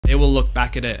will look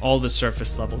back at it, all the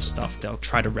surface level stuff. They'll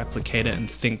try to replicate it and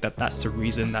think that that's the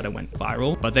reason that it went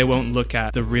viral, but they won't look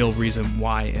at the real reason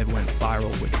why it went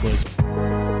viral, which was...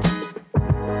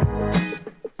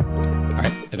 All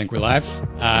right, I think we're live.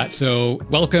 So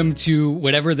welcome to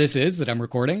whatever this is that I'm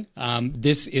recording.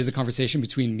 This is a conversation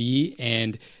between me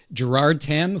and Gerry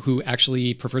Tam, who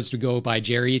actually prefers to go by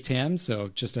Gerry Tam. So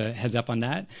just a heads up on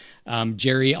that.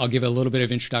 Gerry, I'll give a little bit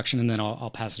of introduction and then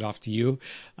I'll pass it off to you.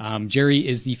 Gerry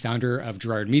is the founder of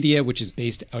Gerard Media, which is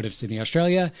based out of Sydney,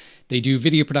 Australia. They do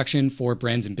video production for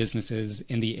brands and businesses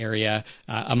in the area,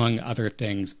 among other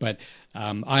things. But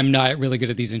I'm not really good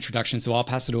at these introductions, so I'll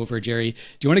pass it over. Gerry, do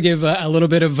you want to give a little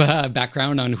bit of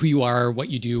background on who you are, what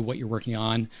you do, what you're working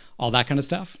on, all that kind of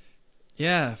stuff?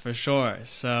 Yeah, for sure.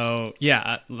 So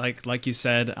yeah, like you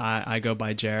said, I go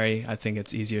by Gerry. I think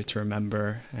it's easier to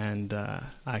remember, and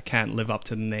I can't live up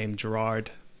to the name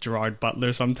Gerard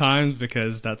Butler sometimes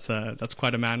because that's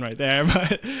quite a man right there,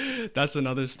 but that's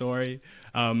another story.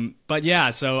 But yeah,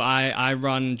 so I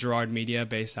run Gerard Media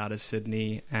based out of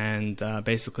Sydney, and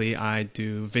basically I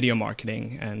do video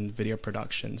marketing and video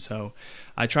production. So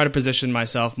I try to position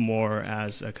myself more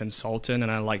as a consultant,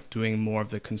 and I like doing more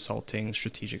of the consulting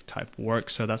strategic type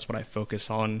work. So that's what I focus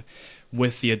on,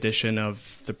 with the addition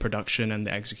of the production and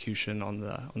the execution on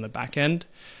the back end.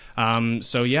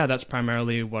 So yeah, that's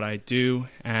primarily what I do.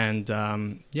 And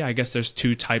yeah, I guess there's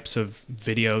two types of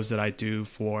videos that I do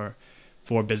for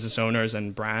business owners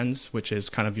and brands, which is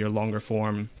kind of your longer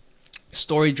form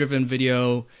story-driven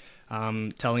video,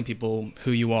 telling people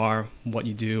who you are, what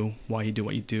you do, why you do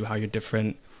what you do, how you're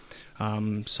different,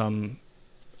 some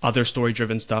other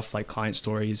story-driven stuff like client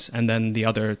stories. And then the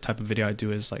other type of video I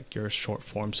do is like your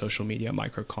short-form social media,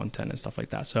 micro content and stuff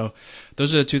like that. So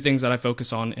those are the two things that I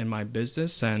focus on in my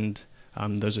business, and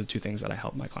those are the two things that I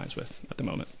help my clients with at the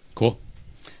moment. Cool.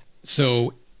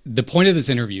 So the point of this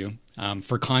interview,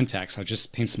 for context, I'll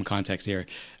just paint some context here.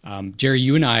 Gerry,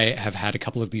 you and I have had a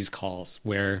couple of these calls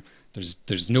where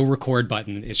there's no record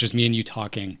button. It's just me and you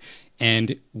talking.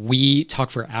 And we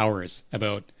talk for hours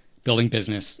about building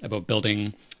business, about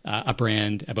building a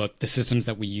brand, about the systems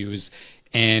that we use.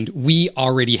 And we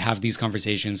already have these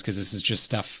conversations because this is just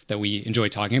stuff that we enjoy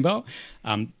talking about.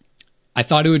 I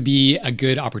thought it would be a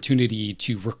good opportunity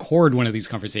to record one of these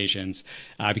conversations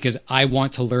because I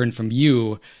want to learn from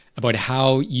you about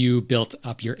how you built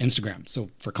up your Instagram. So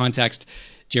for context,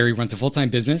 Gerry runs a full-time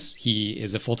business. He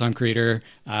is a full-time creator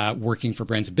working for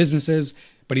brands and businesses,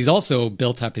 but he's also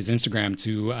built up his Instagram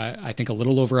to, I think, a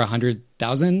little over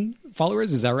 100,000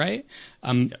 followers. Is that right?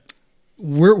 Yep.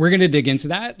 We're going to dig into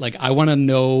that. Like, I want to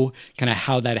know kind of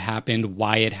how that happened,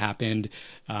 why it happened,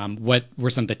 what were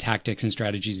some of the tactics and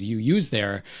strategies you used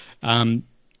there.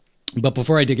 But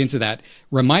before I dig into that,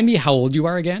 remind me how old you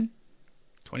are again?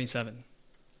 27.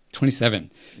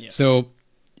 27. Yes. So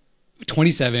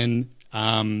 27,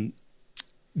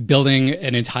 building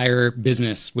an entire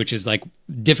business, which is like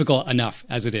difficult enough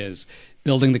as it is,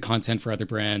 building the content for other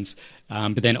brands,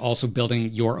 but then also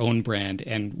building your own brand.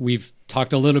 And we've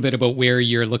talked a little bit about where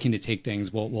you're looking to take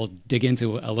things. We'll dig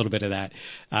into a little bit of that.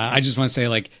 I just want to say,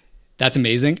 like, that's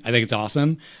amazing. I think it's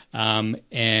awesome. Yeah,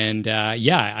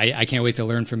 I can't wait to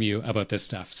learn from you about this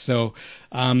stuff. So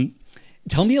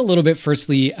tell me a little bit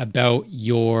firstly about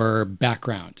your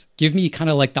background. Give me kind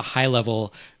of like the high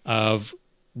level of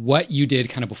what you did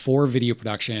kind of before video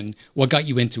production, what got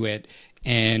you into it,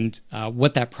 and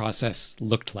what that process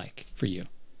looked like for you.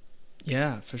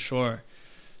 Yeah, for sure.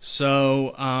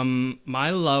 So my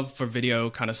love for video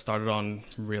kind of started on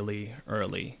really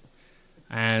early.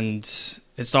 And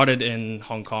it started in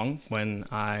Hong Kong when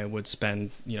I would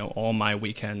spend, all my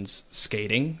weekends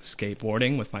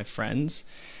skateboarding with my friends.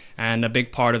 And a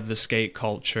big part of the skate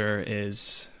culture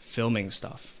is filming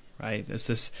stuff, right? It's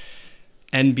this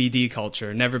NBD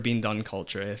culture, never been done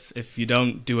culture. If you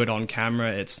don't do it on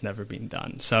camera, it's never been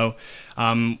done. So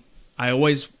I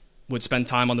always would spend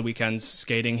time on the weekends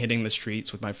skating, hitting the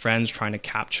streets with my friends, trying to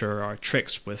capture our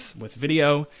tricks with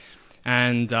video.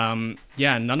 And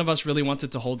yeah, none of us really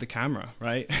wanted to hold the camera,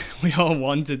 right? We all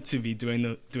wanted to be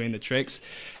doing the tricks.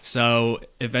 So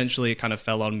eventually it kind of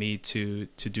fell on me to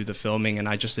do the filming, and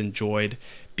I just enjoyed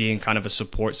being kind of a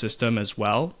support system as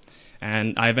well.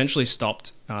 And I eventually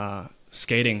stopped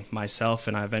skating myself,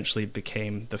 and I eventually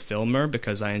became the filmer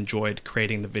because I enjoyed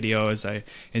creating the videos. I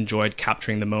enjoyed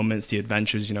capturing the moments, the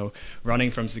adventures, running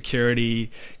from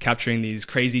security, capturing these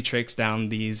crazy tricks down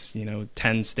these,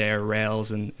 10 stair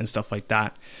rails and stuff like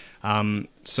that.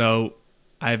 So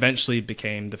I eventually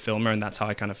became the filmer, and that's how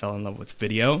I kind of fell in love with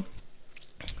video.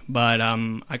 But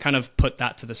I kind of put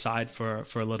that to the side for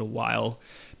a little while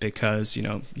because,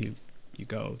 you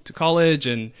go to college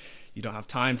and you don't have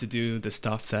time to do the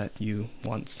stuff that you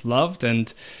once loved,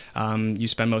 and you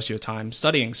spend most of your time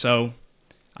studying. So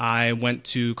I went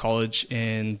to college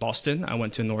in Boston. I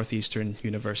went to Northeastern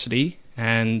University,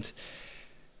 and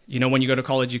when you go to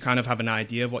college, you kind of have an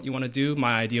idea of what you want to do.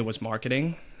 My idea was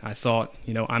marketing. I thought,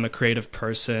 I'm a creative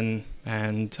person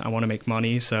and I want to make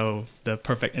money. So the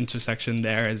perfect intersection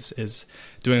there is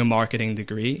doing a marketing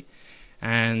degree.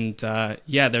 And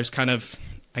there's kind of,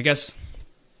 I guess,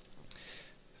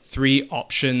 3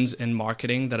 options in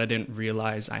marketing that I didn't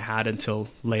realize I had until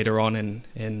later on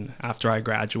in after I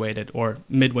graduated, or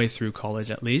midway through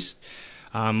college at least,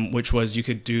 which was you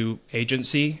could do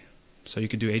agency. So you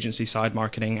could do agency side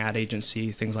marketing, ad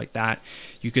agency, things like that.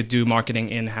 You could do marketing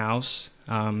in-house.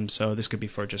 So this could be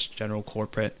for just general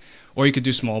corporate, or you could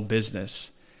do small business.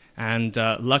 And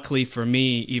luckily for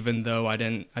me, even though I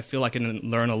feel like I didn't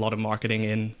learn a lot of marketing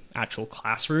in actual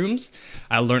classrooms,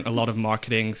 I learned a lot of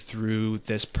marketing through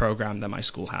this program that my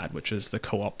school had, which is the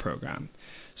co-op program.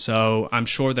 So I'm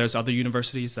sure there's other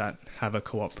universities that have a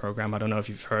co-op program. I don't know if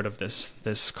you've heard of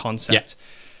this concept.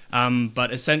 Yeah.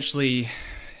 But essentially,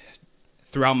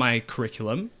 throughout my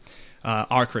curriculum,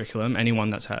 our curriculum, anyone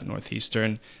that's at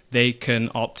Northeastern, they can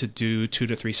opt to do 2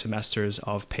 to 3 semesters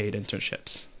of paid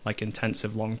internships, like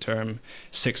intensive, long-term,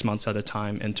 6 months at a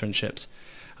time internships.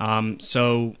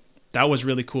 So that was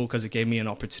really cool because it gave me an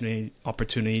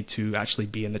opportunity to actually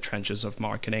be in the trenches of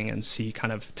marketing and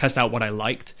kind of test out what I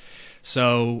liked.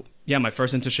 So yeah, my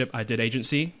first internship, I did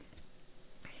agency,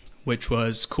 which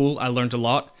was cool. I learned a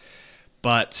lot.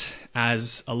 But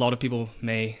as a lot of people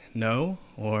may know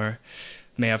or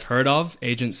may have heard of,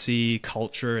 agency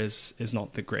culture is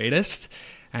not the greatest.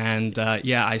 And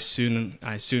I soon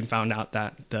found out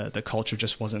that the culture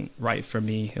just wasn't right for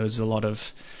me. It was a lot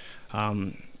of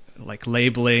like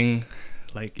labeling.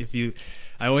 Like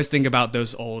I always think about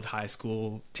those old high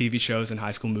school TV shows and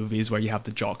high school movies where you have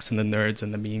the jocks and the nerds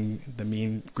and the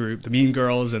mean group, the mean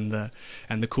girls and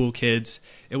the cool kids.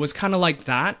 It was kind of like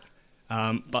that.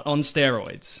 But on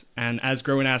steroids and as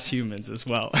grown-ass humans as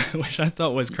well, which I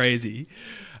thought was crazy.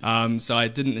 So I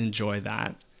didn't enjoy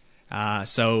that.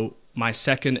 So my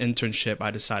second internship,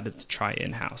 I decided to try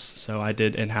in-house. So I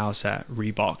did in-house at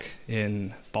Reebok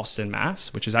in Boston,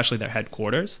 Mass, which is actually their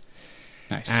headquarters.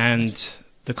 Nice. And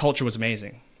the culture was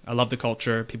amazing. I loved the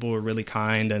culture. People were really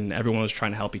kind and everyone was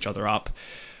trying to help each other up.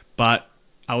 But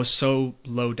I was so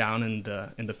low down in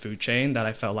the food chain that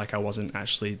I felt like I wasn't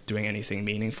actually doing anything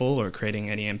meaningful or creating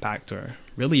any impact or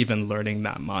really even learning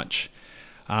that much.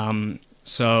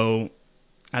 So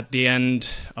at the end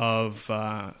of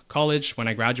college, when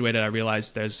I graduated, I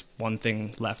realized there's one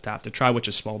thing left I have to try, which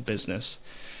is small business.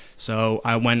 So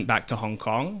I went back to Hong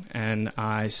Kong and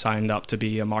I signed up to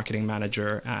be a marketing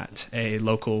manager at a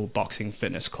local boxing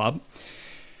fitness club.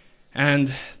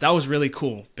 And that was really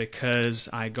cool because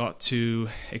I got to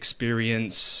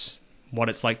experience what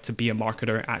it's like to be a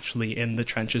marketer actually in the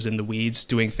trenches, in the weeds,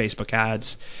 doing Facebook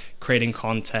ads, creating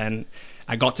content.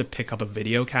 I got to pick up a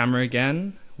video camera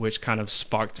again, which kind of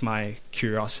sparked my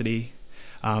curiosity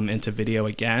into video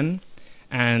again.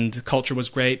 And culture was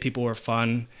great. People were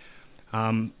fun.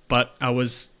 But I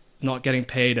was not getting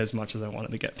paid as much as I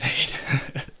wanted to get paid.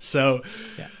 So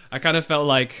yeah. I kind of felt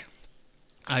like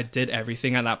I did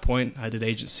everything at that point. I did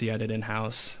agency, I did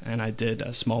in-house, and I did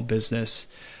a small business.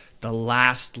 The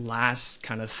last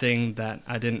kind of thing that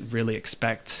I didn't really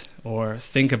expect or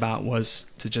think about was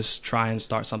to just try and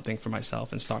start something for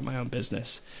myself and start my own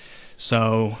business.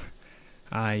 So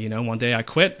one day I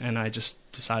quit and I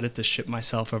just decided to ship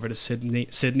myself over to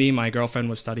Sydney. My girlfriend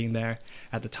was studying there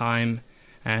at the time,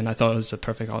 and I thought it was a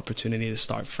perfect opportunity to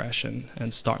start fresh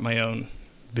and start my own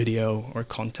video or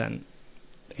content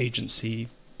agency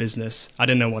business. I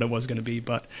didn't know what it was going to be,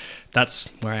 but that's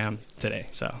where I am today.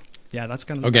 So yeah, that's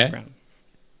kind of the background.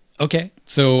 Okay.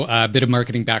 So a bit of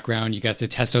marketing background. You guys to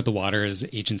test out the waters,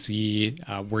 agency,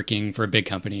 working for a big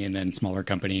company and then smaller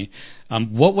company.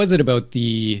 What was it about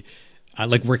the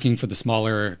like working for the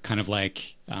smaller kind of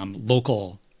like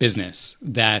local business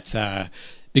that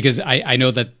because I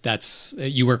know that's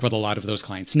you work with a lot of those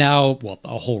clients now, well,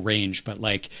 a whole range, but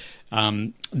like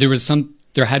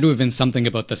there had to have been something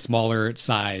about the smaller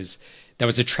size that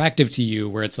was attractive to you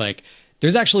where it's like,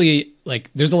 there's actually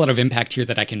like, there's a lot of impact here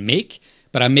that I can make,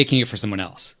 but I'm making it for someone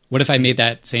else. What if I made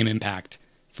that same impact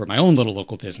for my own little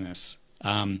local business?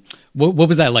 What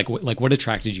was that like? What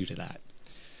attracted you to that?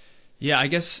 Yeah, I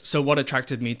guess, so what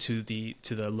attracted me to the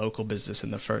local business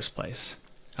in the first place?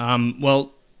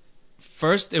 Well,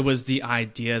 first it was the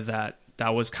idea that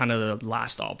was kind of the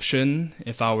last option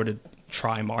if I were to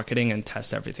try marketing and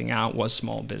test everything out was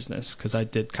small business, because I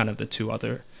did kind of the two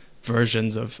other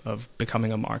versions of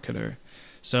becoming a marketer.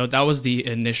 So that was the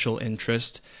initial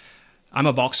interest. I'm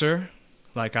a boxer.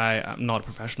 Like I'm not a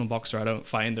professional boxer. I don't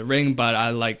fight in the ring, but I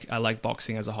like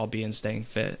boxing as a hobby and staying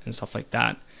fit and stuff like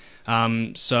that.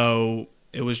 So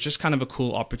it was just kind of a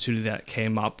cool opportunity that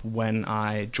came up when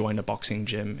I joined a boxing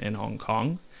gym in Hong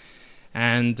Kong.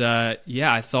 And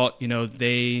yeah, I thought, you know,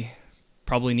 they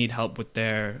probably need help with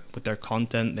their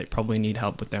content. They probably need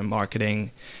help with their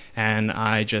marketing. And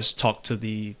I just talked to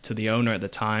the owner at the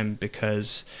time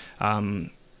because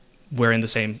we're in the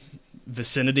same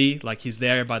vicinity. Like, he's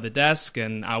there by the desk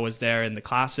and I was there in the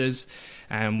classes,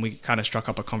 and we kind of struck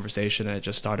up a conversation, and it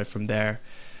just started from there.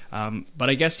 But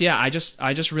I guess, yeah, I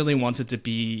just really wanted to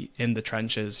be in the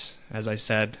trenches, as I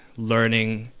said,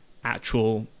 learning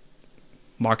actual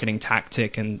marketing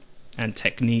tactic and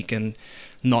technique, and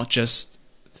not just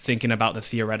thinking about the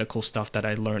theoretical stuff that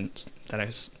I learned, that I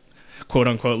quote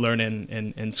unquote learn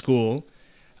in school.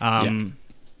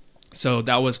 So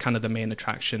that was kind of the main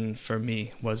attraction for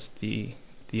me, was the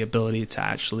ability to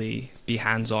actually be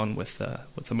hands-on with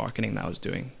the marketing that I was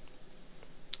doing.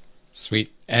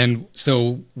 Sweet. And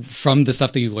so from the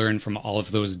stuff that you learned from all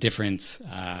of those different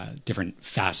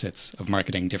facets of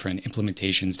marketing, different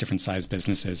implementations, different size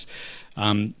businesses,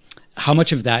 how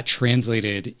much of that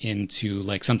translated into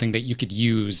like something that you could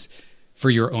use for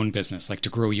your own business, like to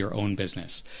grow your own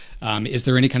business? Is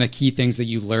there any kind of key things that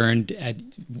you learned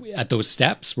at those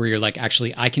steps where you're like,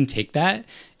 actually, I can take that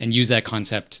and use that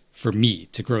concept for me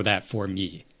to grow that for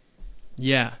me?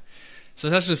 Yeah. So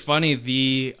it's actually funny.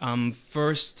 The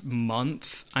first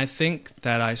month, I think,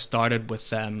 that I started with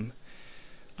them,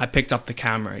 I picked up the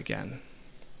camera again,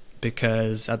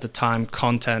 because at the time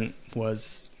content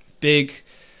was big.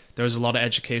 There was a lot of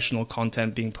educational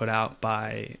content being put out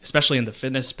by, especially in the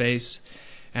fitness space.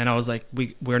 And I was like,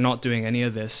 we're not doing any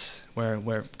of this. We're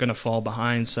going to fall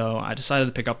behind. So I decided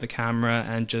to pick up the camera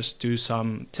and just do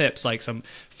some tips, like some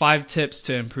 5 tips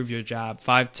to improve your jab,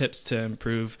 5 tips to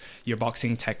improve your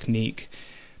boxing technique.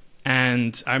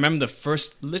 And I remember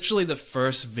literally the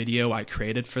first video I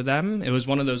created for them. It was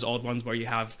one of those old ones where you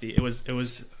have it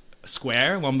was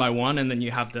square 1 by 1, and then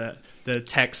you have the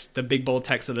text, the big bold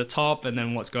text at the top, and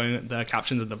then the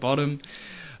captions at the bottom.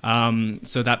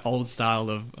 So that old style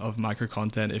of micro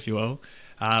content, if you will.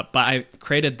 But I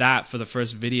created that for the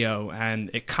first video,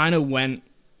 and it kind of went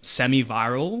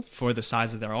semi-viral for the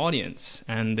size of their audience,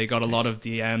 and they got a lot of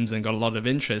DMs and got a lot of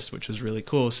interest, which was really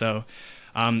cool. So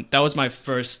that was my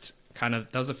first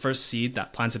that was the first seed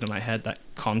that planted in my head that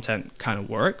content kind of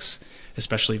works,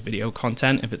 especially video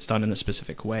content, if it's done in a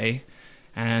specific way.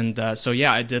 And so,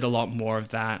 yeah, I did a lot more of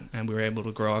that, and we were able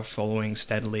to grow our following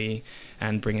steadily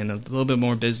and bring in a little bit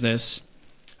more business.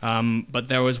 But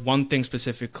there was one thing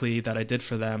specifically that I did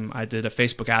for them. I did a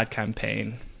Facebook ad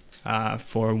campaign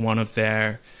for one of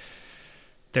their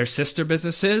sister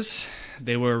businesses.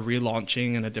 They were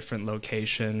relaunching in a different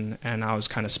location, and I was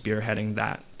kind of spearheading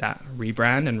that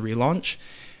rebrand and relaunch.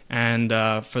 And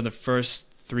for the first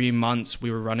 3 months,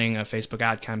 we were running a Facebook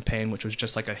ad campaign, which was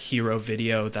just like a hero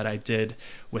video that I did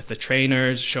with the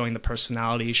trainers, showing the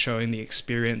personality, showing the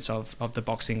experience of the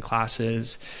boxing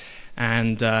classes,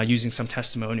 and using some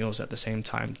testimonials at the same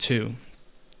time too.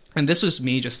 And this was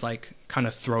me just like kind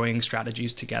of throwing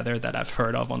strategies together that I've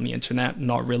heard of on the internet,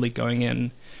 not really going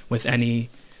in with any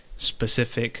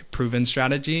specific proven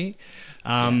strategy.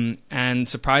 And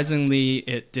surprisingly,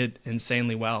 it did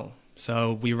insanely well.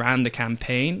 So we ran the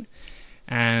campaign,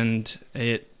 and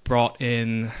it brought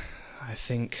in, I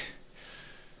think,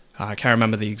 I can't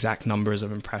remember the exact numbers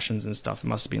of impressions and stuff. It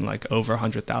must have been like over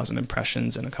 100,000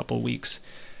 impressions in a couple of weeks.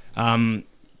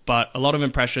 But a lot of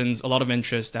impressions, a lot of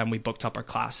interest, and we booked up our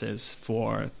classes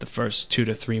for the first 2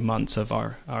 to 3 months of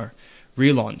our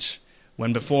relaunch.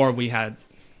 When before we had,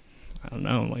 I don't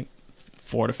know, like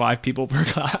 4 to 5 people per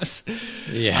class.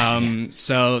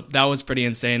 So that was pretty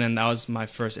insane, and that was my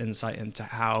first insight into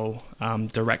how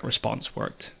direct response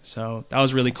worked. So that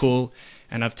was really cool,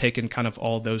 and I've taken kind of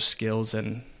all those skills,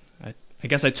 and I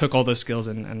guess I took all those skills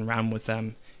and ran with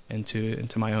them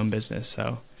into my own business.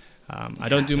 So I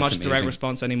don't do much direct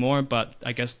response anymore, but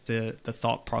I guess the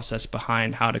thought process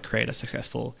behind how to create a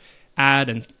successful ad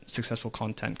and successful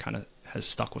content kind of has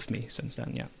stuck with me since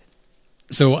then. Yeah.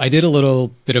 So I did a little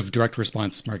bit of direct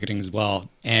response marketing as well.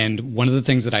 And one of the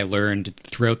things that I learned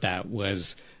throughout that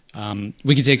was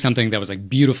we could take something that was like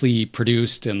beautifully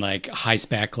produced and like high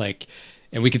spec,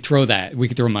 and we could throw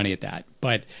money at that.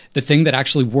 But the thing that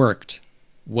actually worked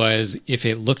was if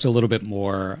it looked a little bit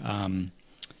more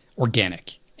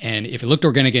organic. And if it looked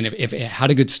organic and if it had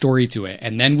a good story to it,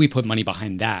 and then we put money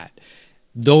behind that,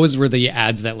 those were the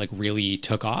ads that like really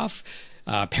took off.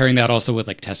 Pairing that also with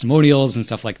like testimonials and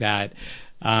stuff like that.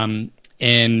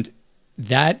 And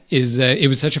that is, it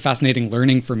was such a fascinating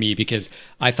learning for me because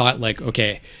I thought like,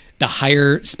 okay, the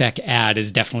higher spec ad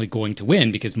is definitely going to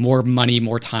win because more money,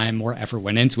 more time, more effort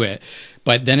went into it.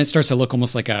 But then it starts to look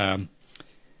almost like a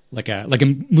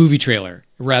movie trailer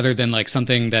rather than like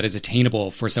something that is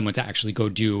attainable for someone to actually go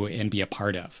do and be a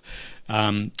part of.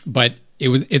 But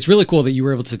it's really cool that you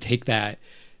were able to take that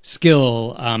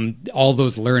skill, all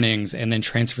those learnings, and then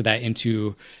transfer that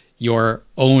into your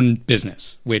own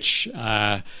business, which,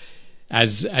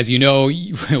 as you know,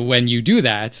 when you do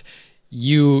that,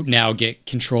 you now get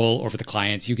control over the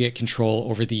clients, you get control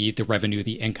over the revenue,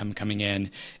 the income coming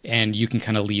in, and you can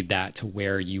kind of lead that to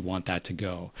where you want that to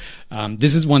go.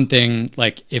 This is one thing,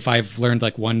 like if I've learned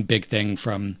like one big thing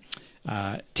from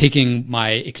taking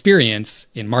my experience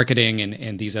in marketing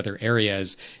and these other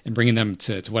areas and bringing them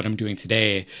to what I'm doing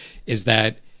today, is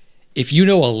that if you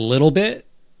know a little bit,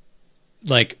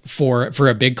 like for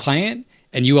a big client,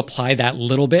 and you apply that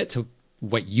little bit to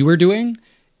what you are doing,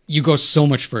 you go so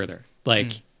much further.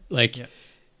 Yeah.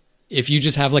 If you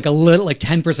just have like a little, like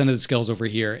 10% of the skills over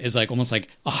here is like almost like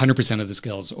 100% of the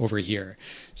skills over here.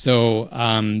 So,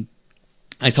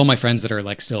 I tell my friends that are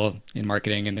like still in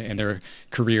marketing and in their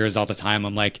careers all the time,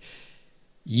 I'm like,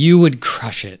 you would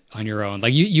crush it on your own.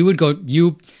 Like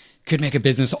you could make a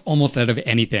business almost out of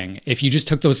anything. If you just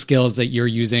took those skills that you're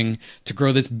using to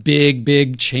grow this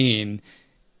big chain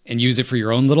and use it for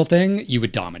your own little thing, you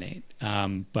would dominate.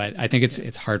 But I think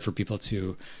it's hard for people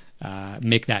to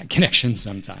make that connection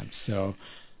sometimes. So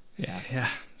yeah.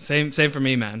 Same for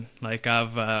me, man. Like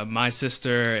my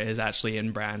sister is actually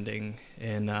in branding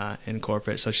in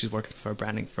corporate, so she's working for a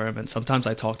branding firm. And sometimes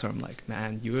I talk to her, I'm like,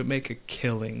 man, you would make a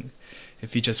killing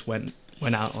if you just went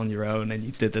out on your own and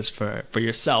you did this for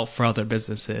yourself, for other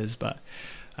businesses. But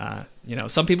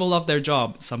some people love their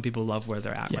job, some people love where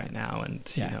they're at right now, and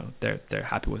they're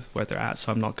happy with where they're at.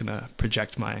 So I'm not gonna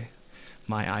project my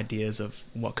ideas of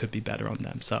what could be better on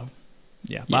them. So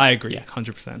but I agree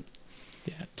 100%.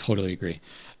 Yeah, totally agree.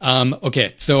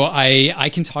 Okay, so I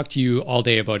can talk to you all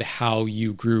day about how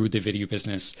you grew the video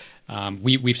business.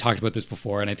 We've talked about this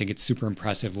before, and I think it's super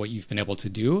impressive what you've been able to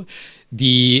do.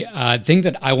 The thing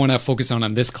that I want to focus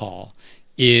on this call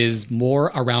is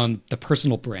more around the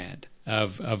personal brand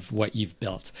of what you've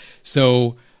built.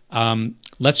 So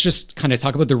let's just kind of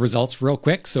talk about the results real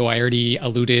quick. So I already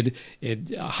alluded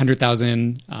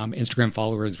 100,000 Instagram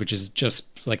followers, which is just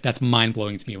like, that's mind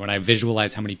blowing to me when I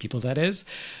visualize how many people that is.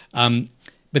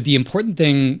 But the important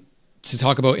thing to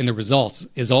talk about in the results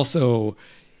is also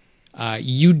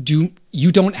you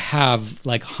don't have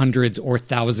like hundreds or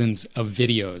thousands of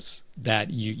videos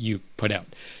that you put out.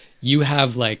 You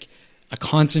have like a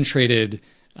concentrated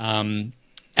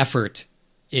effort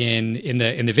in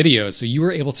the videos. So you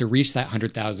were able to reach that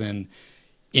 100,000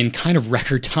 in kind of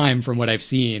record time from what I've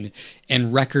seen,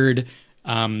 and record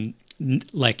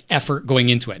like effort going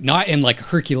into it, not in like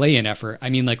Herculean effort. I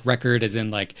mean like record as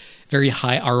in like very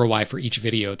high ROI for each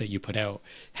video that you put out,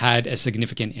 had a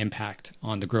significant impact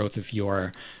on the growth of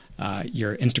your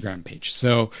Instagram page.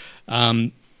 So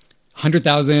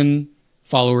 100,000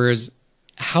 followers.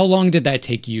 How long did that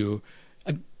take you?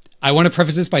 I want to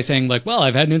preface this by saying like, well,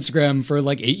 I've had an Instagram for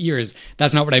like 8 years.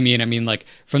 That's not what I mean. I mean, like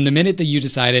from the minute that you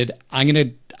decided I'm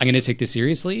going to take this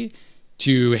seriously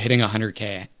to hitting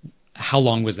 100K, how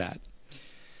long was that?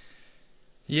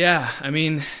 Yeah, I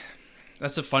mean,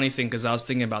 that's a funny thing because I was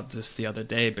thinking about this the other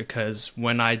day, because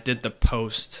when I did the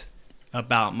post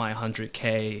about my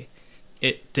 100K,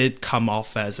 it did come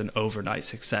off as an overnight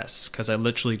success because I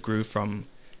literally grew from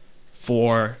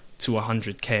 4 to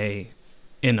 100K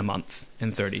in a month,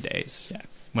 in 30 days,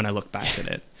 when I look back at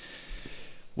it.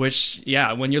 Which,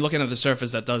 when you're looking at the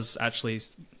surface, that does actually,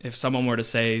 if someone were to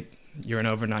say you're an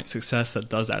overnight success, that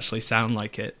does actually sound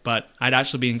like it. But I'd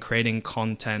actually been creating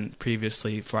content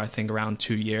previously for, I think, around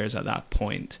 2 years at that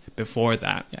point, before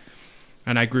that. Yeah.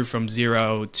 And I grew from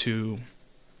 0 to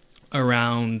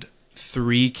around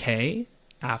 3K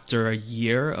after a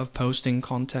year of posting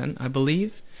content, I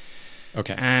believe.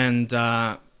 Okay. And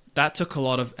that took a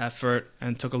lot of effort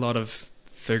and took a lot of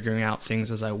figuring out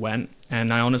things as I went.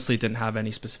 And I honestly didn't have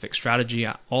any specific strategy.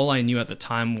 All I knew at the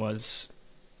time was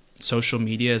social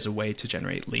media is a way to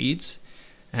generate leads,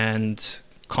 and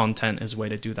content is a way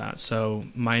to do that. So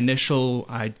my initial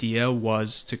idea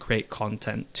was to create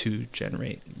content to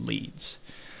generate leads.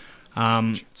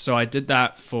 So I did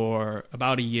that for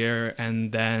about a year,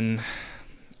 and then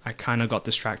I kind of got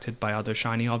distracted by other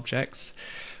shiny objects.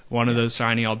 One of those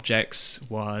shiny objects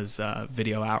was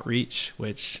video outreach,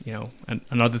 which,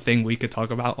 another thing we could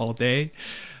talk about all day.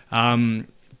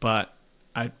 But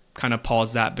I kind of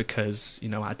paused that because,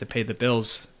 I had to pay the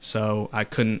bills. So I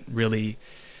couldn't really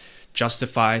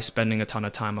justify spending a ton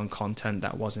of time on content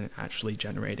that wasn't actually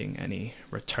generating any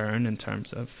return in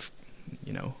terms of,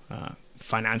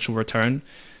 financial return.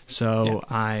 So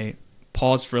I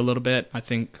paused for a little bit, I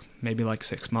think maybe like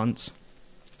 6 months.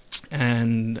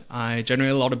 And I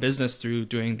generated a lot of business through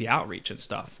doing the outreach and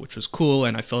stuff, which was cool.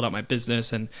 And I filled out my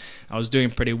business and I was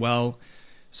doing pretty well.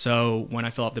 So when I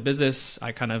filled up the business,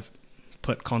 I kind of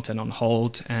put content on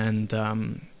hold, and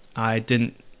I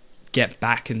didn't get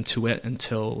back into it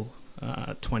until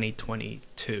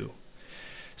 2022.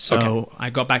 So I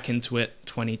got back into it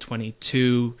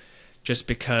 2022 just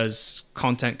because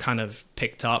content kind of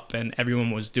picked up and everyone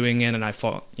was doing it. And I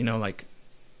thought,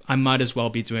 I might as well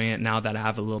be doing it now that I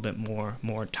have a little bit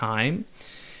more time.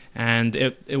 And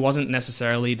it wasn't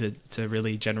necessarily to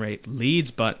really generate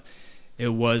leads, but it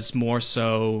was more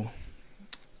so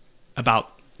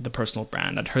about the personal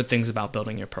brand. I'd heard things about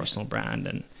building your personal brand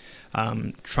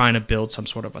and trying to build some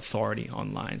sort of authority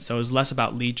online. So it was less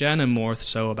about lead gen and more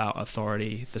so about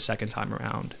authority the second time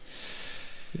around.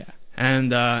 Yeah.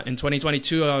 And in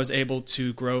 2022, I was able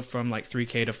to grow from like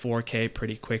 3K to 4K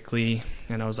pretty quickly.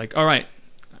 And I was like, all right,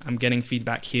 I'm getting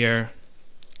feedback here.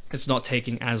 It's not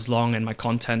taking as long and my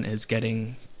content is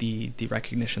getting the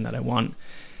recognition that I want.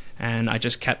 And I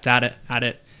just kept at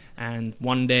it. And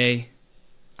one day,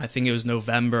 I think it was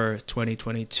November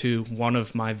 2022, one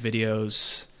of my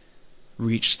videos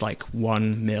reached like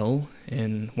 1 mil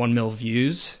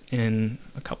views in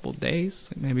a couple of days,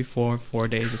 like maybe four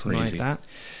days or something like that.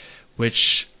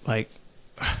 Which, like,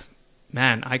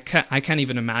 man, I can't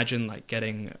even imagine like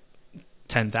getting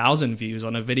 10,000 views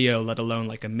on a video, let alone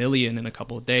like 1 million in a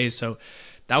couple of days. So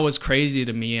that was crazy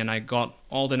to me, and I got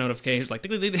all the notifications like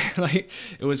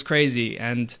it was crazy.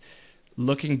 And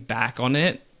looking back on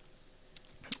it,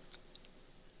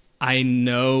 I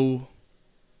know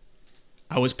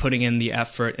I was putting in the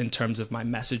effort in terms of my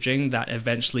messaging that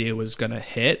eventually it was going to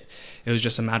hit. It was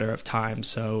just a matter of time.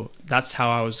 So that's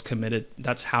how I was committed.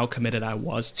 That's how committed I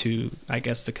was to, I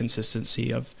guess, the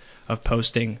consistency of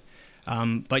posting.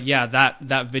 But yeah,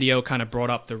 that video kind of brought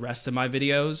up the rest of my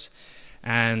videos,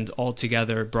 and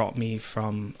altogether brought me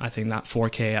from, I think, that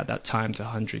 4K at that time to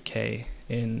 100K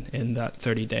in that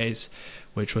 30 days,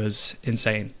 which was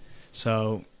insane.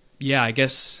 So yeah, I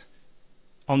guess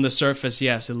on the surface,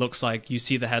 yes, it looks like you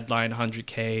see the headline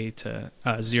 100K to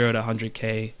 0 to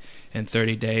 100K in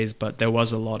 30 days, but there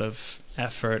was a lot of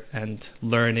effort and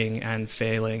learning and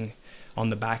failing on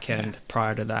the back end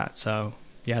prior to that. So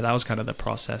yeah, that was kind of the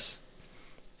process.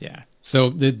 Yeah.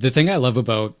 So the thing I love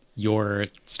about your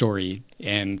story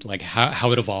and like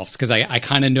how it evolves, because I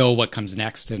kind of know what comes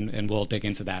next, and we'll dig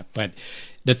into that. But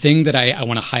the thing that I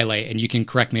want to highlight, and you can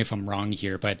correct me if I'm wrong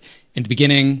here, but in the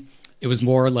beginning, it was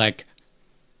more like,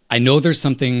 I know there's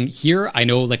something here. I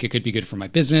know like it could be good for my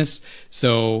business.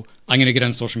 So I'm going to get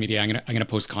on social media. I'm going to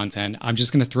post content. I'm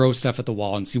just going to throw stuff at the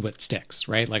wall and see what sticks,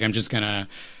 right? Like I'm just going to,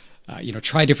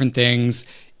 try different things.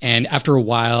 And after a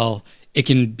while, it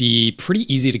can be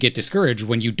pretty easy to get discouraged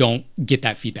when you don't get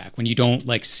that feedback, when you don't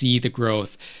like see the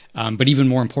growth. But even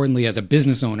more importantly, as a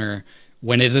business owner,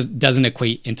 when it doesn't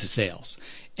equate into sales.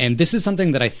 And this is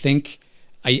something that I think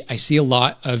I see a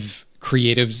lot of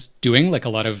creatives doing, like a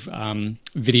lot of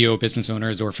video business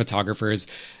owners or photographers.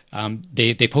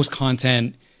 They post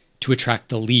content to attract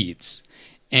the leads.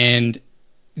 And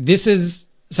this is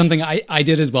something I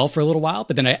did as well for a little while,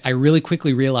 but then I really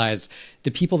quickly realized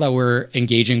the people that were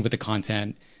engaging with the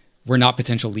content were not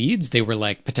potential leads. They were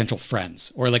like potential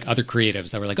friends or like other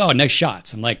creatives that were like, oh, nice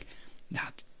shots. I'm like, nah,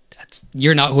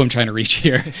 you're not who I'm trying to reach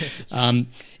here. And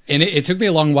it took me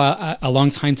a long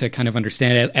time to kind of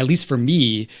understand it. At least for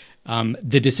me,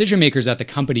 the decision makers at the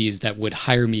companies that would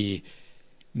hire me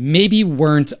maybe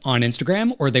weren't on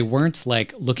Instagram, or they weren't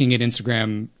like looking at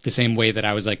Instagram the same way that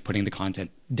I was like putting the content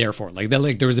there for. Like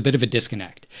there was a bit of a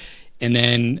disconnect. And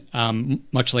then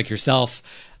much like yourself,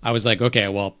 I was like, okay,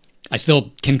 well, I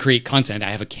still can create content.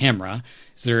 I have a camera.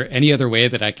 Is there any other way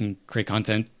that I can create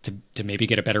content to maybe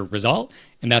get a better result?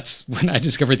 And that's when I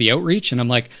discovered the outreach. And I'm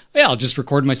like, oh, yeah, I'll just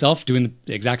record myself doing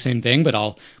the exact same thing, but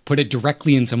I'll put it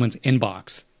directly in someone's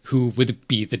inbox who would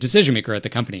be the decision maker at the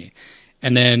company.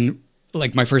 And then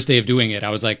like my first day of doing it, I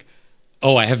was like,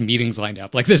 oh, I have meetings lined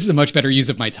up. Like this is a much better use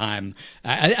of my time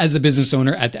as the business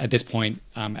owner at this point,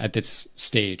 at this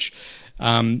stage.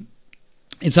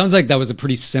 It sounds like that was a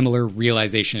pretty similar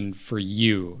realization for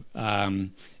you.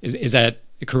 Is that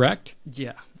correct?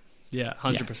 Yeah,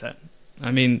 100%. Yeah.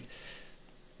 I mean,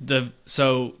 the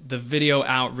video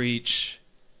outreach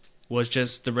was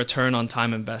just, the return on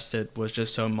time invested was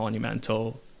just so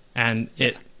monumental, and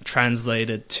it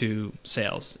translated to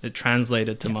sales. It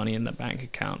translated to money in the bank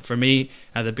account. For me,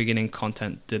 at the beginning,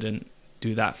 content didn't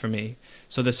do that for me.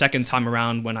 So the second time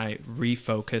around, when I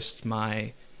refocused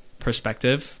my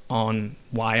perspective on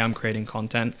why I'm creating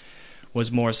content,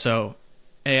 was more so,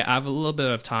 hey, I have a little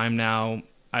bit of time now.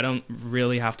 I don't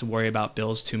really have to worry about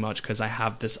bills too much because I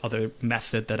have this other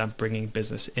method that I'm bringing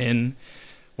business in.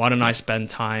 Why don't I spend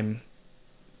time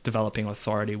developing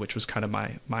authority, which was kind of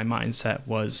my mindset.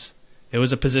 It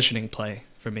was a positioning play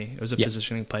for me. It was a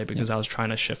positioning play because I was trying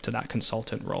to shift to that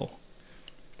consultant role.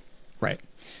 Right.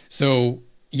 So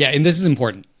yeah, and this is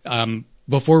important.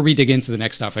 Before we dig into the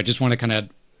next stuff, I just want to kind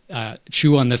of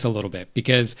chew on this a little bit,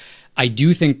 because I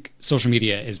do think social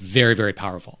media is very, very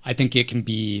powerful. I think it can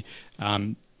be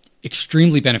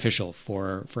extremely beneficial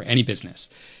for any business.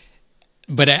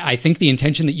 But I think the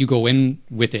intention that you go in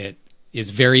with it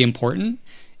is very important.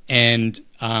 And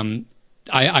I'm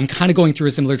kind of going through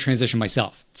a similar transition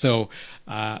myself. So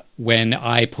when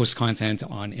I post content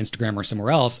on Instagram or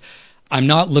somewhere else, I'm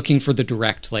not looking for the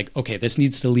direct, like, okay, this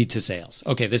needs to lead to sales.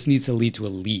 Okay, this needs to lead to a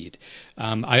lead.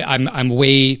 I'm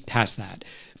way past that.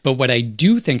 But what I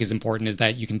do think is important is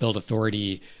that you can build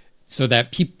authority so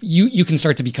that you can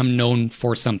start to become known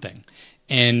for something.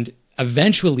 And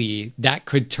eventually that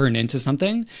could turn into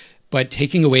something, but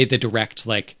taking away the direct,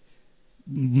 like,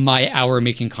 my hour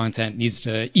making content needs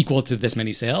to equal to this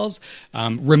many sales,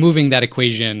 removing that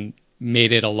equation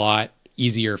made it a lot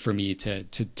easier for me to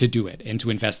do it and to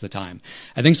invest the time.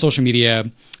 I think social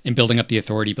media and building up the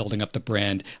authority, building up the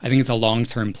brand, I think it's a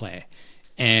long-term play.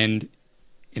 And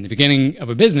in the beginning of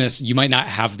a business, you might not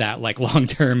have that like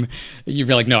long-term, you'd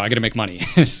be like, no, I got to make money.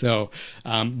 So,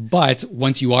 but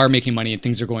once you are making money and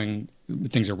things are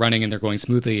running and they're going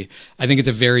smoothly, I think it's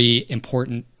a very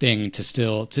important thing to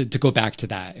still to go back to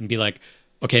that and be like,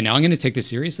 okay, now I'm going to take this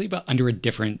seriously, but under a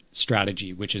different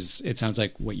strategy, which is, it sounds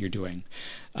like what you're doing.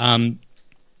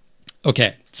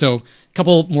 Okay, so a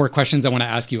couple more questions I want to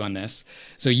ask you on this.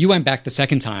 So you went back the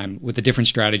second time with a different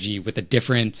strategy, with a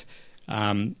different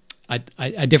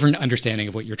a different understanding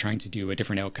of what you're trying to do, a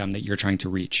different outcome that you're trying to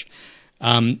reach.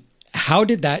 How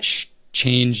did that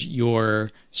change your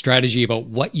strategy about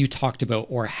what you talked about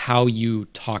or how you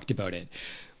talked about it?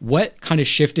 What kind of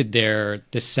shifted there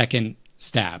the second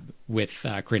stab with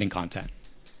creating content?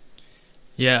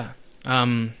 Yeah,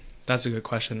 that's a good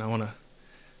question. I want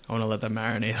to let that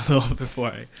marinate a little before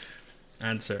I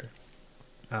answer.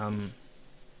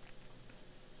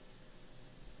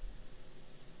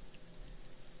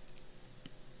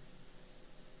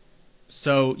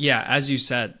 So yeah, as you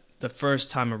said, the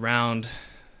first time around,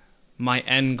 my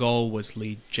end goal was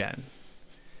lead gen.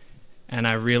 And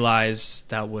I realized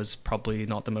that was probably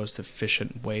not the most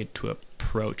efficient way to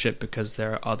approach it, because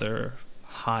there are other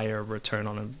higher return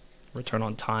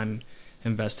on time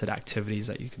invested activities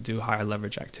that you could do, higher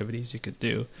leverage activities you could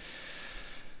do.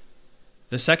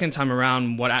 The second time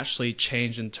around, what actually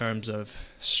changed in terms of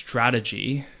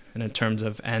strategy and in terms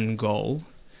of end goal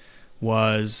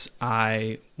was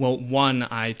I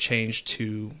changed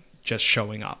to just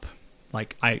showing up.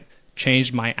 Like, I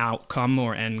changed my outcome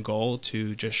or end goal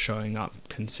to just showing up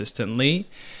consistently,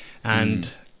 and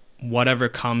whatever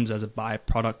comes as a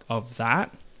byproduct of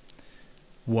that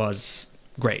was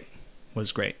great.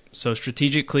 So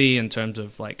strategically, in terms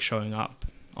of like showing up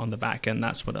on the back end,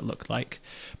 that's what it looked like.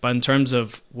 But in terms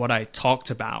of what I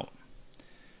talked about,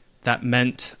 that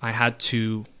meant I had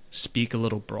to speak a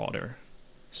little broader.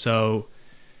 So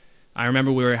I remember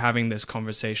we were having this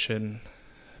conversation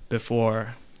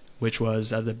before, which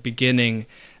was at the beginning,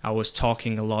 I was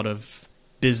talking a lot of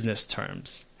business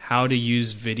terms, how to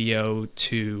use video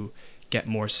to get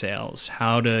more sales,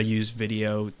 how to use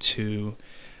video to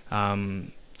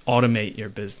automate your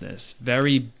business,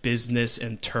 very business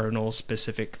internal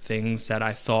specific things that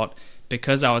I thought,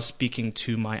 because I was speaking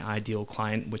to my ideal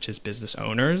client, which is business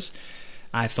owners,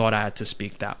 I thought I had to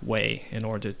speak that way in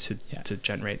order to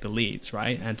generate the leads,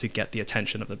 right? And to get the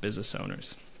attention of the business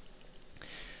owners.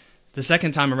 The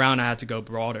second time around, I had to go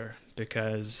broader,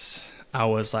 because I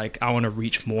was like, I want to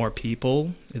reach more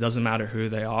people. It doesn't matter who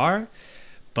they are,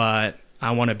 but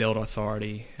I want to build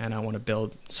authority, and I want to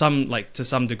build some, like, to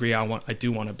some degree, I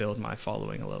do want to build my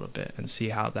following a little bit and see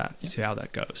how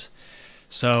that goes.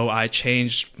 So I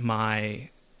changed my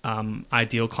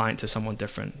ideal client to someone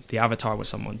different. The avatar was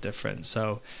someone different.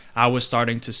 So I was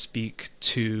starting to speak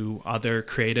to other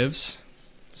creatives,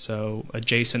 so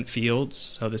adjacent fields.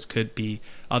 So this could be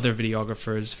other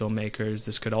videographers, filmmakers.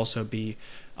 This could also be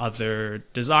other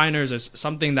designers, or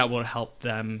something that will help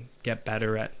them get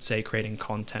better at, say, creating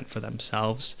content for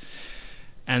themselves.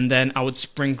 And then I would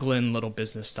sprinkle in little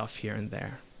business stuff here and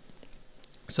there.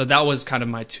 So that was kind of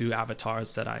my two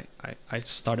avatars that I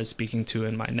started speaking to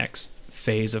in my next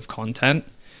phase of content.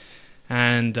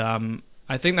 And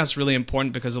I think that's really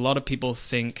important because a lot of people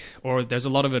think, or there's a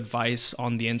lot of advice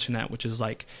on the internet, which is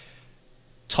like,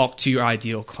 talk to your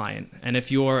ideal client. And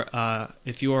if you're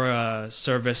a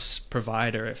service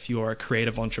provider, if you're a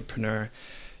creative entrepreneur,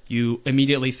 you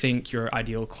immediately think your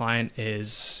ideal client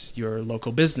is your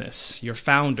local business, your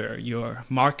founder, your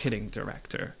marketing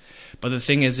director. But the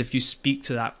thing is, if you speak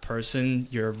to that person,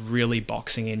 you're really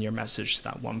boxing in your message to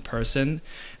that one person.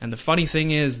 And the funny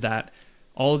thing is that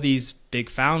all these big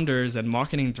founders and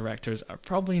marketing directors are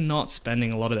probably not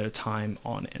spending a lot of their time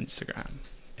on Instagram.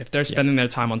 If they're spending their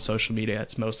time on social media,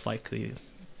 it's most likely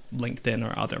LinkedIn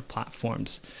or other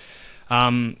platforms.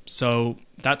 So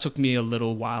that took me a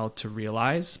little while to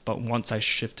realize, but once I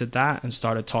shifted that and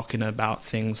started talking about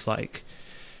things like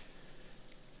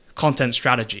content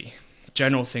strategy,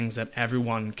 general things that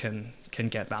everyone can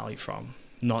get value from,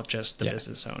 not just the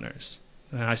business owners.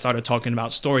 And I started talking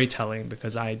about storytelling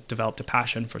because I developed a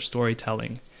passion for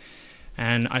storytelling.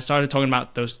 And I started talking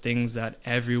about those things that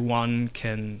everyone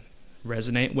can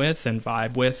resonate with and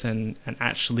vibe with and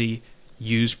actually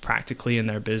use practically in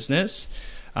their business.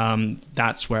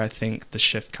 That's where I think the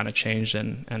shift kind of changed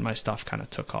and my stuff kind of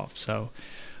took off. So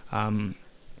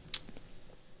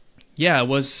it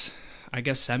was, I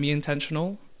guess,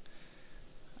 semi-intentional.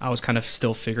 I was kind of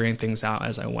still figuring things out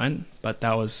as I went, but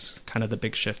that was kind of the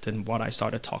big shift in what I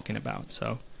started talking about.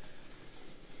 So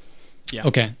yeah.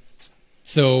 Okay.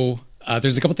 So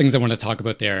there's a couple things I want to talk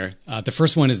about there. The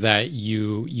first one is that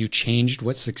you changed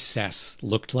what success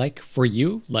looked like for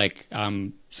you. Like,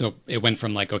 so it went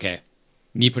from like, okay,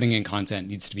 me putting in content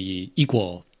needs to be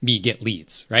equal me get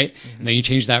leads, right? Mm-hmm. And then you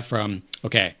change that from,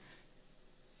 okay,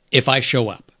 if I show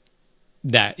up,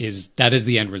 that is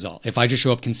the end result. If I just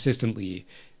show up consistently,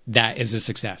 that is a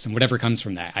success. And whatever comes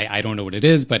from that, I don't know what it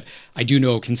is, but I do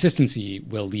know consistency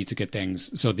will lead to good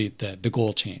things. So the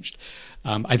goal changed.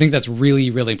 I think that's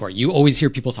really, really important. You always hear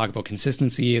people talk about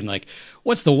consistency and like,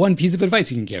 what's the one piece of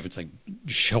advice you can give? It's like,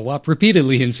 show up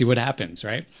repeatedly and see what happens,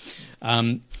 right?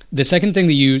 The second thing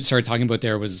that you started talking about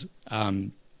there was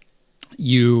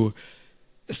you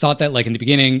thought that like in the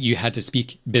beginning you had to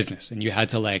speak business and you had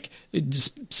to like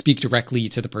just speak directly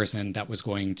to the person that was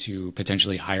going to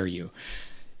potentially hire you.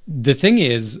 The thing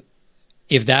is,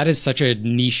 if that is such a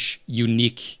niche,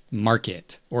 unique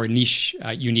market or a niche,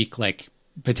 unique like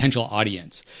potential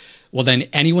audience, well, then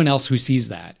anyone else who sees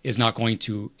that is not going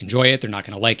to enjoy it. They're not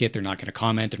going to like it. They're not going to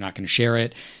comment. They're not going to share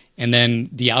it. And then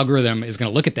the algorithm is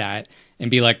going to look at that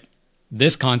and be like,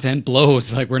 this content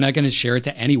blows. Like, we're not going to share it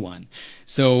to anyone.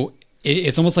 So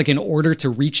it's almost like in order to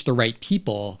reach the right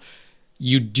people,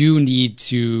 you do need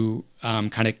to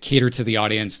kind of cater to the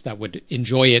audience that would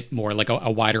enjoy it more, like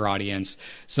a wider audience,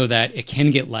 so that it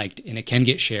can get liked and it can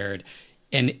get shared.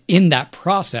 And in that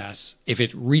process, if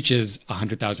it reaches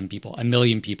 100,000 people, 1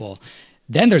 million people,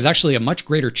 then there's actually a much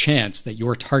greater chance that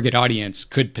your target audience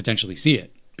could potentially see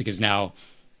it, because now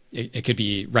it could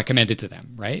be recommended to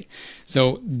them, right?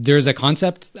 So there's a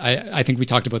concept, I think we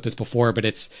talked about this before, but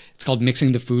it's called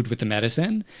mixing the food with the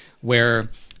medicine, where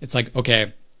it's like,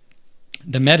 okay,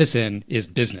 the medicine is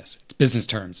business. It's business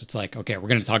terms. It's like, okay, we're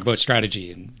going to talk about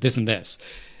strategy and this.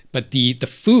 But the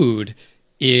food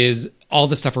is all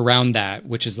the stuff around that,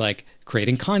 which is like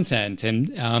creating content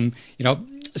and,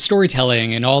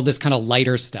 storytelling and all this kind of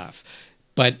lighter stuff.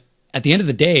 But at the end of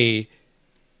the day,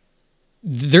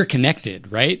 they're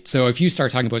connected, right? So if you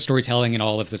start talking about storytelling and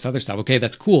all of this other stuff, okay,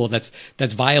 that's cool. That's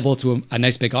viable to a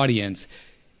nice big audience,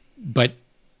 but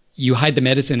you hide the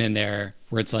medicine in there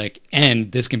where it's like,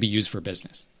 and this can be used for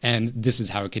business. And this is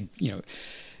how it could,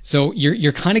 so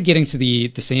you're kind of getting to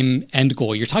the same end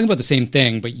goal. You're talking about the same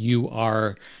thing, but you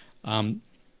are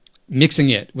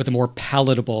mixing it with a more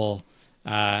palatable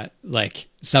like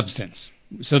substance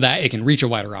so that it can reach a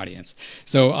wider audience.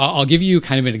 So I'll give you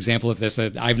kind of an example of this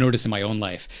that I've noticed in my own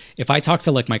life. If I talk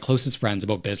to like my closest friends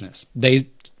about business, they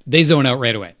zone out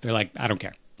right away. They're like, I don't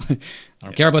care. I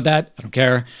don't care about that. I don't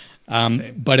care.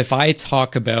 But if I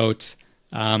talk about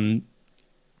how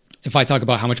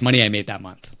much money I made that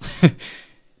month,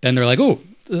 then they're like, oh,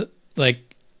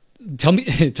 like, tell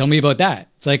me about that.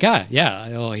 It's like, yeah,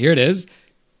 well, here it is.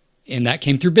 And that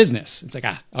came through business. It's like,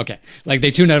 okay. Like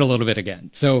they tune out a little bit again.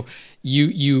 So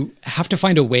you have to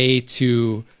find a way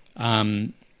to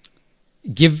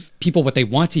give people what they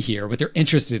want to hear, what they're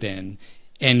interested in,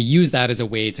 and use that as a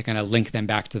way to kind of link them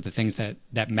back to the things that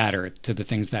matter, to the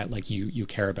things that like you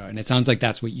care about. And it sounds like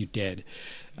that's what you did.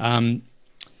 Maybe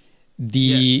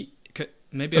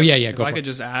if I could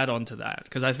just add on to that,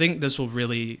 because I think this will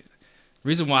really,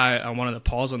 reason why I wanted to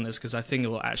pause on this, because I think it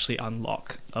will actually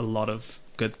unlock a lot of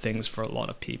good things for a lot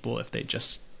of people if they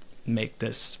just make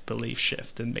this belief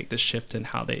shift and make this shift in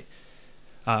how they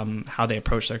how they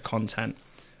approach their content.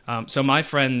 So my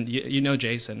friend, you know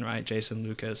Jason, right? Jason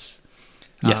Lucas.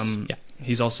 Yes. Yeah.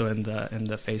 He's also in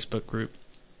the Facebook group.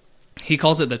 He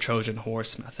calls it the Trojan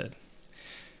horse method,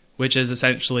 which is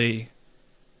essentially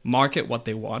market what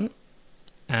they want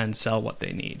and sell what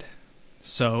they need.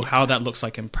 So how that looks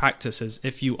like in practice is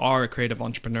if you are a creative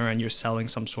entrepreneur and you're selling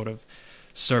some sort of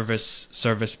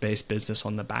service-based business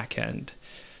on the back end,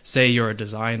 say you're a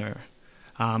designer,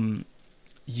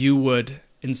 you would,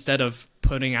 instead of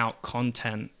putting out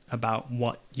content about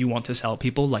what you want to sell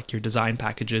people, like your design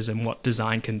packages and what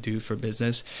design can do for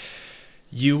business,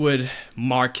 you would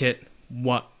market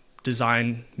what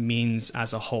design means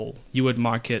as a whole. You would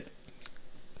market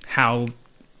how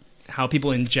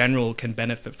people in general can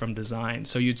benefit from design.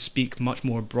 So you'd speak much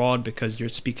more broad because you're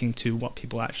speaking to what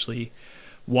people actually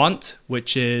want,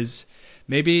 which is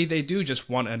maybe they do just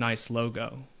want a nice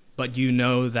logo, but you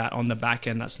know that on the back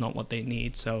end, that's not what they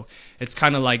need. So it's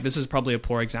kind of like, this is probably a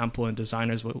poor example and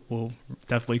designers will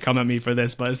definitely come at me for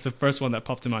this, but it's the first one that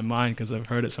popped in my mind because I've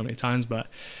heard it so many times. But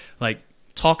like,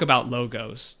 talk about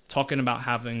logos, talking about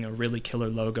having a really killer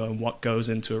logo and what goes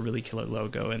into a really killer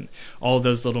logo and all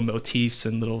those little motifs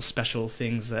and little special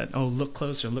things that, oh, look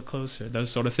closer,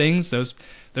 those sort of things. Those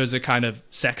are kind of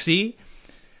sexy.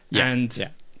 And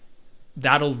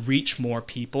that'll reach more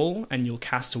people and you'll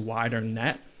cast a wider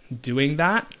net doing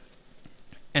that.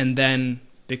 And then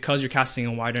because you're casting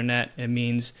a wider net, it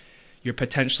means you're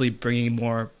potentially bringing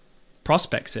more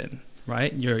prospects in,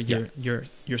 right?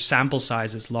 Your sample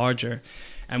size is larger.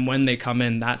 And when they come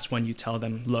in, that's when you tell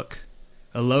them, look,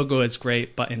 a logo is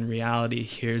great, but in reality,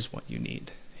 here's what you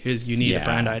need. You need a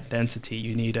brand identity.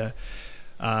 You need a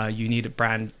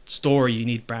brand story. You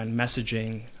need brand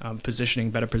messaging,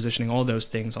 positioning, better positioning, all those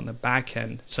things on the back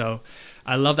end. So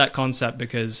I love that concept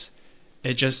because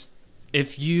it just,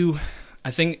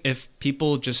 I think if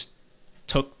people just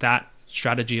took that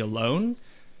strategy alone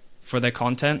for their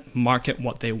content, market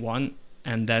what they want,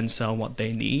 and then sell what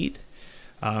they need,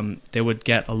 they would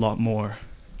get a lot more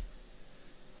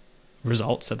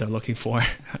results that they're looking for,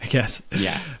 I guess.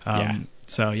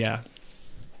 So yeah.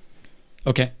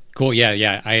 Okay, cool.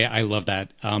 Yeah. I love that.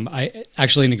 I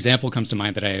actually, an example comes to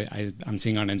mind that I'm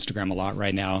seeing on Instagram a lot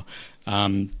right now.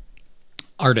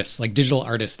 Artists, like digital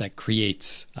artists that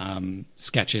create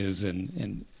sketches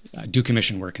and do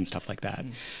commission work and stuff like that.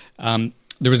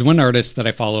 There was one artist that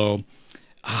I follow.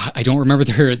 I don't remember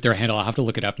their handle. I'll have to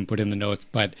look it up and put it in the notes.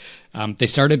 But they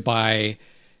started by,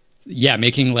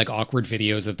 making like awkward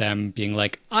videos of them being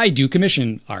like, I do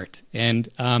commission art and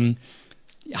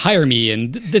hire me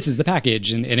and this is the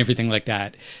package and everything like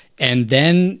that. And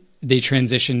then they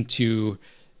transitioned to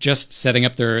just setting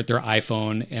up their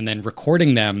iPhone and then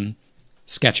recording them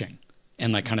sketching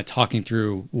and like kind of talking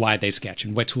through why they sketch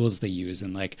and what tools they use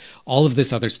and like all of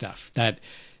this other stuff that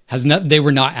they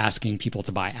were not asking people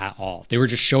to buy at all. They were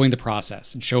just showing the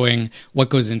process and showing what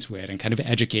goes into it and kind of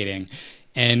educating.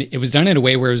 And it was done in a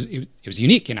way where it was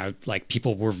unique. Like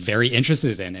people were very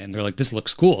interested in it and they're like, this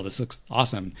looks cool. This looks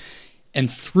awesome.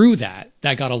 And through that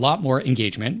got a lot more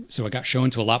engagement. So it got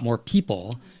shown to a lot more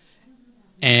people.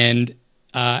 And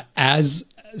as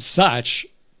such,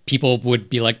 people would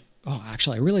be like, oh,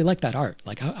 actually, I really like that art.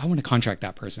 Like, I want to contract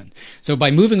that person. So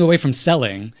by moving away from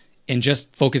selling and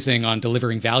just focusing on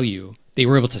delivering value, they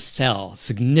were able to sell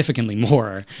significantly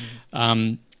more.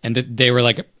 And that they were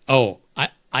like, oh,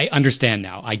 I understand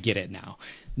now. I get it now.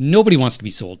 Nobody wants to be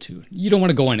sold to. You don't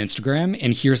want to go on Instagram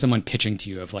and hear someone pitching to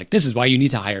you of like, this is why you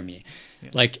need to hire me.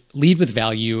 Yeah. Like, lead with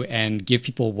value and give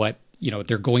people what,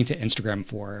 they're going to Instagram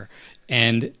for.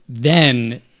 And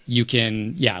then you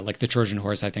can, like the Trojan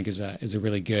horse, I think is a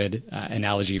really good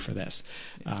analogy for this.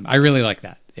 I really like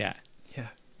that. Yeah. Yeah,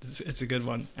 it's a good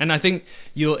one. And I think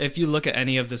if you look at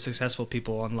any of the successful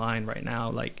people online right now,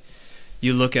 like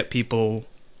you look at people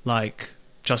like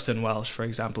Justin Welsh, for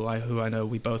example, who I know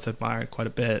we both admire quite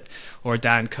a bit, or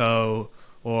Dan Coe,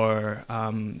 or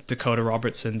Dakota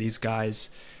Robertson, these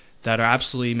guys that are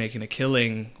absolutely making a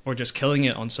killing or just killing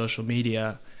it on social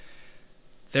media.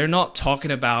 They're not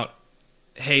talking about,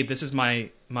 hey, this is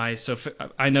my so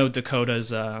I know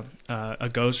Dakota's a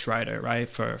ghostwriter, right,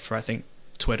 for I think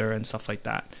Twitter and stuff like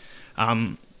that.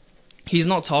 He's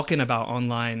not talking about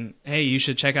online, hey, you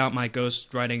should check out my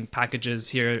ghostwriting packages.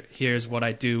 Here's what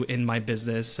I do in my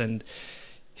business, and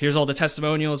here's all the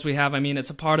testimonials we have. I mean, it's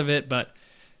a part of it, but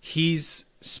he's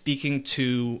speaking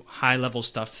to high level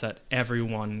stuff that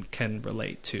everyone can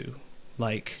relate to.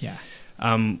 Like,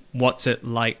 what's it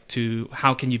like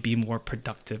how can you be more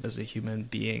productive as a human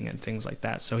being and things like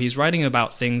that. So he's writing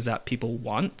about things that people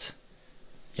want,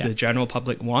 the general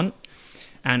public want.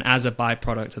 And as a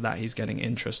byproduct of that, he's getting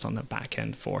interest on the back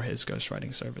end for his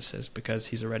ghostwriting services because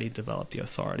he's already developed the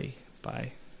authority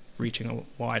by reaching a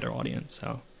wider audience.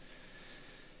 So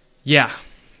yeah,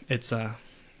 it's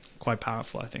quite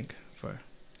powerful, I think,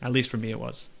 at least for me it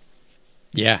was.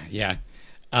 Yeah.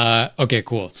 Okay,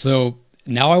 cool. So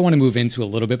now I want to move into a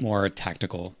little bit more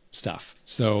tactical stuff.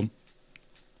 So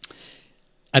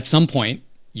at some point,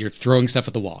 you're throwing stuff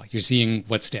at the wall. You're seeing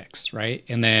what sticks, right?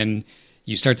 And then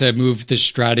you start to move the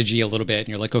strategy a little bit and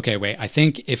you're like, okay, wait, I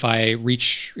think if I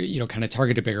reach, kind of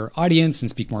target a bigger audience and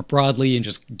speak more broadly and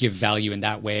just give value in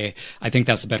that way, I think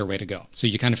that's a better way to go. So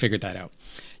you kind of figured that out.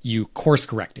 You course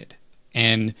corrected.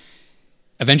 And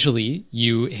eventually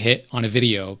you hit on a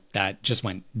video that just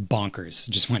went bonkers,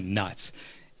 just went nuts.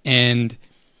 And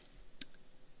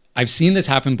I've seen this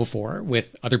happen before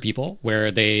with other people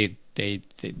where they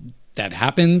that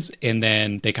happens and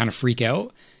then they kind of freak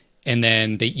out and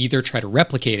then they either try to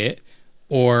replicate it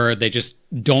or they just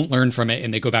don't learn from it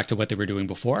and they go back to what they were doing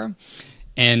before.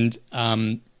 And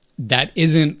that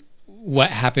isn't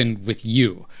what happened with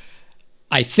you.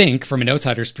 I think from an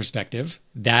outsider's perspective,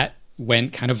 that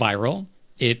went kind of viral.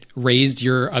 It raised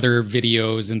your other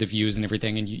videos and the views and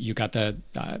everything, and you got the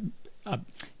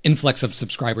influx of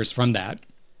subscribers from that.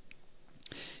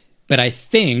 But I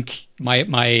think my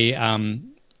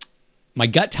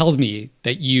gut tells me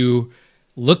that you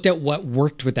looked at what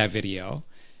worked with that video.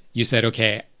 You said,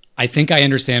 okay, I think I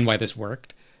understand why this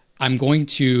worked. I'm going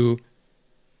to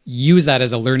use that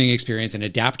as a learning experience and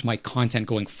adapt my content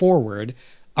going forward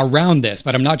around this,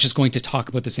 but I'm not just going to talk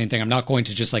about the same thing. I'm not going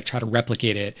to just like try to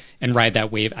replicate it and ride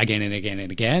that wave again and again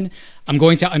and again. I'm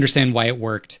going to understand why it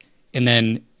worked and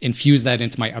then infuse that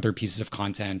into my other pieces of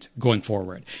content going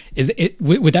forward.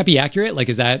 Would that be accurate? Like,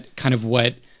 is that kind of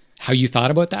how you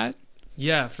thought about that?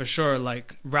 Yeah, for sure.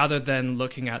 Like, rather than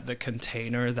looking at the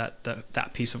container that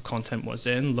that piece of content was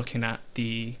in, looking at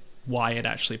the why it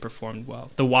actually performed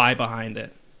well, the why behind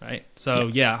it, right? So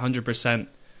yeah 100%.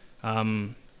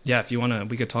 Yeah, if you want to,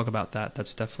 we could talk about that.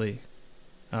 That's definitely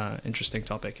interesting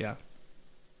topic.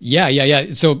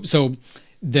 Yeah. So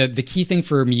the key thing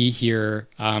for me here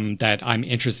that I'm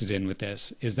interested in with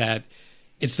this is that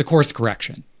it's the course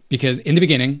correction. Because in the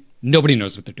beginning, nobody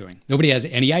knows what they're doing. Nobody has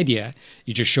any idea.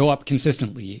 You just show up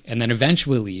consistently, and then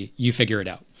eventually you figure it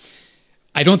out.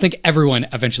 I don't think everyone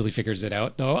eventually figures it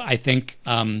out, though. I think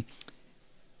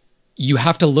you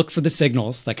have to look for the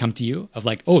signals that come to you of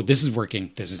like, oh, this is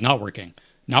working. This is not working.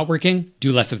 Not working,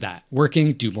 do less of that.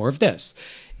 Working, do more of this.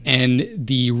 And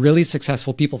the really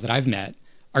successful people that I've met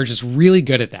are just really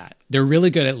good at that. They're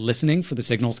really good at listening for the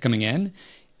signals coming in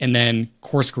and then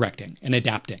course correcting and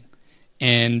adapting.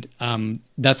 And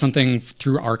that's something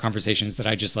through our conversations that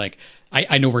I just like,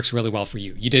 I know works really well for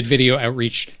you. You did video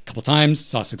outreach a couple times,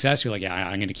 saw success. You're like, yeah,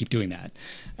 I'm going to keep doing that.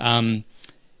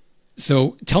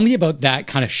 So tell me about that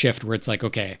kind of shift where it's like,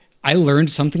 okay, I learned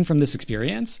something from this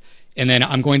experience and then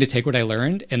I'm going to take what I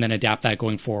learned and then adapt that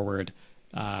going forward.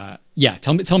 Tell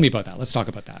me about that. Let's talk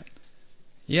about that.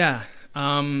 Yeah.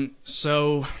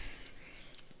 So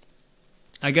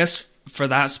I guess for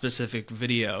that specific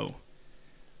video,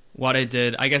 what I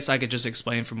did, I guess I could just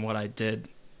explain from what I did,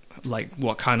 like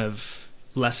what kind of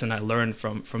lesson I learned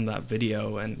from that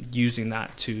video and using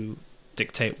that to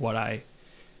dictate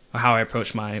how I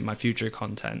approach my future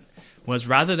content was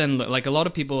rather than like a lot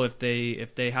of people, if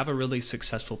they have a really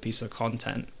successful piece of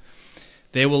content,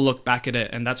 they will look back at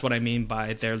it. And that's what I mean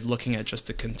by they're looking at just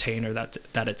the container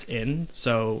that it's in.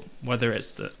 So whether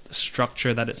it's the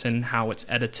structure that it's in, how it's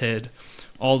edited,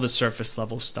 all the surface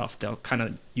level stuff, they'll kind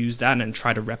of use that and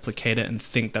try to replicate it and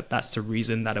think that that's the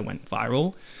reason that it went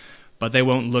viral. But they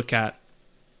won't look at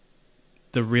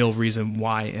the real reason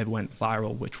why it went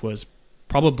viral, which was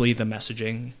probably the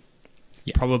messaging,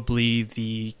 probably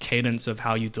the cadence of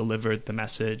how you delivered the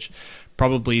message,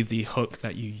 probably the hook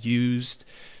that you used.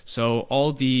 So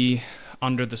all the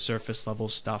under the surface level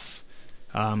stuff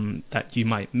that you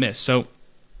might miss. So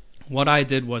what I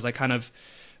did was I kind of,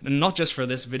 not just for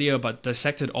this video, but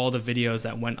dissected all the videos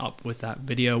that went up with that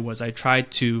video, was I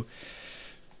tried to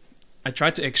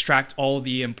extract all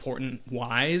the important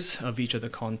whys of each of the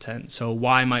content. So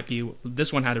why might be,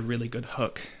 this one had a really good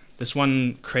hook. This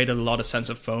one created a lot of sense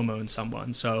of FOMO in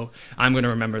someone. So I'm going to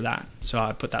remember that. So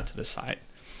I put that to the side.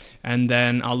 And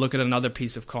then I'll look at another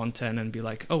piece of content and be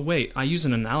like, oh, wait, I use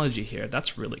an analogy here.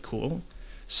 That's really cool.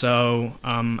 So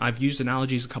I've used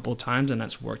analogies a couple of times and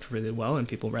that's worked really well and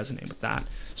people resonate with that.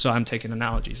 So I'm taking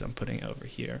analogies, I'm putting it over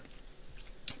here.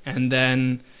 And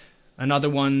then another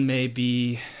one may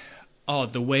be,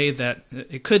 the way that,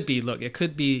 it could be,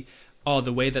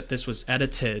 the way that this was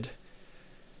edited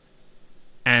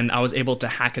and I was able to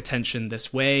hack attention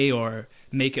this way or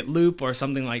make it loop or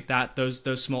something like that, those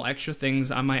small extra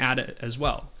things, I might add it as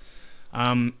well.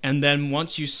 And then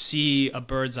once you see a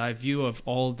bird's eye view of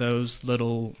all those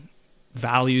little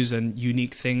values and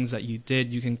unique things that you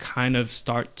did, you can kind of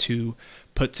start to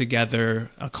put together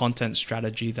a content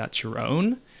strategy that's your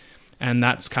own. And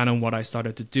that's kind of what I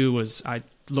started to do. Was I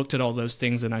looked at all those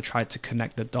things and I tried to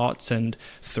connect the dots and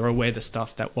throw away the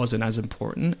stuff that wasn't as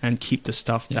important and keep the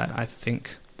stuff that I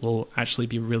think will actually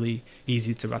be really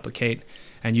easy to replicate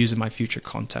and use in my future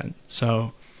content.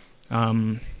 So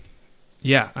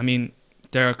yeah, I mean,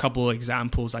 there are a couple of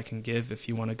examples I can give if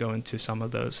you want to go into some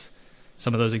of those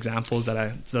examples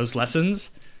those lessons.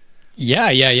 Yeah.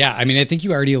 I mean, I think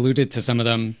you already alluded to some of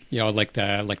them, you know, like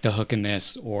the hook in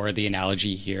this or the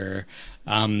analogy here.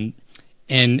 And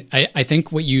I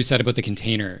think what you said about the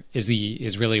container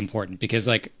is really important because,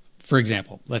 like, for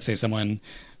example, let's say someone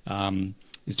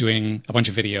is doing a bunch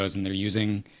of videos and they're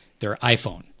using their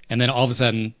iPhone, and then all of a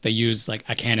sudden they use like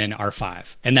a Canon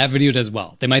R5 and that video does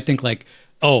well. They might think like,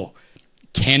 oh,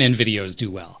 Canon videos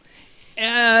do well.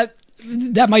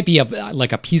 That might be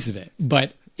like a piece of it,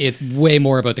 but it's way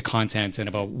more about the content and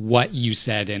about what you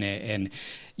said in it. And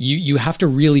you have to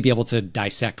really be able to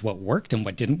dissect what worked and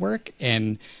what didn't work.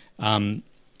 And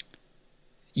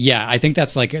yeah, I think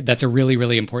that's a really,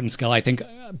 really important skill. I think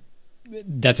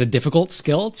that's a difficult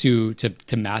skill to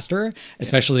master,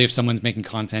 especially if someone's making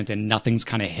content and nothing's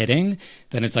kind of hitting.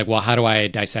 Then it's like, well, how do I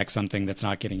dissect something that's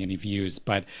not getting any views?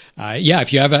 But yeah,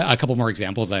 if you have a couple more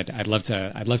examples, I'd love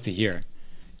to hear.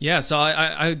 Yeah, so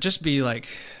I'd just be like,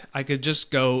 I could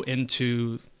just go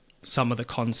into some of the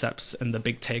concepts and the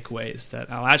big takeaways that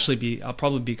I'll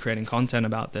probably be creating content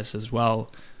about this as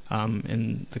well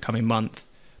in the coming month.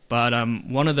 But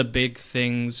one of the big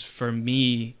things for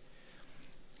me,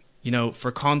 you know,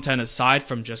 for content aside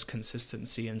from just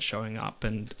consistency and showing up,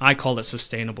 and I call it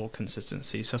sustainable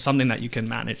consistency. So something that you can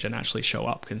manage and actually show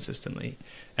up consistently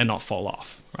and not fall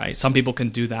off, right? Some people can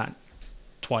do that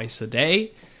twice a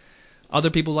day. Other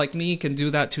people like me can do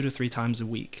that 2 to 3 times a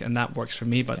week, and that works for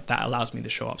me, but that allows me to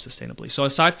show up sustainably. So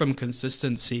aside from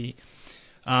consistency,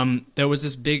 there was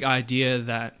this big idea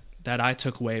that I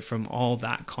took away from all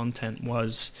that content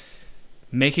was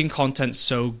making content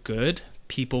so good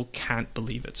people can't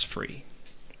believe it's free.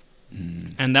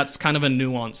 And that's kind of a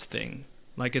nuanced thing.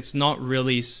 Like, it's not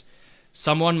really,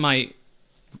 someone might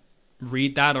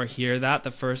read that or hear that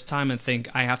the first time and think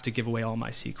I have to give away all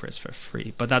my secrets for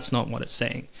free, but that's not what it's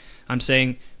saying. I'm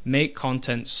saying make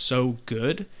content so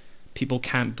good people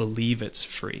can't believe it's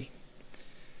free.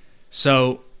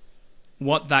 So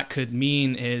what that could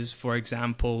mean is, for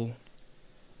example,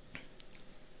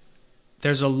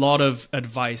 there's a lot of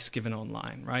advice given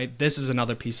online, right? This is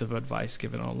another piece of advice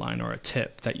given online, or a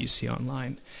tip that you see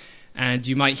online. And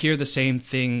you might hear the same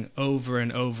thing over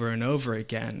and over and over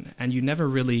again, and you never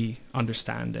really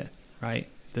understand it, right?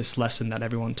 This lesson that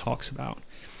everyone talks about.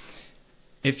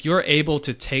 If you're able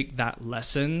to take that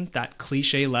lesson, that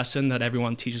cliche lesson that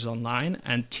everyone teaches online,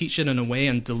 and teach it in a way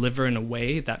and deliver in a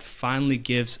way that finally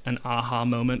gives an aha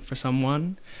moment for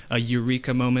someone, a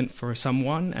eureka moment for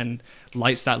someone, and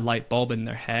lights that light bulb in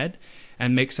their head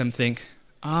and makes them think,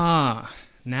 now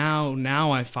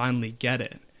I finally get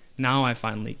it. Now I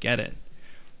finally get it.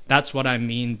 That's what I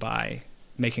mean by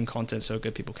making content so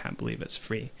good people can't believe it's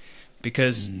free.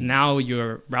 Because now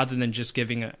you're, rather than just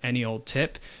giving any old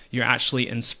tip, you're actually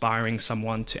inspiring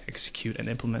someone to execute and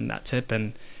implement that tip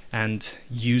and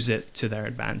use it to their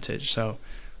advantage. So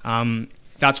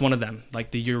that's one of them.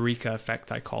 Like the eureka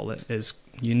effect, I call it, is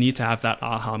you need to have that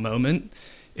aha moment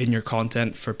in your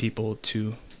content for people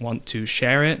to want to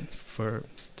share it, for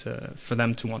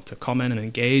them to want to comment and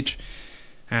engage.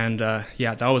 And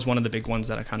yeah, that was one of the big ones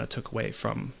that I kind of took away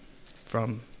from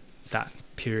that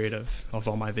period of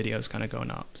all my videos kind of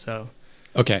going up. So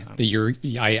okay,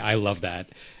 I love that.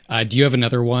 Do you have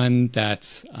another one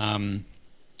that's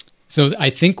so I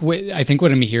think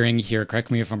what I'm hearing here, correct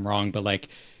me if I'm wrong, but like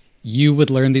you would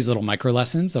learn these little micro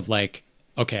lessons of like,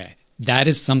 okay, that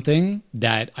is something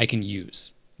that I can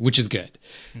use, which is good.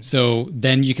 So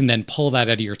then you can then pull that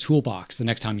out of your toolbox the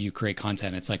next time you create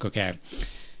content. It's like, okay,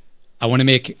 I want to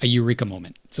make a eureka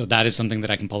moment. So that is something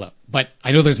that I can pull up. But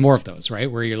I know there's more of those,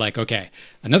 right? Where you're like, okay,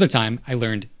 another time I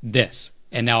learned this,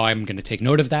 and now I'm going to take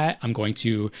note of that. I'm going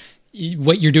to,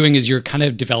 what you're doing is you're kind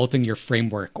of developing your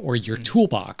framework or your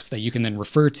toolbox that you can then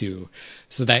refer to,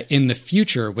 so that in the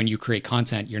future, when you create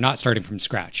content, you're not starting from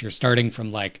scratch. You're starting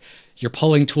from like, you're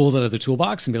pulling tools out of the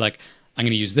toolbox and be like, I'm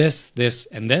going to use this, this,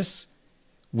 and this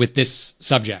with this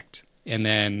subject. And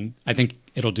then I think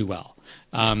it'll do well.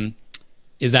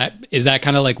 Is that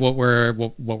kind of like what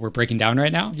we're breaking down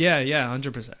right now? Yeah,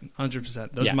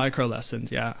 100%. Those micro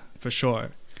lessons, yeah, for sure.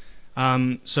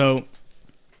 So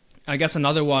I guess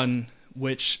another one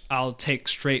which I'll take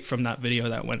straight from that video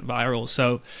that went viral.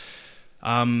 So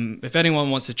if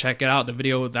anyone wants to check it out, the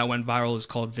video that went viral is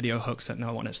called Video Hooks That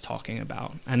No One Is Talking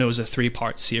About. And it was a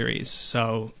 3-part series.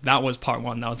 So that was part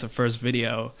 1. That was the first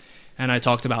video. And I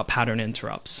talked about pattern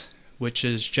interrupts, which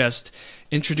is just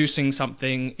introducing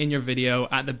something in your video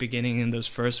at the beginning in those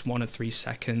first 1 or 3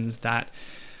 seconds that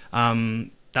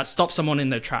stops someone in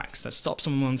their tracks, that stops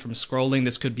someone from scrolling.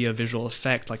 This could be a visual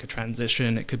effect like a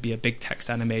transition. It could be a big text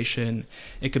animation.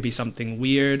 It could be something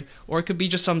weird, or it could be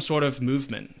just some sort of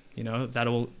movement, you know,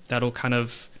 that'll kind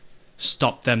of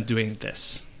stop them doing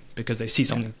this because they see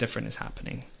something different is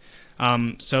happening.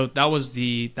 So that was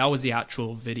the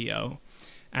actual video.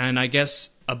 And I guess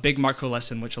a big micro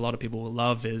lesson, which a lot of people will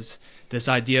love, is this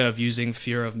idea of using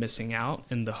fear of missing out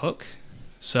in the hook.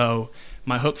 So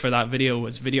my hook for that video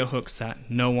was video hooks that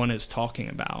no one is talking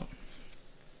about.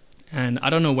 And I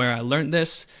don't know where I learned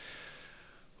this,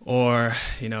 or,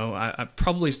 you know, I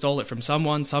probably stole it from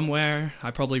someone somewhere.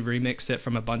 I probably remixed it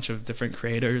from a bunch of different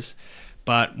creators.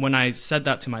 But when I said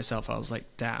that to myself, I was like,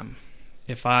 damn,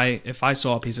 if I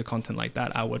saw a piece of content like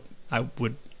that, I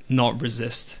would not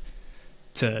resist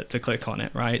to click on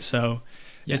it, right? So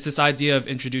it's this idea of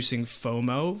introducing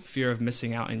FOMO, fear of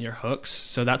missing out in your hooks.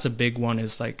 So that's a big one,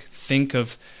 is like, think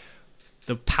of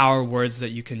the power words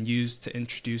that you can use to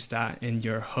introduce that in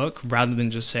your hook, rather than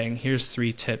just saying, here's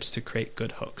 3 tips to create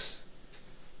good hooks,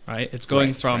 right? It's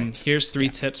going from here's 3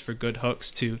 tips for good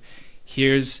hooks to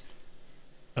here's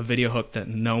a video hook that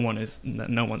no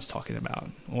one's talking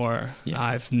about, or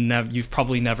you've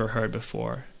probably never heard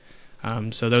before.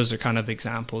 So those are kind of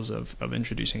examples of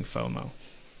introducing FOMO.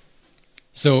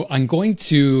 So I'm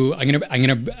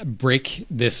gonna break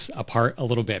this apart a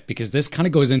little bit, because this kind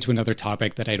of goes into another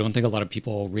topic that I don't think a lot of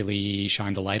people really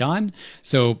shine the light on.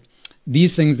 So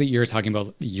these things that you're talking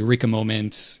about, the eureka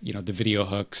moment, you know, the video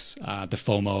hooks, the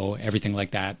FOMO, everything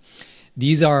like that,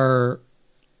 these are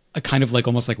a kind of like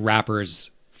almost like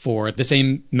wrappers for the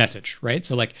same message, right?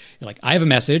 So like, you're like, I have a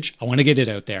message, I want to get it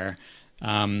out there.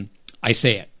 I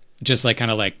say it just like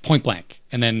kind of like point blank,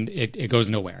 and then it goes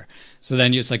nowhere. So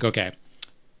then you're just like, okay,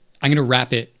 I'm going to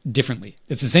wrap it differently.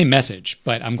 It's the same message,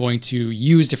 but I'm going to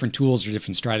use different tools or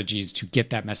different strategies to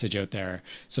get that message out there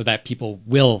so that people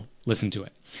will listen to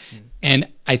it. And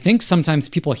I think sometimes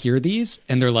people hear these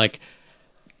and they're like,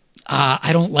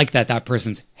 I don't like that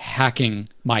person's hacking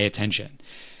my attention.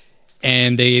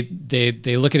 And they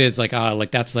look at it as like,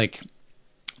 that's like,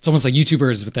 it's almost like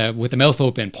YouTubers with the mouth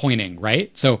open pointing,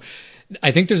 right? So I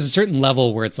think there's a certain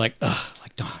level where it's like,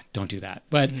 don't do that.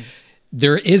 But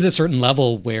there is a certain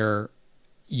level where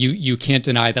you can't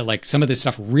deny that like some of this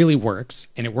stuff really works,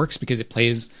 and it works because it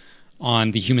plays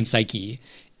on the human psyche,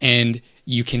 and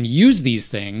you can use these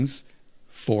things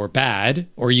for bad,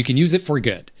 or you can use it for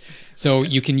good. So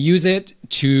you can use it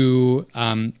to,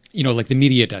 you know, like the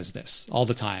media does this all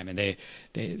the time, and they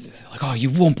like, oh, you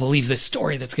won't believe this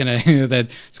story that's gonna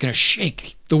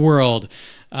shake the world.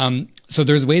 So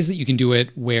there's ways that you can do it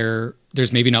where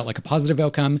there's maybe not like a positive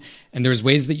outcome, and there's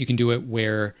ways that you can do it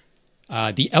where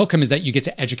the outcome is that you get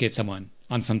to educate someone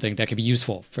on something that could be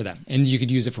useful for them, and you could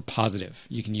use it for positive.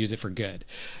 You can use it for good.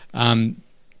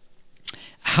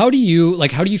 How do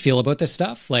you feel about this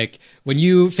stuff? Like when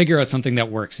you figure out something that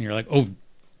works and you're like, oh,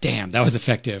 damn, that was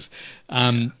effective.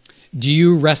 Do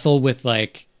you wrestle with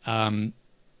like, how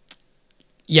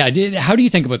do you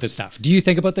think about this stuff? Do you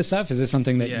think about this stuff? Is this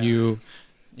something that you...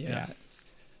 Yeah.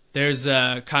 There's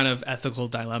a kind of ethical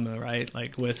dilemma, right?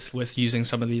 Like with using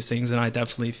some of these things, and I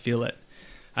definitely feel it.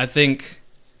 I think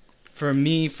for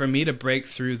me to break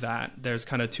through that, there's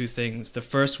kind of 2 things. The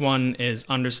first one is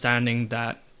understanding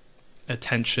that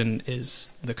attention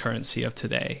is the currency of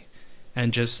today,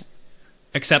 and just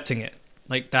accepting it.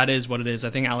 Like, that is what it is. I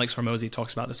think Alex Hormozy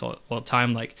talks about this all the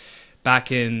time. Like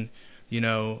back in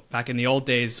the old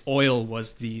days, oil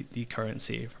was the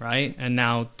currency, right? And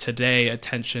now today,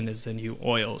 attention is the new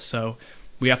oil. So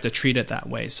we have to treat it that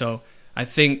way. So I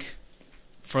think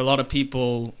for a lot of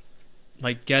people,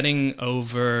 like getting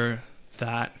over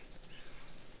that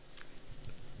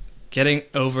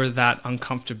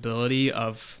uncomfortability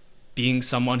of being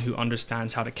someone who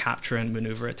understands how to capture and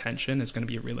maneuver attention is going to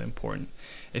be really important.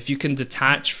 If you can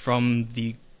detach from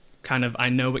the kind of, I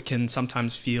know it can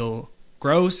sometimes feel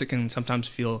gross, it can sometimes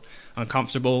feel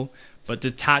uncomfortable, but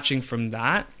detaching from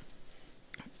that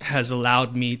has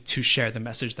allowed me to share the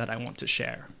message that I want to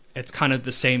share. It's kind of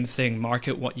the same thing.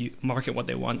 Market what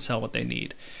they want, sell what they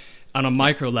need. On a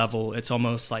micro level, it's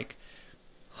almost like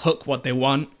hook what they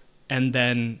want and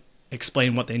then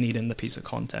explain what they need in the piece of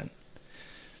content.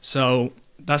 So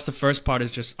that's the first part, is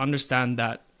just understand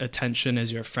that attention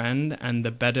is your friend, and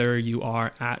the better you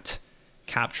are at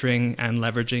capturing and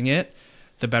leveraging it,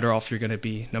 the better off you're going to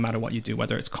be no matter what you do,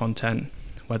 whether it's content,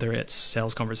 whether it's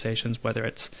sales conversations, whether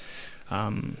it's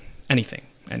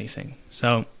anything.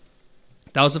 So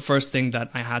that was the first thing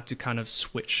that I had to kind of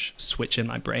switch in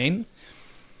my brain.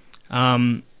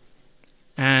 And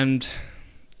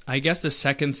I guess the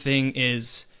second thing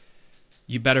is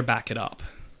you better back it up.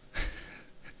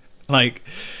 Like,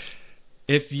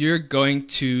 if you're going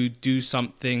to do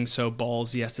something so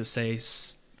ballsy as to say,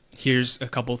 here's a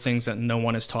couple things that no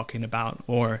one is talking about,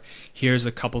 or here's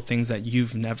a couple things that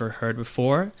you've never heard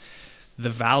before, the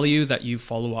value that you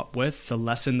follow up with, the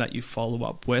lesson that you follow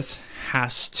up with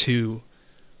has to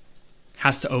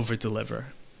over deliver.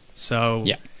 So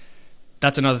yeah,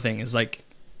 that's another thing, is like,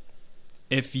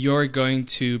 if you're going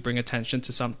to bring attention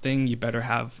to something, you better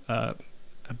have a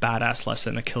badass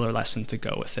lesson, a killer lesson to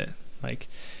go with it. Like,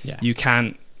 you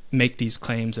can't make these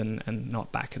claims and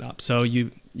not back it up. So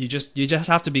you just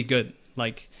have to be good.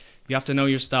 Like, you have to know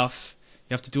your stuff.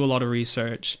 You have to do a lot of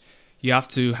research. You have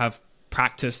to have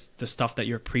practiced the stuff that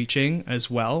you're preaching as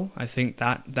well. I think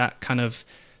that kind of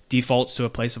defaults to a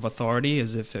place of authority,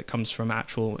 as if it comes from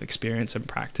actual experience and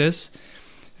practice.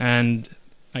 And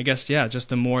I guess, just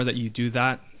the more that you do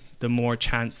that, the more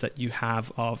chance that you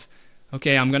have of,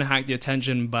 okay, I'm going to hack the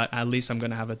attention, but at least I'm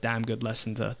going to have a damn good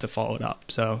lesson to follow it up.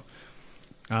 So,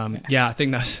 I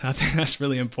think that's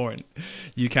really important.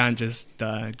 You can't just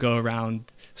go around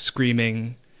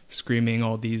screaming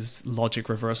all these logic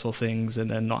reversal things and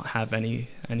then not have any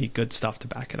good stuff to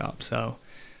back it up. So,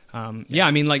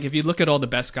 I mean, like, if you look at all the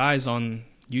best guys on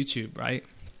YouTube, right?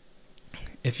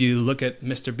 If you look at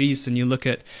Mr. Beast and you look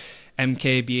at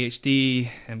MKBHD,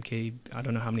 I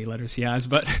don't know how many letters he has,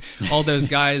 but all those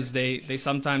guys, they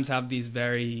sometimes have these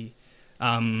very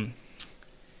over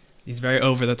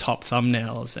the top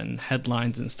thumbnails and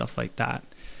headlines and stuff like that.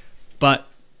 But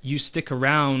you stick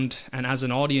around, and as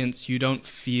an audience, you don't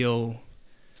feel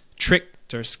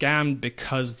tricked or scammed,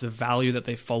 because the value that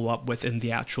they follow up with in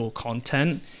the actual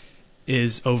content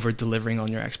is over delivering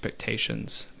on your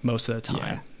expectations most of the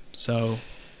time. Yeah. So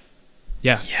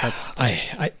that's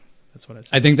what I'd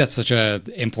say. I think that's such a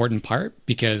important part,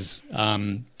 because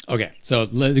okay, so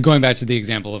going back to the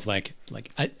example of like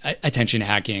attention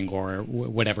hacking or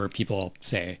whatever people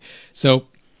say. So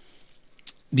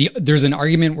there's an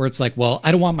argument where it's like, well,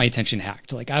 I don't want my attention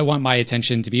hacked. Like, I want my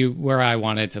attention to be where I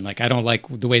want it, and like, I don't like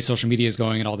the way social media is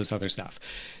going and all this other stuff.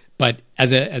 But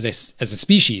as a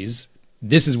species,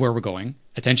 this is where we're going.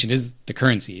 Attention is the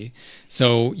currency.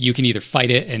 So you can either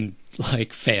fight it and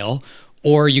like fail,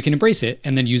 or you can embrace it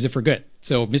and then use it for good.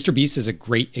 So Mr. Beast is a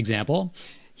great example.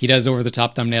 He does over the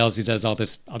top thumbnails. He does all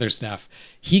this other stuff.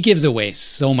 He gives away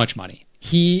so much money.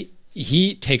 He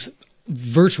takes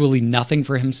virtually nothing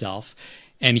for himself,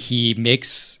 and he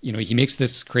makes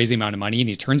this crazy amount of money, and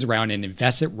he turns around and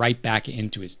invests it right back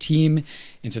into his team,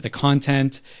 into the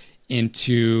content,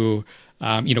 into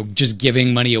just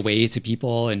giving money away to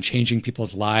people and changing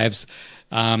people's lives.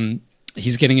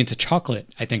 He's getting into chocolate,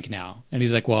 I think, now. And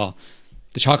he's like, well,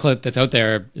 the chocolate that's out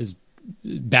there is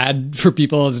bad for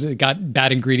people. It's got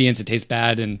bad ingredients. It tastes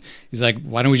bad. And he's like,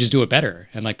 why don't we just do it better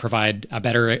and like provide a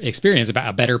better experience,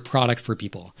 a better product for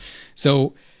people?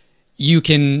 So you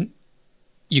can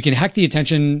hack the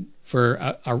attention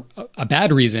for a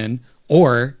bad reason,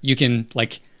 or you can,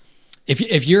 like,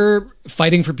 if you're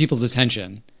fighting for people's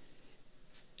attention,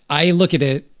 I look at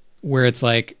it where it's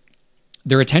like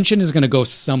their attention is going to go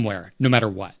somewhere no matter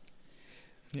what.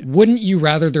 Yeah. Wouldn't you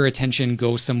rather their attention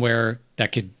go somewhere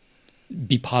that could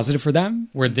be positive for them,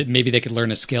 where maybe they could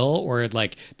learn a skill, or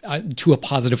like to a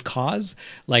positive cause?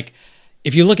 Like,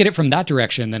 if you look at it from that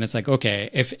direction, then it's like, okay,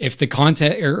 if the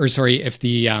content if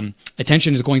the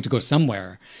attention is going to go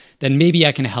somewhere, then maybe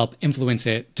I can help influence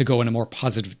it to go in a more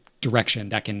positive direction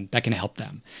that can help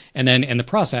them, and then in the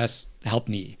process help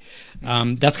me.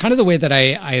 That's kind of the way that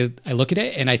I look at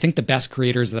it, and I think the best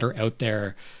creators that are out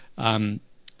there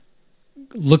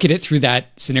look at it through that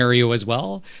scenario as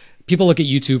well. People look at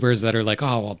YouTubers that are like,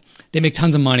 oh, well, they make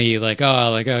tons of money,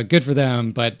 good for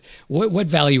them, but what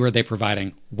value are they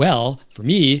providing? Well, for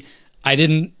me, I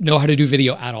didn't know how to do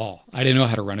video at all. I didn't know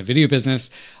how to run a video business.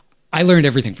 I learned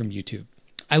everything from YouTube.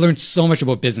 I learned so much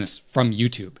about business from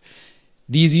YouTube.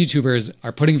 These YouTubers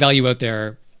are putting value out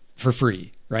there for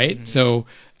free, right? Mm-hmm. So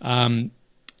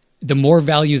the more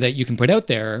value that you can put out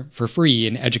there for free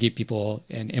and educate people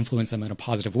and influence them in a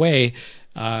positive way,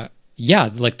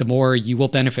 the more you will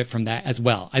benefit from that as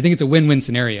well. I think it's a win-win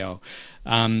scenario.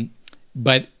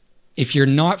 But if you're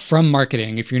not from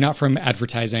marketing, if you're not from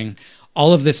advertising,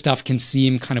 all of this stuff can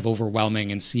seem kind of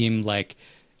overwhelming and seem like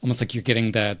almost like you're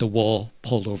getting the wool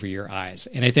pulled over your eyes.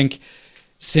 And I think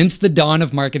since the dawn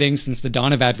of marketing, since the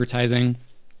dawn of advertising,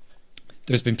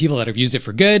 there's been people that have used it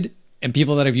for good and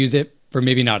people that have used it for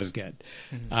maybe not as good.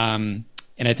 And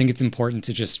I think it's important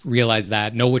to just realize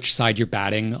that, know which side you're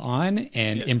batting on,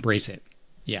 and embrace it.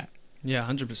 Yeah. Yeah,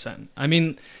 100%. I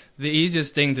mean, the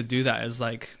easiest thing to do that is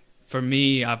like, for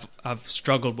me, I've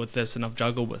struggled with this and I've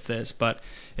juggled with this, but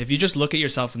if you just look at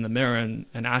yourself in the mirror and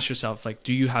ask yourself, like,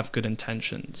 do you have good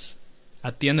intentions?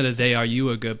 At the end of the day, are you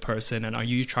a good person, and are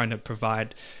you trying to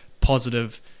provide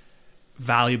positive,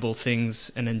 valuable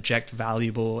things and inject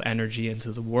valuable energy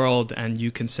into the world, and you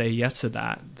can say yes to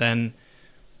that, then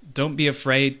don't be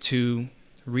afraid to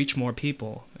reach more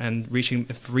people. And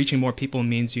if reaching more people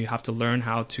means you have to learn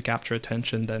how to capture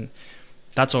attention, then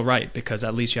that's all right, because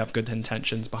at least you have good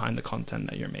intentions behind the content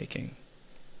that you're making.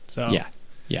 So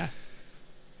yeah,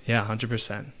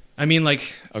 100%. I mean,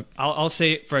 like, I'll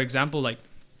say, for example, like,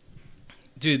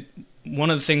 dude, one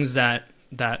of the things that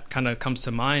kind of comes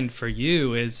to mind for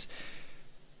you is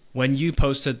when you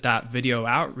posted that video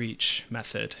outreach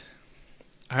method.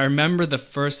 I remember the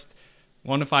first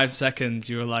 1 to 5 seconds,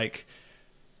 you were like,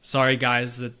 sorry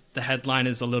guys, the headline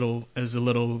is a little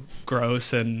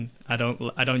gross, and I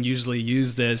don't usually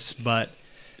use this. But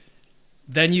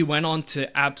then you went on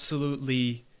to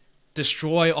absolutely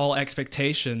destroy all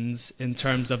expectations in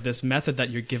terms of this method that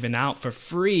you're giving out for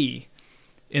free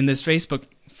in this free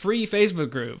Facebook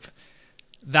group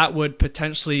that would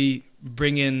potentially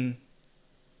bring in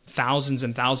thousands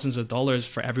and thousands of dollars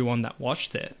for everyone that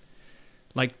watched it.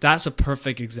 Like, that's a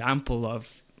perfect example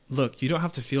of, look, you don't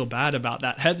have to feel bad about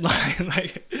that headline.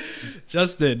 Like,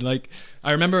 Justin, like,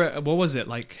 I remember, what was it?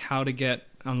 Like, how to get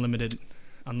unlimited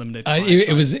clients,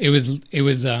 it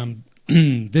was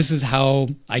this is how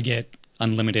I get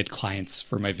unlimited clients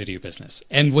for my video business.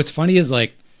 And what's funny is,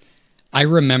 like, I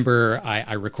remember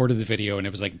I recorded the video and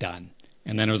it was like done.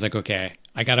 And then I was like, okay,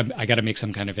 I gotta make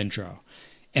some kind of intro.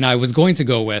 And I was going to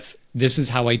go with, this is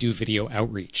how I do video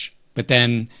outreach. But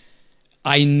then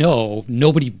I know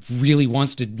nobody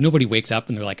wakes up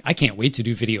and they're like, I can't wait to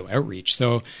do video outreach.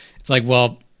 So it's like,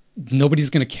 well, nobody's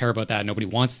going to care about that. Nobody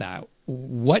wants that.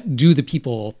 What do the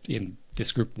people in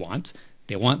this group want?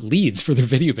 They want leads for their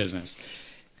video business.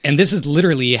 And this is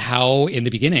literally how, in the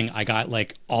beginning, I got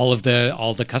like all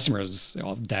the customers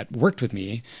that worked with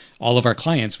me, all of our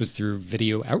clients, was through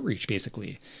video outreach,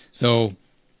 basically. So,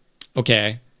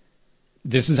 okay,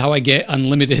 this is how I get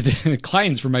unlimited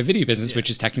clients for my video business,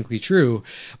 which is technically true,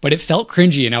 but it felt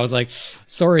cringy, and I was like,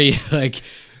 sorry, like,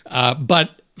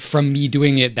 but from me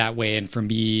doing it that way and from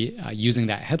me using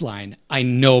that headline, I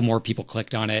know more people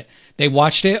clicked on it. They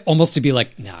watched it almost to be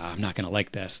like, nah, I'm not going to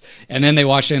like this. And then they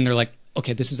watched it and they're like,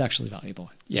 okay, this is actually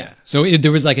valuable. Yeah. So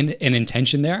there was like an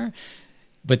intention there,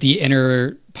 but the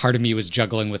inner part of me was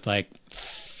juggling with like,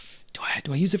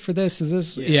 do I use it for this? Is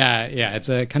this? Yeah. It's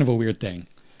a kind of a weird thing.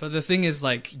 But the thing is,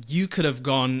 like, you could have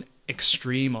gone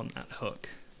extreme on that hook.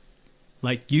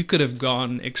 Like, you could have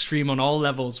gone extreme on all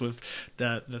levels with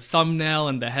the thumbnail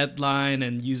and the headline,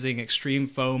 and using extreme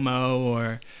FOMO,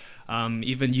 or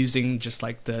even using just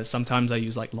like sometimes I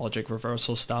use like logic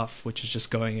reversal stuff, which is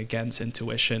just going against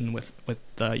intuition with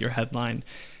your headline,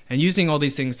 and using all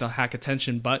these things to hack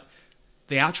attention. But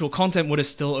the actual content would have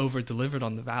still over delivered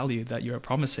on the value that you're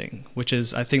promising, which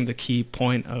is, I think, the key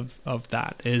point of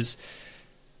that is,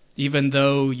 even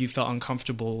though you felt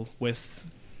uncomfortable with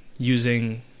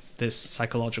using this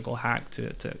psychological hack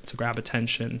to grab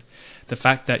attention, the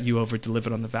fact that you over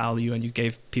delivered on the value and you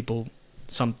gave people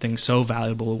something so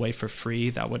valuable away for free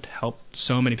that would help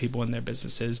so many people in their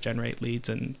businesses generate leads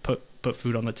and put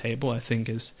food on the table, I think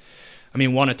is, I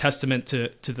mean, one, a testament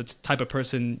to the type of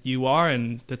person you are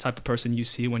and the type of person you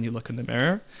see when you look in the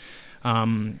mirror,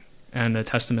 and a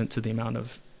testament to the amount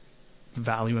of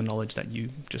value and knowledge that you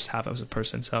just have as a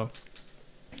person. So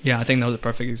yeah, I think that was a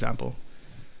perfect example.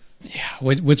 Yeah.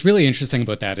 What's really interesting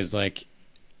about that is, like,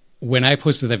 when I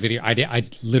posted that video, I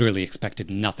literally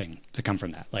expected nothing to come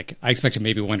from that. Like, I expected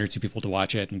maybe 1 or 2 people to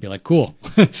watch it and be like, cool.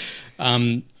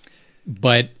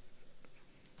 But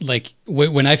like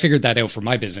when I figured that out for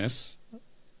my business,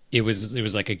 it was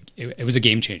like it was a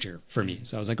game changer for me.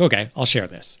 So I was like, okay, I'll share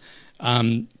this.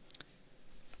 I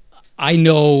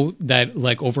know that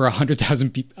like over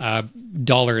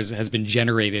 $100,000 has been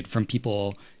generated from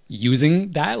people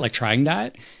using that, like trying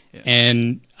that. Yeah.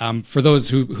 And for those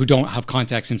who don't have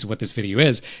context into what this video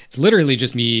is, it's literally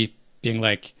just me being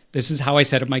like, this is how I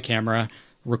set up my camera,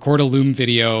 record a Loom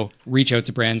video, reach out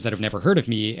to brands that have never heard of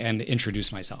me, and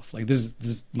introduce myself. Like, this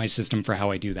is my system for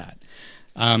how I do that.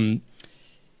 And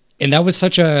that was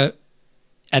such a,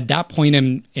 at that point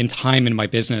in time in my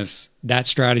business, that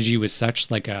strategy was such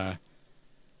like a,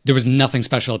 there was nothing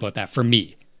special about that for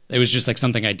me. It was just like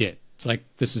something I did. It's like,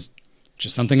 this is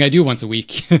just something I do once a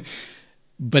week.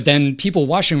 But then people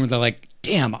watching, they're like,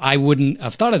 damn, I wouldn't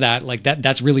have thought of that. Like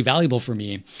that's really valuable for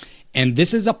me. And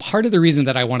this is a part of the reason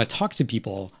that I want to talk to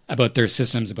people about their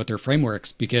systems, about their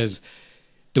frameworks, because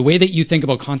the way that you think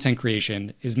about content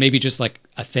creation is maybe just like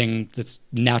a thing that's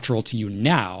natural to you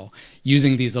now,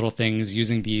 using these little things,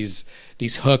 using these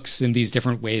hooks and these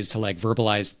different ways to like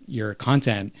verbalize your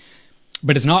content,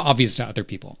 but it's not obvious to other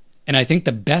people. And I think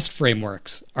the best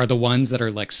frameworks are the ones that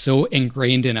are like so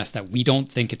ingrained in us that we don't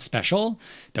think it's special,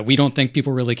 that we don't think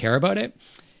people really care about it.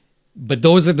 But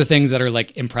those are the things that are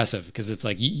like impressive, because it's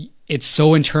like, it's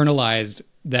so internalized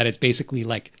that it's basically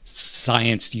like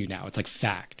science to you now. It's like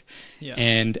fact. Yeah.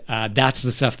 And that's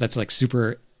the stuff that's like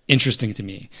super interesting to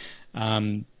me.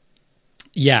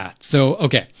 Yeah. So,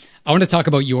 okay. I want to talk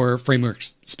about your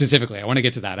frameworks specifically. I want to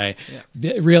get to that. I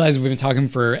realize we've been talking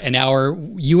for an hour.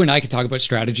 You and I could talk about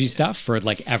strategy stuff for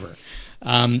like ever.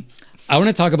 I want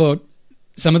to talk about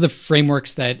some of the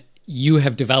frameworks that you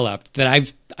have developed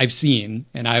that I've seen,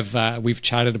 and we've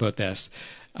chatted about this.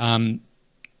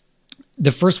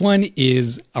 The first one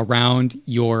is around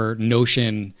your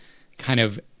Notion kind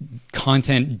of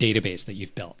content database that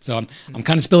you've built. So I'm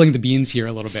kind of spilling the beans here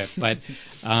a little bit, but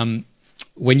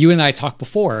when you and I talked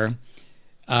before,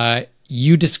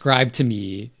 you described to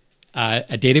me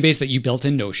a database that you built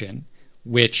in Notion,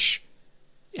 which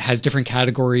has different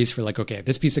categories for like, okay,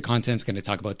 this piece of content is going to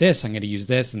talk about this. I'm going to use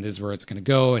this, and this is where it's going to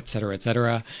go, et cetera, et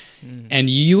cetera. And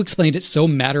you explained it so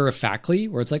matter of factly,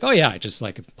 where it's like, oh yeah, I just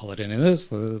like pull it into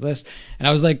this. And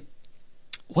I was like,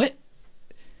 what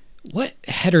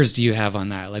headers do you have on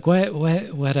that? Like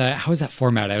how is that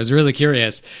formatted? I was really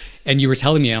curious. And you were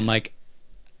telling me, I'm like,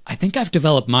 I think I've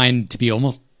developed mine to be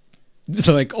almost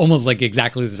like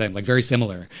exactly the same, like very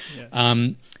similar. Yeah.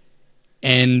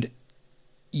 And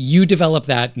you develop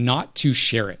that not to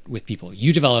share it with people.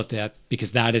 You develop that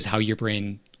because that is how your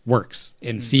brain works,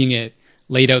 and seeing it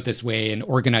laid out this way and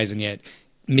organizing it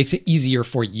makes it easier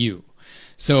for you.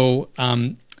 So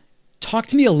talk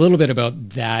to me a little bit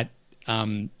about that,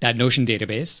 that Notion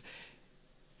database,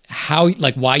 how,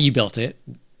 like why you built it,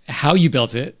 how you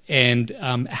built it, and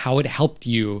how it helped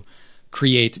you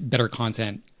create better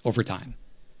content over time.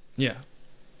 Yeah.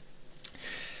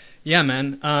 Yeah,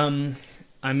 man.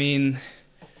 I mean,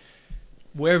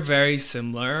 we're very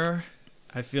similar,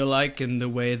 I feel like, in the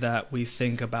way that we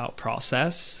think about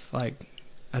process. Like,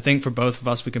 I think for both of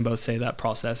us, we can both say that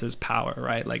process is power,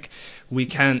 right? Like, we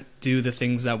can't do the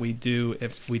things that we do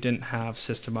if we didn't have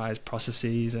systemized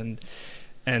processes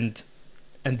and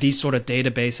these sort of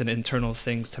database and internal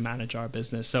things to manage our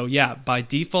business. So yeah, by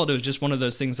default, it was just one of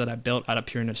those things that I built out of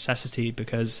pure necessity,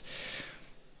 because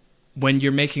when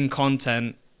you're making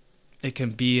content, it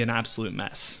can be an absolute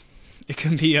mess. It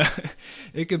can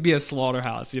be a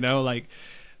slaughterhouse, you know, like,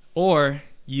 or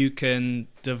you can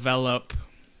develop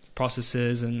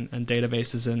processes and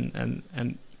databases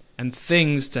and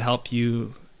things to help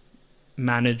you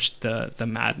manage the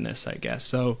madness, I guess.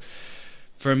 So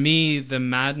for me, the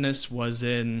madness was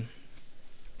in,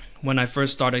 when I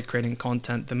first started creating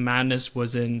content, the madness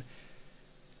was in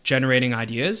generating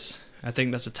ideas. I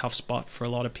think that's a tough spot for a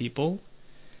lot of people.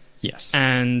 Yes.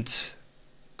 And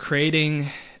creating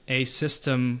a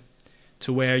system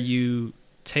to where you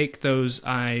take those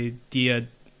idea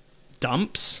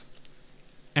dumps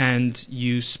and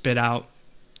you spit out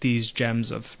these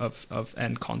gems of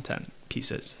end content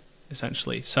pieces,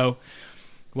 essentially. So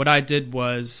what I did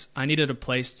was I needed a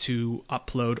place to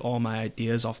upload all my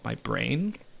ideas off my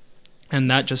brain. And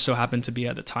that just so happened to be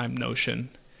at the time Notion,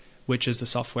 which is the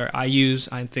software I use.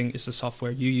 I think it's the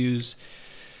software you use.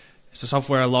 It's the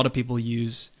software a lot of people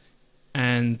use.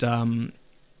 And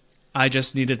I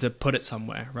just needed to put it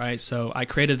somewhere, right? So I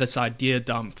created this idea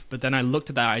dump, but then I looked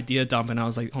at that idea dump and I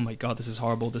was like, oh my God, this is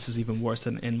horrible. This is even worse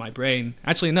than in my brain.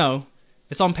 Actually, no,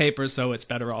 it's on paper, so it's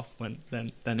better off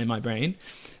than in my brain.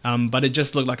 But it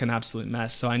just looked like an absolute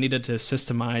mess. So I needed to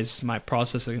systemize my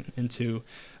processing into,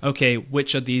 okay,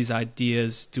 which of these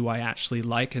ideas do I actually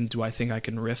like and do I think I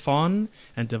can riff on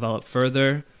and develop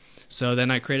further? So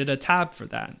then I created a tab for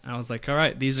that. I was like, all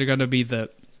right, these are going to be the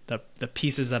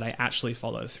pieces that I actually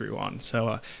follow through on.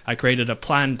 So I created a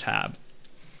plan tab,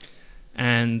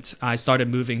 and I started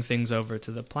moving things over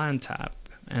to the plan tab.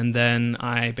 And then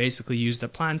I basically used the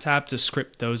plan tab to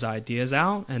script those ideas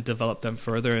out and develop them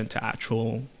further into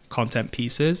actual content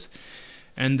pieces.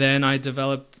 And then I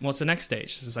developed, what's the next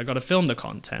stage? This is, I got to film the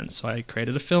content. So I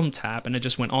created a film tab, and it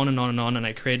just went on and on and on. And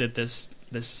I created this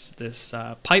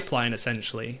pipeline,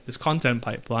 essentially, this content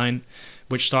pipeline,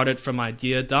 which started from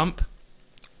idea dump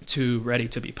to ready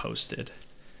to be posted,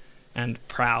 and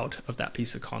proud of that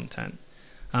piece of content.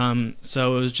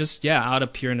 So it was just, out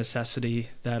of pure necessity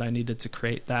that I needed to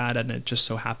create that. And it just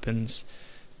so happens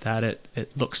that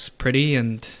it looks pretty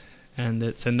and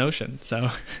it's in Notion. So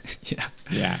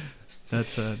Yeah.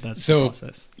 That's the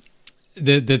process.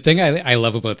 The thing I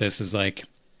love about this is like,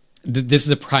 this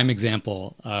is a prime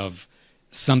example of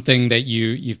something that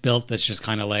you've built that's just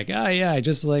kind of like, I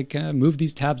just like move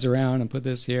these tabs around and put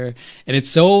this here. And it's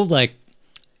so like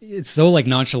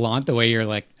nonchalant the way you're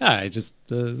like, I just,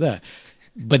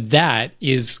 but that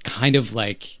is kind of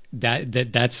like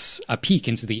that's a peek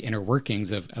into the inner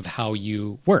workings of how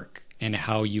you work and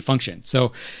how you function.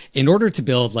 So in order to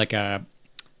build like a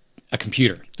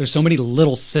computer, there's so many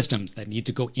little systems that need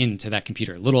to go into that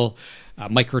computer, little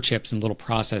microchips and little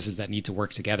processes that need to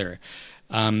work together.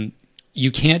 You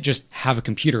can't just have a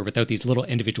computer without these little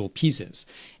individual pieces.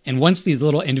 And once these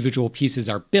little individual pieces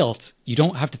are built, you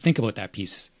don't have to think about that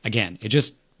piece again. It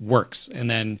just works. And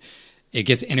then it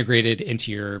gets integrated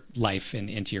into your life and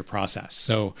into your process.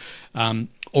 So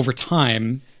over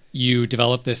time, you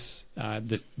develop this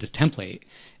template.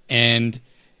 And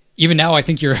even now, I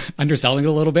think you're underselling it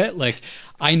a little bit. Like,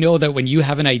 I know that when you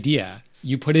have an idea,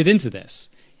 you put it into this.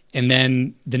 And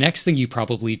then the next thing you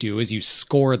probably do is you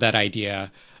score that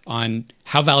idea on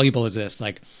how valuable is this?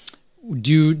 Like,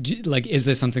 is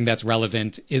this something that's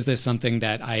relevant? Is this something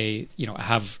that I,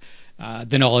 have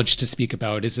the knowledge to speak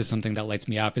about? Is this something that lights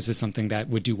me up? Is this something that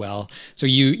would do well? So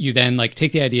you then like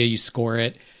take the idea, you score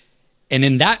it. And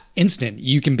in that instant,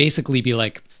 you can basically be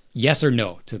like, yes or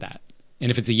no to that. And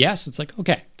if it's a yes, it's like,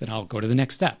 okay, then I'll go to the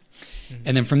next step. Mm-hmm.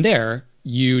 And then from there,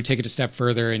 you take it a step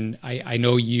further. And I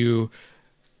know you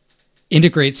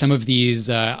integrate some of these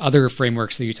other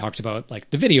frameworks that you talked about, like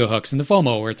the video hooks and the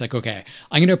FOMO, where it's like, okay,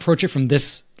 I'm going to approach it from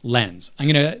this lens. I'm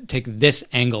going to take this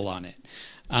angle on it.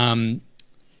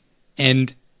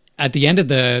 And at the end of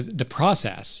the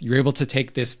process, you're able to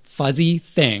take this fuzzy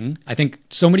thing. I think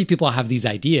so many people have these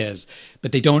ideas,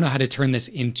 but they don't know how to turn this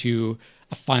into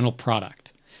a final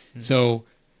product. Mm-hmm. So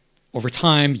over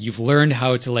time, you've learned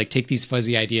how to like take these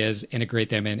fuzzy ideas, integrate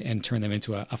them and turn them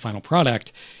into a final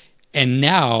product. And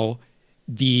now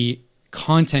the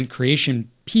content creation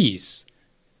piece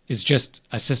is just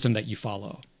a system that you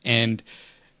follow. And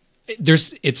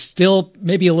it's still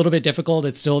maybe a little bit difficult.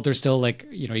 There's still like,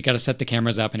 you got to set the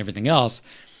cameras up and everything else,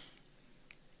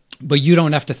 but you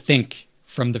don't have to think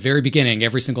from the very beginning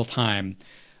every single time.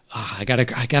 I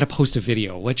gotta post a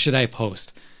video. What should I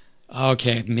post?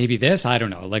 Okay, maybe this, I don't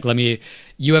know. Like,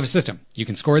 you have a system. You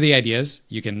can score the ideas,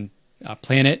 you can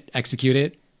plan it, execute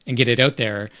it, and get it out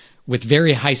there with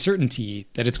very high certainty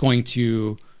that it's going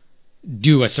to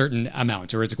do a certain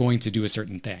amount or it's going to do a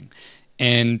certain thing.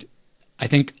 And I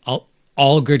think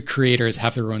all good creators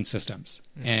have their own systems.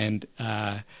 Mm. And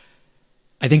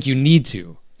I think you need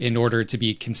to in order to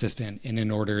be consistent and in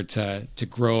order to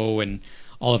grow and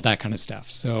all of that kind of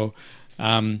stuff. So,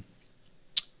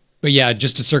 but yeah,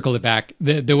 just to circle it back,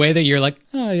 the way that you're like,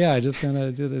 I just kind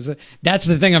of do this. That's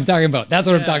the thing I'm talking about. That's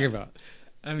what I'm talking about.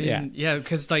 I mean,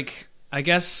 because like, I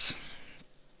guess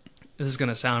this is going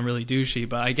to sound really douchey,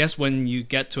 but I guess when you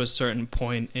get to a certain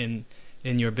point in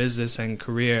your business and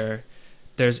career,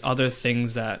 there's other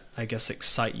things that I guess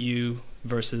excite you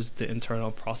versus the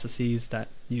internal processes that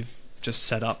you've just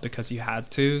set up because you had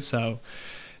to. So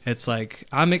it's like,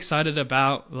 I'm excited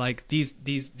about like these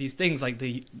things,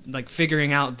 like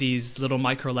figuring out these little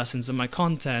micro lessons in my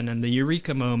content and the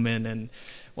eureka moment and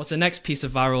what's the next piece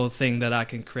of viral thing that I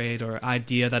can create or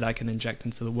idea that I can inject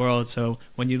into the world. So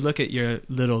when you look at your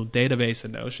little database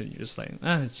in Notion, you're just like,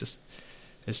 it's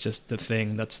just the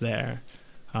thing that's there.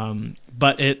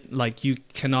 But it, like, you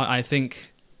cannot,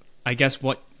 I guess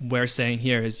what we're saying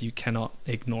here is you cannot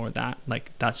ignore that.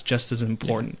 Like, that's just as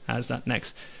important as that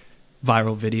next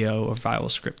viral video or viral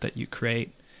script that you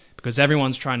create, because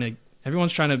everyone's trying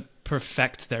to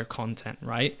perfect their content,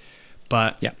 right?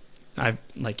 But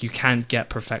you can't get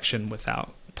perfection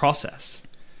without process.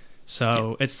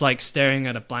 So it's like staring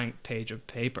at a blank page of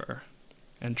paper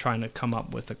and trying to come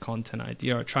up with a content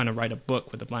idea, or trying to write a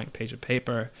book with a blank page of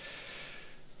paper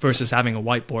versus having a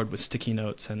whiteboard with sticky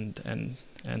notes and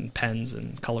pens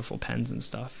and colorful pens and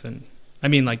stuff. And I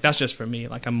mean, like, that's just for me.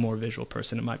 Like, I'm a more visual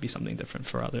person. It might be something different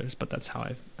for others, but that's how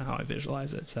I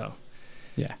visualize it. So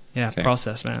yeah, same.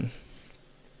 Process, man.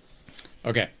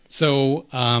 Okay. So,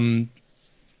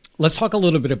 let's talk a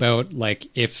little bit about like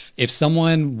if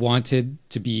someone wanted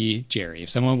to be Gerry, if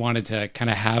someone wanted to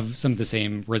kind of have some of the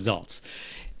same results,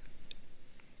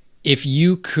 if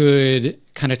you could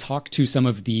kind of talk to some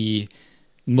of the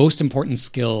most important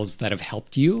skills that have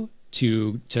helped you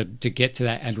to get to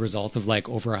that end result of like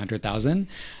over 100,000,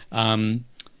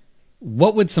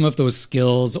 what would some of those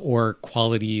skills or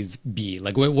qualities be?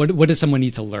 Like what does someone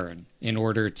need to learn in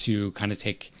order to kind of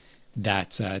take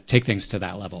things to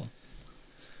that level?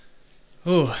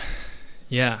 Oh,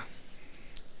 yeah.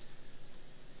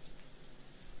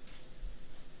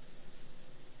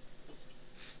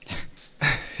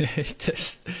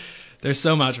 There's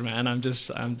so much, man. I'm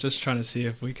just trying to see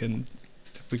if we could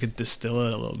distill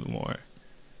it a little bit more.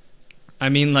 I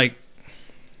mean, like,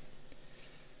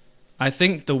 I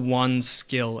think the one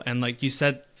skill, and like you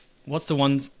said, what's the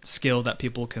one skill that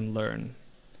people can learn?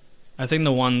 I think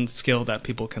the one skill that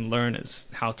people can learn is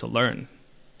how to learn.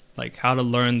 Like how to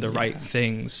learn the right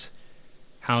things,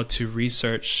 how to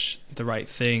research the right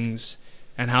things,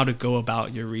 and how to go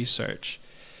about your research.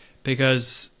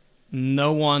 Because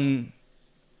no one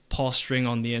posturing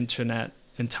on the internet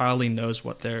entirely knows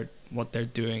what they're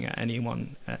doing at any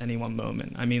one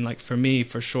moment. I mean, like for me,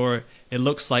 for sure, it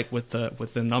looks like with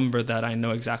the number that I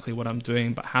know exactly what I'm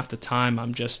doing, but half the time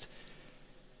I'm just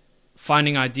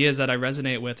finding ideas that I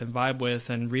resonate with and vibe with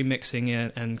and remixing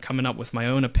it and coming up with my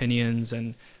own opinions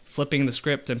and flipping the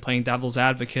script and playing devil's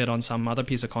advocate on some other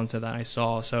piece of content that I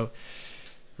saw. So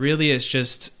really it's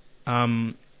just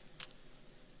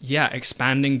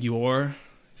expanding your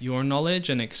knowledge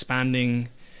and expanding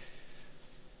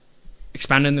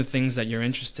the things that you're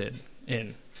interested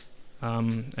in,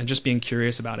 and just being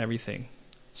curious about everything.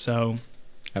 So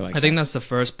I think that's the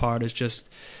first part, is just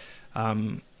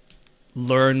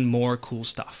learn more cool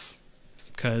stuff.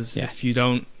 Because if you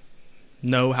don't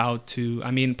know how to,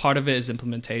 I mean, part of it is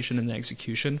implementation and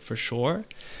execution for sure,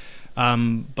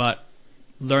 but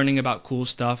learning about cool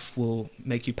stuff will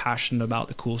make you passionate about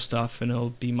the cool stuff, and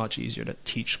it'll be much easier to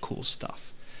teach cool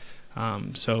stuff.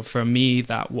 So for me,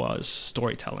 that was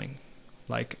storytelling.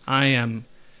 Like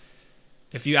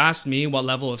if you asked me what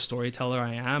level of storyteller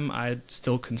I am, I'd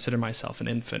still consider myself an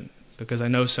infant, because I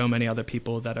know so many other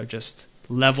people that are just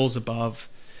levels above,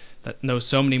 that know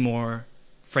so many more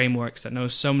frameworks, that know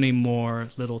so many more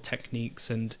little techniques,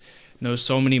 and know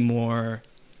so many more,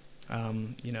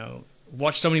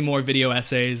 watch so many more video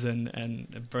essays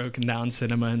and broken down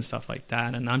cinema and stuff like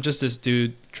that. And I'm just this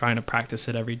dude trying to practice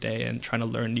it every day and trying to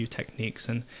learn new techniques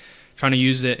and trying to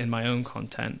use it in my own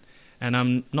content.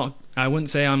 And I wouldn't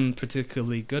say I'm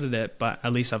particularly good at it, but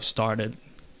at least I've started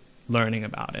learning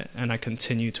about it, and I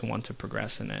continue to want to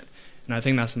progress in it. And I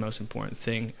think that's the most important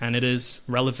thing. And it is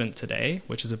relevant today,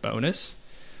 which is a bonus.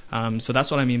 So that's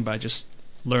what I mean by just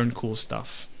learn cool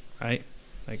stuff, right?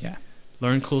 Like,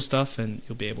 learn cool stuff and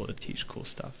you'll be able to teach cool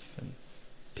stuff, and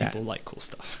people like cool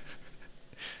stuff.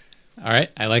 All right.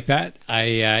 I like that.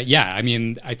 I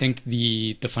mean, I think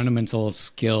the fundamental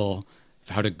skill of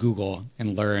how to Google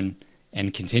and learn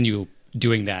and continue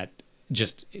doing that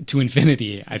just to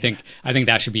infinity, I think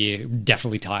that should be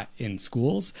definitely taught in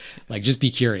schools. Like, just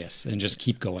be curious and just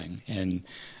keep going. And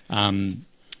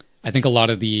I think a lot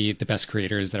of the best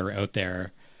creators that are out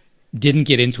there didn't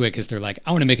get into it because they're like,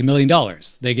 I want to make $1 million.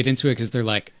 They get into it because they're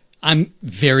like, I'm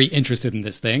very interested in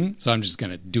this thing, so I'm just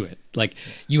going to do it. Like,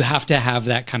 you have to have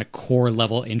that kind of core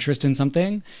level interest in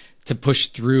something to push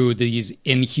through these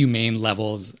inhumane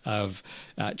levels of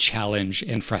challenge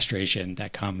and frustration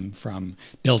that come from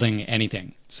building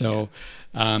anything. So,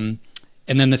 and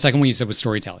then the second one you said was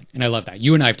storytelling. And I love that.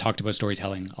 You and I have talked about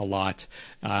storytelling a lot.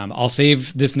 I'll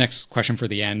save this next question for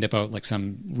the end about like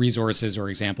some resources or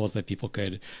examples that people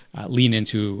could lean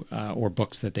into, or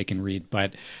books that they can read.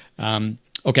 But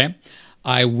okay,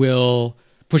 I will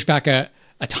push back a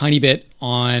tiny bit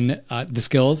on the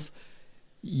skills.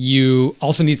 You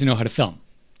also need to know how to film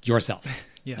yourself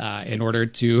in order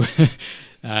to,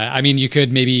 I mean, you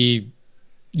could maybe,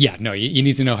 you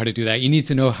need to know how to do that. You need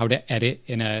to know how to edit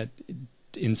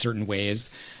in certain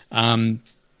ways. I've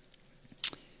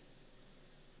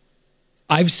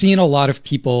seen a lot of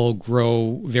people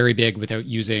grow very big without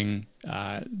using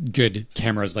good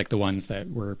cameras like the ones that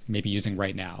we're maybe using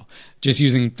right now, just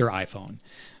using their iPhone.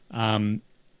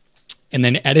 And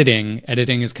then editing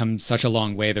has come such a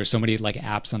long way. There's so many like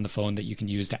apps on the phone that you can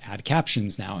use to add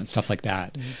captions now and stuff like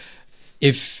that. Mm-hmm.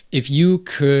 If you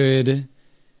could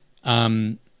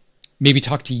maybe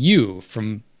talk to you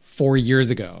from 4 years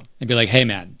ago and be like, hey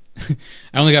man,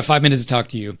 I only got 5 minutes to talk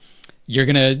to you. You're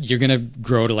gonna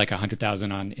grow to like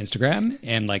 100,000 on Instagram,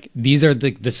 and like these are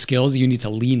the skills you need to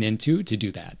lean into to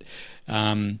do that.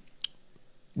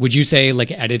 would you say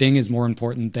like editing is more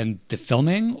important than the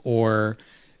filming, or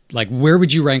like where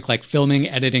would you rank like filming,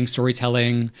 editing,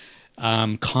 storytelling,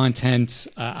 content,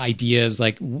 ideas?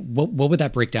 Like what would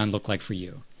that breakdown look like for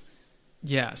you?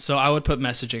 Yeah, so I would put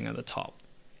messaging at the top.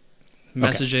 Okay.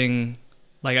 Messaging,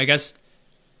 like I guess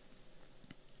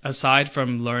aside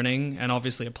from learning and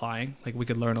obviously applying, like we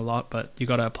could learn a lot, but you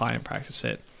got to apply and practice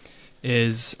it,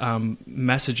 is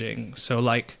messaging. So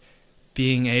like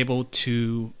being able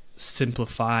to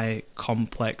simplify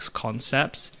complex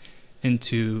concepts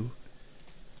into,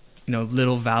 you know,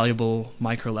 little valuable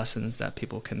micro lessons that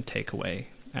people can take away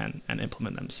and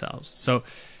implement themselves. So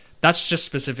that's just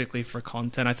specifically for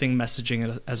content. I think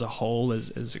messaging as a whole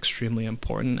is extremely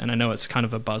important, and I know it's kind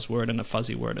of a buzzword and a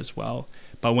fuzzy word as well.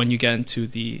 But when you get into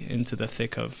the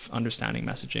thick of understanding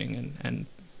messaging and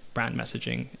brand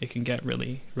messaging, it can get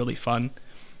really, really fun.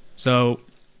 So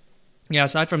yeah,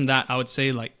 aside from that, I would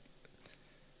say like,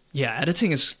 yeah,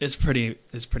 editing is pretty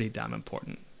damn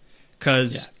important,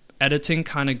 because editing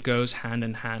kind of goes hand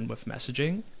in hand with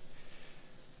messaging,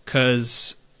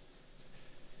 because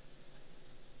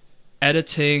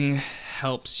editing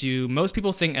helps you. Most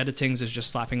people think editing is just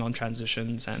slapping on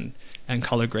transitions and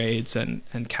color grades and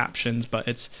captions, but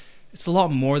it's a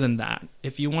lot more than that.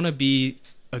 If you want to be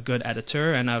a good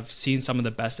editor, and I've seen some of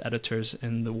the best editors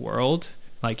in the world,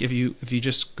 like if you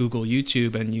just Google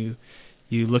YouTube and you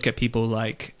look at people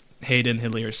like Hayden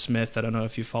Hillier-Smith, I don't know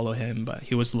if you follow him, but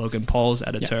he was Logan Paul's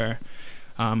editor.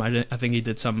 I think he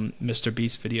did some Mr.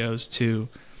 Beast videos too.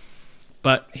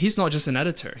 But he's not just an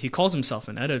editor. He calls himself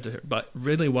an editor, but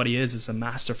really what he is a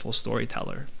masterful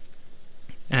storyteller.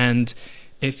 And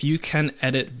if you can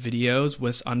edit videos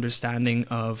with understanding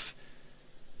of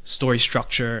story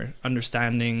structure,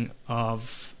 understanding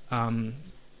of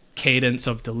cadence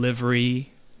of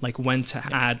delivery, like when to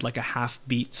add like a half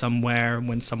beat somewhere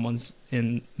when someone's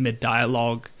in mid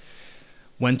dialogue,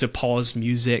 when to pause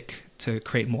music to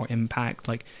create more impact,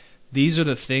 like these are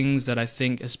the things that I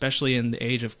think, especially in the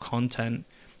age of content,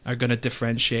 are going to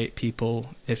differentiate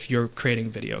people if you're creating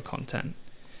video content.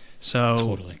 So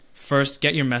Totally. First,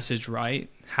 get your message right,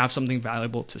 have something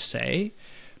valuable to say,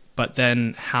 but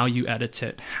then how you edit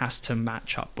it has to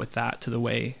match up with that in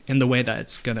the way that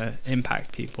it's going to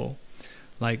impact people.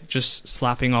 Like just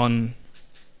slapping on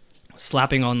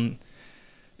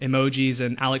emojis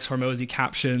and Alex Hormozy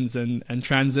captions and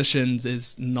transitions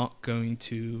is not going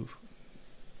to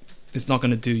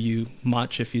do you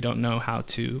much if you don't know how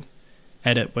to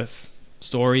edit with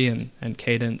story and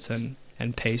cadence and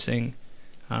pacing.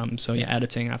 So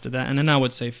editing after that. And then I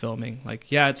would say filming.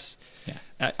 Like, I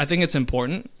think it's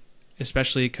important,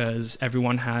 especially because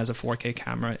everyone has a 4K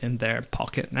camera in their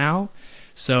pocket now.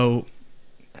 So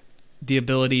the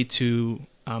ability to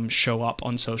show up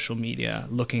on social media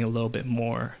looking a little bit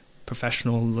more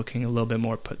professional, looking a little bit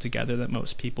more put together than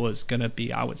most people is going to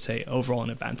be, I would say, overall an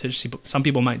advantage. Some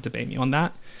people might debate me on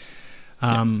that.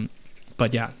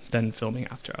 But then filming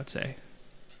after, I would say.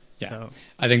 Yeah. So.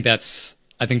 I think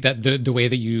that the way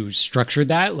that you structured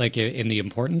that, like in the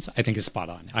importance, I think is spot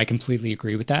on. I completely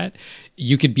agree with that.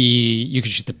 You could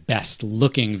shoot the best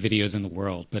looking videos in the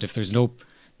world, but if there's no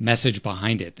message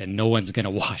behind it, then no one's going to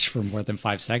watch for more than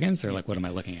 5 seconds. They're like, what am I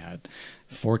looking at?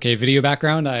 4K video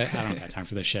background? I don't have time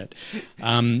for this shit.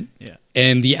 And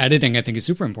the editing, I think, is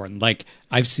super important. Like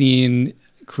I've seen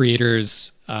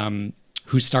creators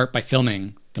who start by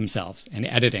filming themselves and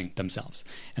editing themselves,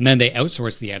 and then they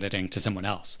outsource the editing to someone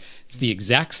else. It's the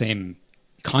exact same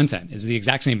content, it's the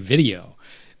exact same video,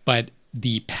 but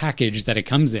the package that it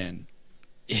comes in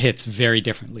hits very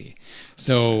differently.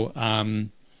 So I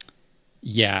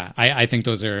think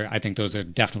those are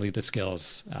definitely the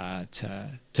skills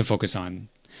to focus on.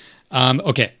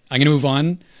 Okay, I'm gonna move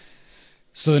on.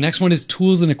 So the next one is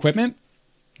tools and equipment.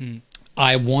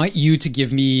 I want you to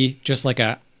give me just like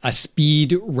a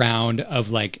speed round of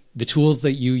like the tools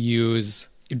that you use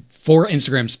for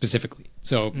Instagram specifically.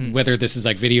 So whether this is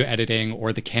like video editing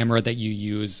or the camera that you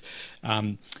use,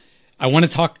 I want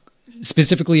to talk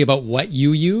specifically about what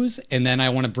you use. And then I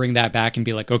want to bring that back and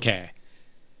be like, okay,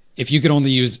 if you could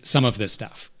only use some of this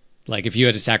stuff, like if you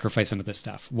had to sacrifice some of this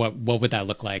stuff, what would that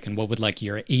look like? And what would like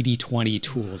your 80-20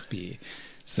 tools be?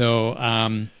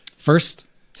 So first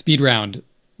speed round,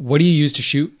 what do you use to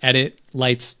shoot, edit,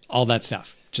 lights, all that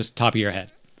stuff? Just top of your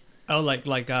head. Oh, like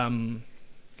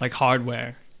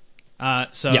hardware.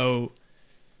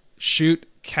 Shoot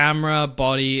camera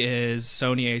body is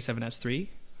Sony A7S III.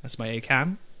 That's my A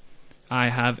cam. I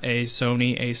have a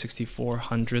Sony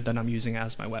A6400 that I'm using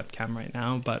as my webcam right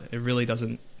now, but it really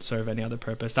doesn't serve any other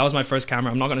purpose. That was my first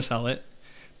camera. I'm not going to sell it,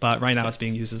 but right now it's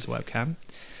being used as a webcam.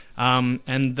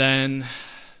 And then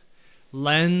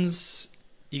lens,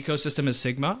 ecosystem is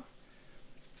Sigma.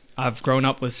 I've grown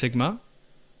up with Sigma.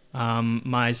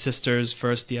 My sister's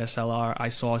first DSLR, I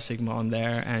saw Sigma on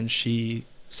there, and she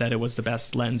said it was the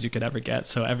best lens you could ever get.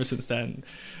 So ever since then,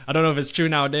 I don't know if it's true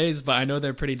nowadays, but I know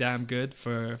they're pretty damn good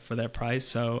for their price.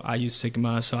 So I use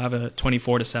Sigma. So I have a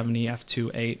 24-70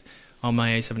 f2.8 on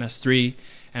my A7S III,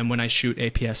 and when I shoot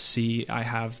APS-C, I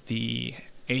have the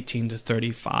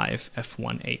 18-35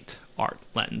 f1.8 art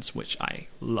lens, which I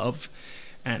love.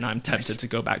 And I'm tempted to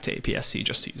go back to APS-C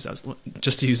just to use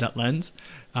that lens.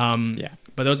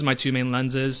 But those are my two main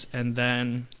lenses. And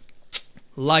then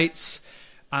lights,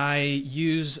 I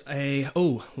use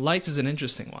lights is an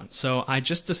interesting one. So I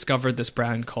just discovered this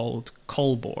brand called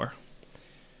Colbor.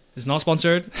 It's not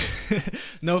sponsored,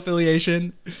 no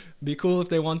affiliation. Be cool if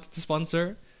they wanted to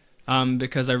sponsor,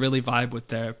 because I really vibe with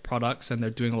their products and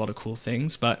they're doing a lot of cool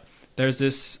things. But there's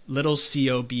this little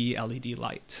COB LED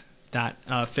light that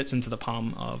fits into the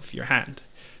palm of your hand.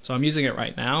 So I'm using it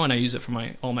right now, and I use it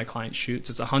for all my client shoots.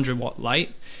 It's a 100-watt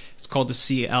light. It's called the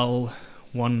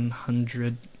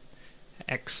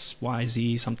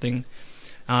CL100XYZ something.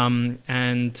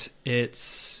 And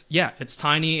it's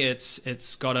tiny.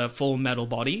 It's got a full metal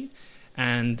body,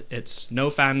 and it's no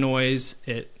fan noise.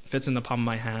 It fits in the palm of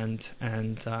my hand,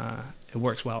 and it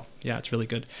works well. Yeah, it's really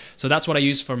good. So that's what I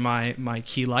use for my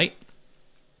key light.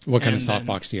 What kind of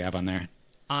softbox do you have on there?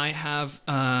 I have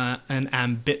an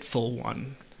Ambitful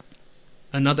one,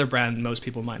 another brand most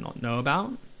people might not know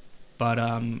about, but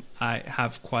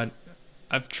I've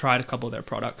tried a couple of their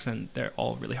products and they're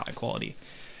all really high quality.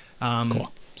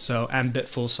 Cool. So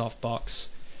Ambitful softbox,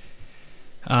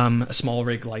 a small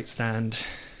rig light stand,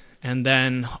 and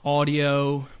then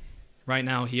audio. Right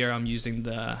now here I'm using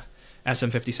the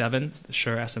SM57, the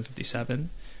Shure SM57.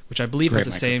 Which I believe has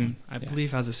the same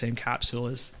capsule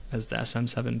as the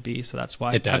SM7B, so that's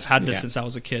why I've had this since I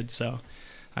was a kid, so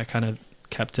I kind of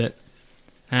kept it.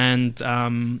 And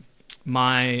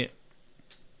my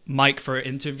mic for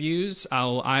interviews,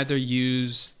 I'll either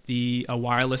use a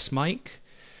wireless mic.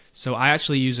 So I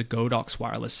actually use a Godox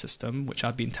wireless system, which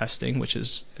I've been testing, which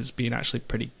has been actually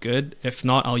pretty good. If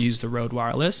not, I'll use the Rode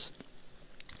wireless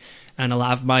and a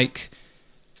lav mic.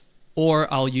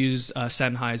 Or I'll use a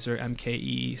Sennheiser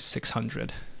MKE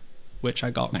 600, which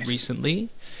I got recently.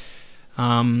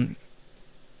 Does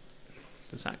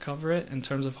that cover it in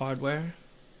terms of hardware?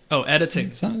 Oh,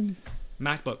 editing.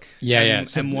 MacBook.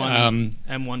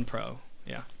 M1 Pro.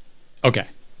 Yeah. Okay.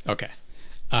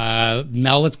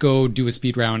 Now let's go do a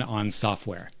speed round on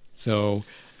software. So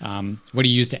what do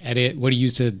you use to edit? What do you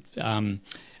use to...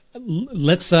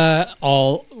 let's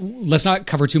not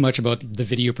cover too much about the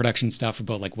video production stuff,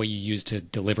 about like what you use to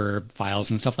deliver files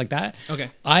and stuff like that.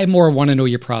 Okay. I more want to know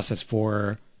your process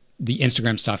for the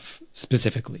Instagram stuff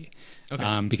specifically.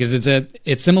 Okay. Because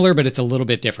it's similar, but it's a little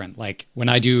bit different. Like when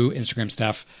I do Instagram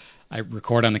stuff, I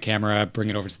record on the camera, bring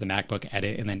it over to the MacBook,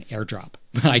 edit, and then airdrop.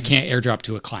 I can't airdrop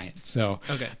to a client. So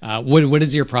what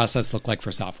does your process look like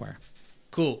for software?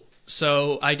 Cool.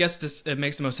 So I guess it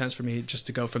makes the most sense for me just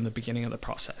to go from the beginning of the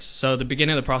process. So the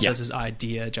beginning of the process is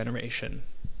idea generation.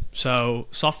 So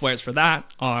softwares for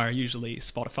that are usually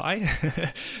Spotify,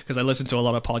 because I listen to a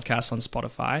lot of podcasts on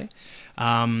Spotify.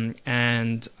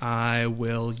 And I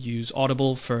will use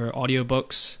Audible for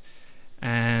audiobooks.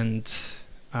 And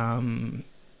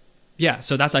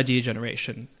so that's idea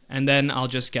generation. And then I'll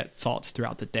just get thoughts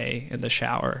throughout the day in the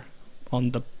shower,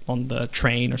 on the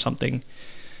train or something.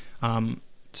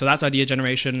 So that's idea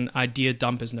generation. Idea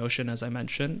dump is Notion, as I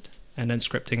mentioned. And then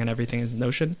scripting and everything is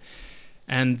Notion.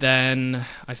 And then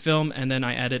I film, and then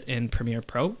I edit in Premiere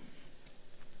Pro.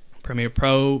 Premiere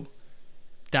Pro,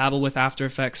 dabble with After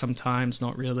Effects sometimes,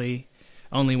 not really,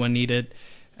 only when needed.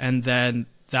 And then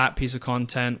that piece of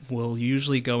content will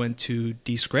usually go into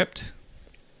Descript,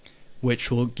 which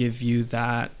will give you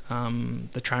that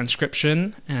the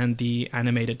transcription and the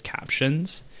animated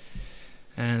captions.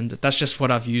 And that's just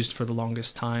what I've used for the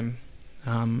longest time.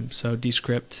 So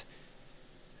Descript.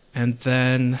 And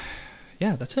then,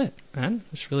 that's it, man.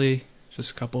 It's really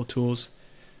just a couple of tools.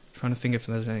 I'm trying to think if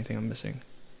there's anything I'm missing.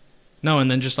 No, and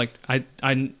then just like I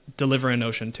deliver in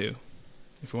Notion too,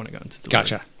 if you want to go into delivery.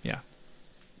 Gotcha. Yeah.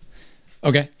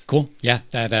 Okay, cool. Yeah,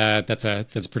 that's a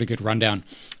pretty good rundown.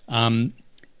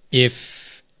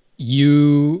 If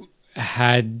you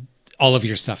had all of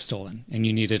your stuff stolen and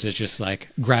you needed to just like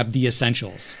grab the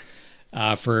essentials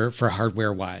for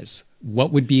hardware wise,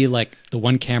 what would be like the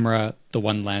one camera, the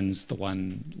one lens, the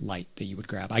one light that you would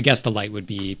grab? I guess the light would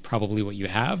be probably what you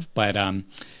have, but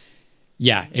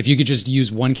if you could just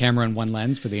use one camera and one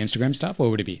lens for the Instagram stuff, what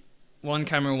would it be? One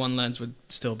camera, one lens would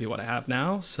still be what I have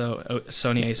now. So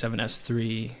Sony A7S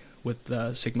III with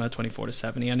the Sigma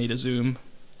 24-70. I need a zoom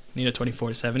need a 24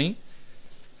 to 70.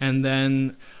 And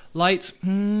then light,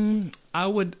 I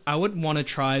would want to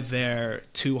try their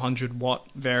 200 watt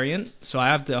variant. So I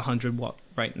have the 100 watt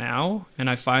right now, and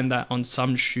I find that on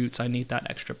some shoots I need that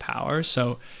extra power.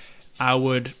 So I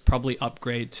would probably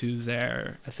upgrade to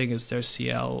their, I think it's their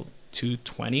CL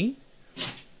 220,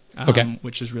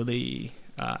 which is really,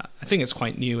 I think it's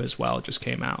quite new as well. It just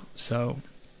came out. So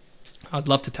I'd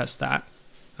love to test that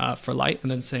for light, and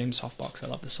then same softbox. I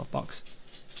love the softbox.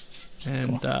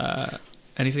 And cool.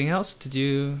 Anything else?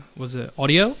 Was it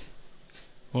audio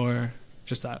or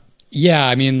just that? Yeah,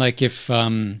 I mean, like if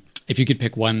you could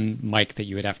pick one mic that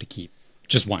you would have to keep,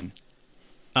 just one.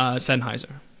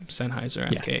 Sennheiser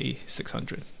MK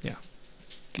 600. Yeah,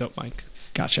 dope mic.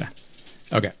 Gotcha.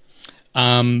 Okay.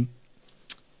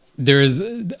 There's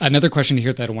another question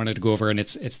here that I wanted to go over, and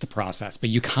it's the process. But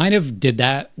you kind of did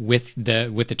that with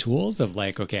the tools of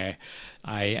like, okay,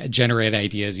 I generate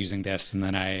ideas using this, and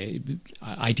then I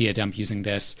idea dump using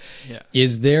this. Yeah.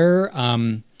 Is there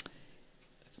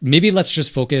maybe let's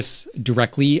just focus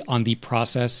directly on the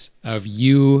process of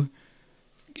you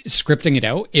scripting it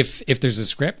out. If there's a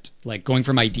script, like going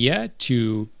from idea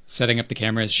to setting up the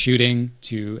cameras, shooting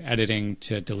to editing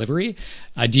to delivery,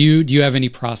 do you have any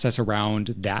process around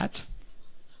that?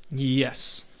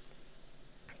 Yes.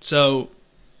 So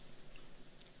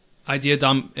idea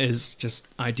dump is just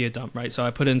idea dump, right? So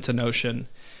I put into Notion,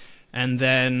 and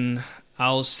then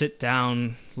I'll sit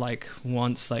down like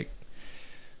once, like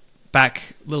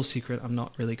back, little secret, I'm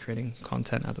not really creating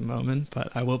content at the moment,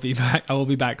 but I will be back. I will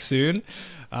be back soon.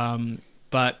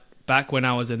 But back when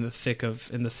I was in the thick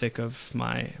of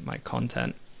my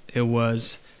content, it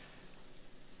was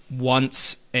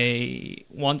once a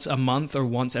month or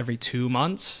once every 2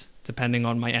 months, depending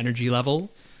on my energy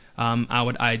level. I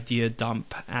would idea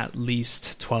dump at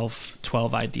least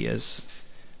 12 ideas.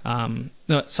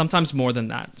 No, sometimes more than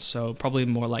that. So probably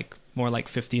more like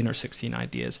 15 or 16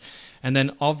 ideas. And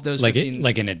then of those 15,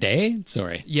 like in a day?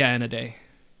 Sorry. Yeah, in a day.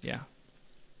 Yeah.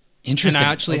 Interesting. And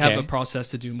I actually have a process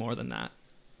to do more than that.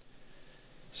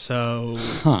 So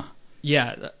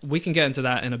yeah, we can get into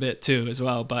that in a bit too as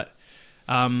well. But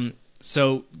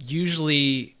so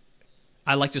usually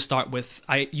I like to start with,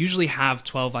 I usually have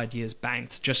 12 ideas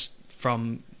banked just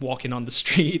from walking on the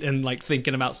street and like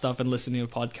thinking about stuff and listening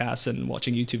to podcasts and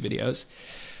watching YouTube videos.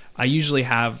 I usually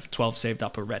have 12 saved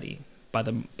up already by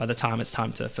the time it's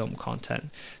time to film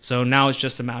content. So now it's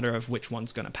just a matter of which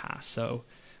one's going to pass. So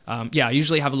yeah, I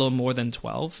usually have a little more than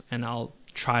 12, and I'll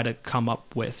try to come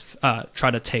up with, try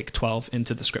to take 12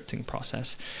 into the scripting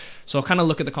process. So I'll kind of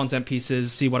look at the content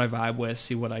pieces, see what I vibe with,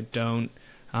 see what I don't.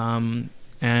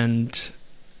 And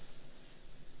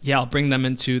yeah, I'll bring them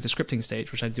into the scripting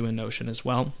stage, which I do in Notion as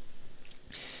well.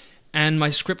 And my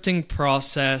scripting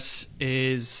process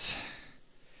is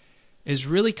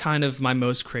really kind of my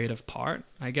most creative part.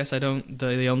 I guess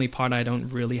the only part I don't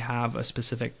really have a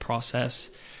specific process.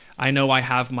 I know I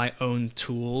have my own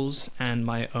tools and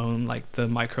my own, like, the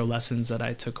micro lessons that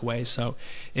I took away. So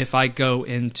if I go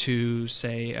into,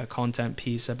 say, a content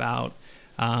piece about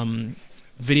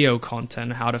video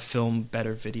content, how to film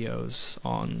better videos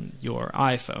on your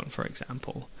iPhone, for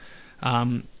example,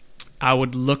 I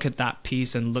would look at that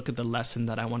piece and look at the lesson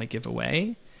that I want to give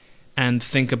away and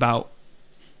think about,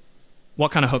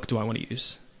 what kind of hook do I want to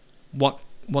use?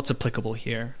 What's applicable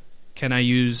here? Can I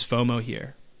use FOMO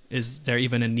here? Is there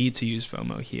even a need to use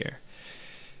FOMO here?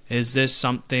 Is this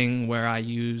something where I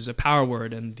use a power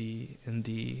word in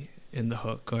the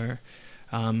hook? Or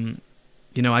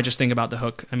you know, I just think about the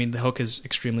hook. I mean, the hook is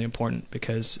extremely important,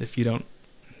 because if you don't,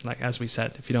 like, as we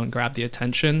said, if you don't grab the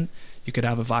attention, you could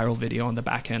have a viral video on the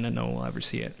back end and no one will ever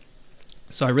see it.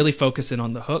 So I really focus in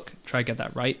on the hook, try to get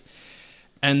that right.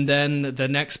 And then the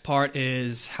next part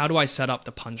is, how do I set up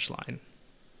the punchline?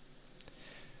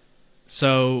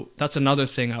 So that's another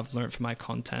thing I've learned from my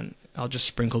content. I'll just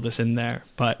sprinkle this in there.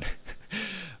 But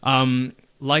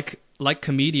like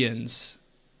comedians,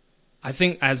 I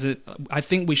think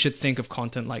we should think of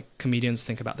content like comedians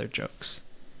think about their jokes.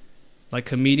 Like,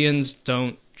 comedians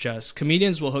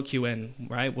will hook you in,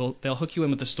 right? They'll hook you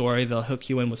in with a story, they'll hook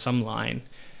you in with some line,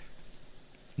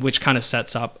 which kind of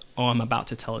sets up, oh, I'm about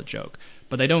to tell a joke.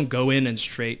 But they don't go in and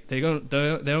they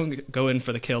don't go in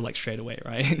for the kill, like, straight away,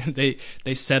 right?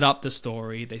 They set up the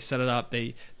story, they set it up,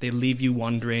 they leave you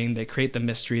wondering, they create the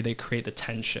mystery, they create the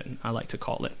tension, I like to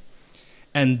call it.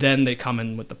 And then they come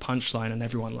in with the punchline and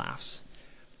everyone laughs.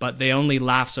 But they only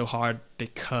laugh so hard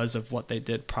because of what they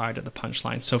did prior to the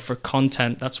punchline. So for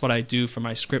content, that's what I do for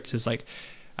my script, is like,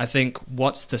 I think,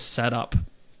 what's the setup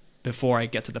before I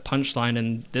get to the punchline?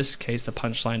 In this case, the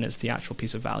punchline is the actual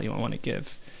piece of value I want to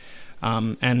give.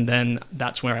 And then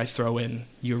that's where I throw in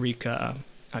Eureka,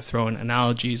 I throw in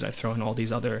analogies, I throw in all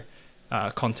these other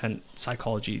content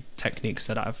psychology techniques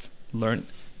that I've learned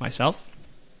myself.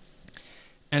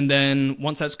 And then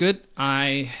once that's good,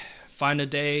 I find a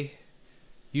day,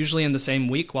 usually in the same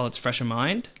week while it's fresh in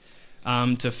mind,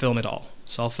 to film it all.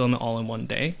 So I'll film it all in one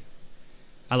day.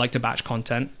 I like to batch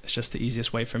content. It's just the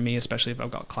easiest way for me, especially if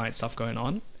I've got client stuff going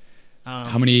on.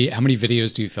 How many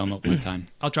videos do you film at one time?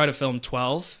 I'll try to film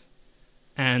 12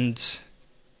 and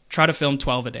try to film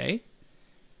 12 a day.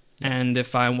 And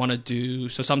if I want to do,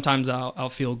 so sometimes I'll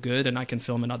feel good and I can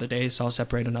film another day. So I'll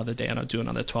separate another day and I'll do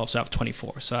another 12. So I have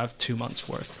 24. So I have 2 months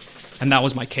worth. And that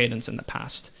was my cadence in the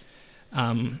past.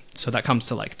 So that comes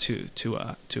to like two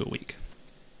a week.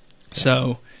 Yeah.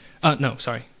 So, no,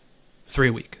 sorry. 3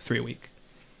 a week.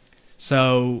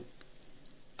 So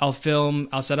I'll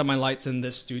set up my lights in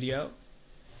this studio,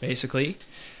 basically.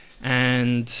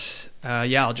 And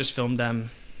I'll just film them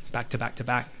back to back to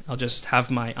back. I'll just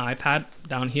have my iPad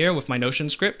down here with my Notion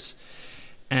scripts,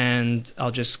 and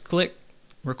I'll just click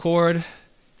record.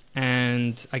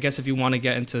 And I guess if you want to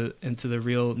get into the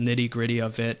real nitty gritty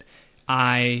of it,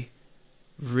 I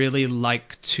really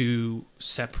like to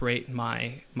separate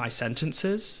my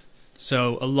sentences.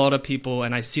 So a lot of people,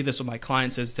 and I see this with my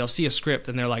clients, is they'll see a script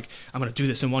and they're like, I'm going to do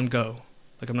this in one go.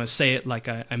 Like I'm going to say it like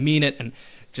I mean it, and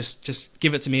just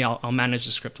give it to me. I'll manage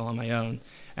the script all on my own.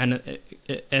 And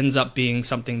it ends up being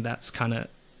something that's kind of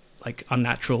like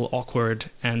unnatural,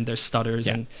 awkward, and there's stutters,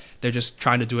 and they're just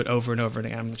trying to do it over and over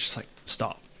again. I'm just like,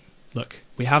 stop. Look,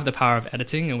 we have the power of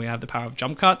editing and we have the power of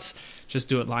jump cuts. Just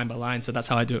do it line by line. So that's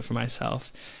how I do it for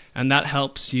myself. And that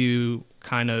helps you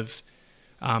kind of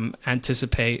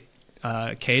anticipate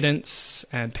cadence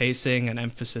and pacing and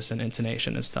emphasis and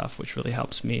intonation and stuff, which really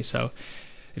helps me. So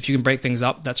if you can break things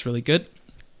up, that's really good.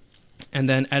 And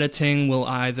then editing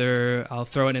I'll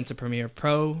throw it into Premiere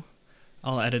Pro,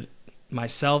 I'll edit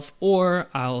myself, or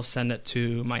I'll send it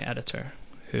to my editor,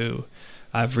 who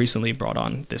I've recently brought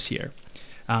on this year.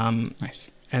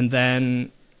 Nice. And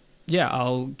then,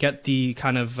 I'll get the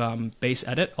kind of base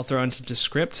edit, I'll throw it into the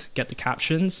script, get the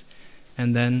captions,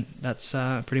 and then that's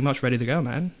pretty much ready to go,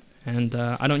 man. And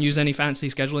I don't use any fancy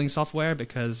scheduling software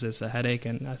because it's a headache,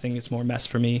 and I think it's more mess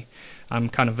for me. I'm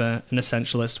kind of an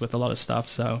essentialist with a lot of stuff,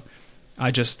 so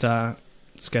I just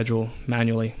schedule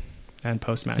manually and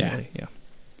post manually. Yeah.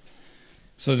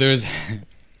 So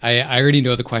I already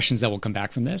know the questions that will come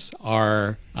back from this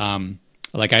are,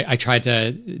 I tried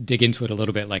to dig into it a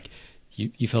little bit. Like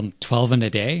you film 12 in a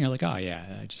day. And you're like, oh yeah,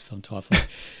 I just filmed 12. Like,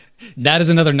 that is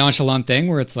another nonchalant thing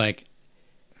where it's like,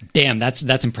 damn, that's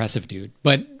impressive, dude.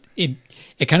 But it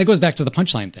kind of goes back to the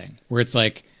punchline thing where it's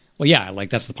like, well, yeah, like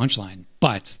that's the punchline.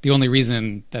 But the only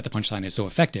reason that the punchline is so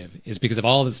effective is because of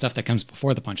all the stuff that comes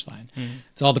before the punchline. Mm-hmm.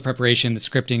 It's all the preparation, the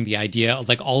scripting, the idea,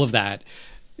 like all of that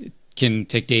can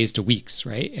take days to weeks,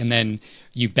 right? And then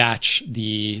you batch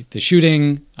the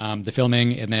shooting, the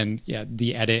filming, and then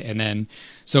the edit, and then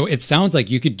so it sounds like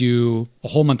you could do a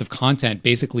whole month of content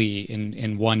basically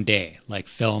in one day, like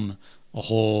film a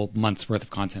whole month's worth of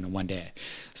content in one day.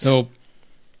 So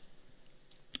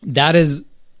that is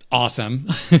awesome.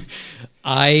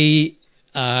 I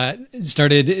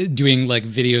started doing like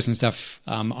videos and stuff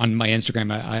on my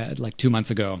Instagram I like 2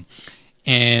 months ago,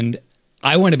 and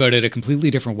I went about it a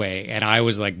completely different way. And I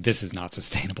was like, this is not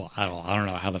sustainable at all. I don't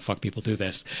know how the fuck people do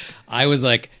this. I was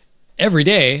like, every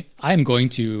day I'm going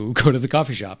to go to the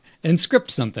coffee shop and script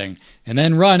something and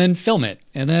then run and film it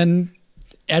and then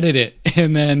edit it.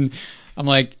 And then I'm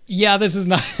like, yeah, this is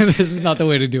not the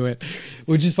way to do it.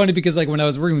 Which is funny because like when I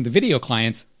was working with the video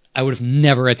clients, I would have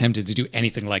never attempted to do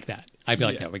anything like that. I'd be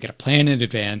like, no, we got to plan in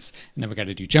advance, and then we got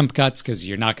to do jump cuts because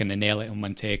you're not going to nail it in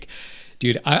one take.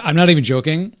 Dude, I'm not even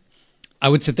joking. I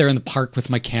would sit there in the park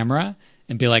with my camera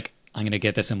and be like, I'm going to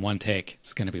get this in one take.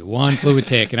 It's going to be one fluid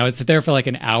take. And I would sit there for like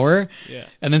an hour. Yeah.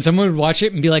 And then someone would watch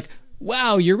it and be like,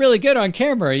 wow, you're really good on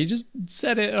camera. You just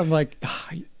said it. I'm like, oh,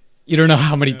 you don't know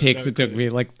how many takes it took me.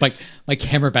 Like my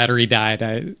camera battery died.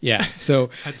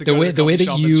 So the way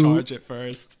that you charge it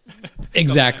first.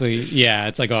 Exactly. Yeah.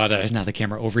 It's like, oh, now the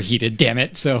camera overheated. Damn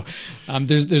it. So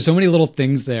there's so many little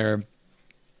things there.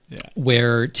 Yeah.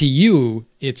 Where to you,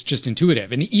 it's just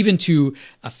intuitive. And even to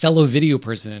a fellow video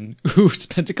person who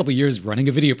spent a couple years running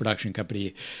a video production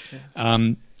company,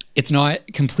 it's not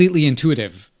completely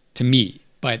intuitive to me.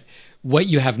 But what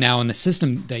you have now and the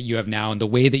system that you have now and the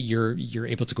way that you're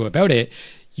able to go about it,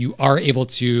 you are able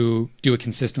to do it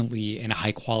consistently in a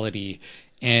high quality.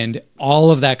 And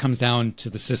all of that comes down to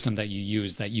the system that you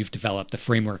use, that you've developed, the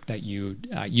framework that you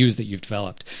use, that you've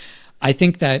developed. I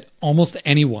think that almost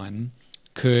anyone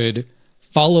could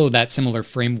follow that similar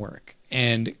framework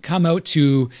and come out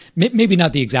to maybe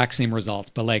not the exact same results,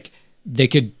 but like they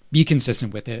could be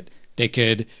consistent with it. They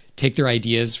could take their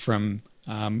ideas from,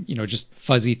 just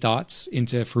fuzzy thoughts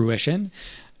into fruition.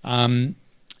 And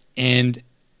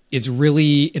it's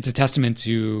a testament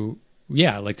to,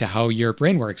 to how your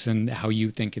brain works and how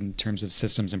you think in terms of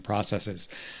systems and processes.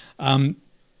 I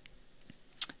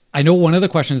know one of the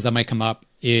questions that might come up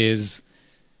is,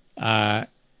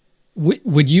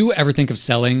 would you ever think of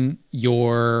selling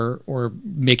or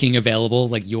making available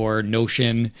like your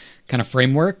Notion kind of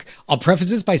framework? I'll preface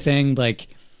this by saying like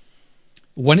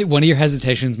one of your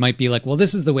hesitations might be like, well,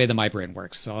 this is the way that my brain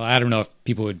works. So I don't know if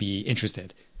people would be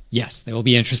interested. Yes, they will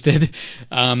be interested.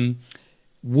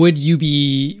 Would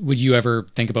you ever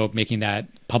think about making that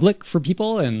public for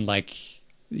people and like,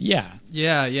 yeah.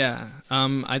 Yeah.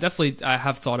 I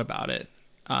have thought about it.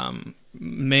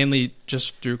 Mainly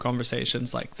just through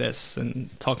conversations like this and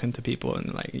talking to people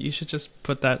and like, you should just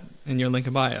put that in your link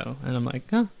in bio. And I'm like,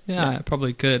 oh, yeah, I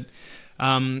probably could.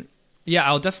 I'll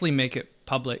definitely make it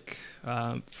public,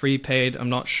 free, paid. I'm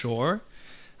not sure.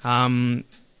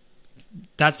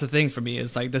 That's the thing for me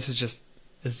is like,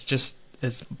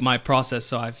 it's my process.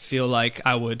 So I feel like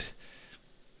I would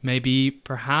maybe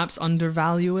perhaps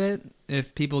undervalue it.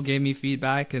 If people gave me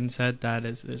feedback and said that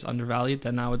is undervalued,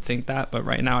 then I would think that. But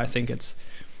right now, I think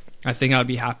I would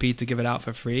be happy to give it out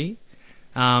for free.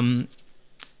 But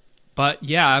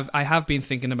yeah, I have been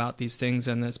thinking about these things,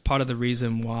 and it's part of the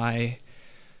reason why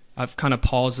I've kind of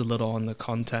paused a little on the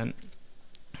content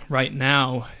right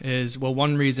now.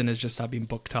 One reason is just I've been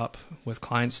booked up with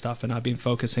client stuff, and I've been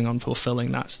focusing on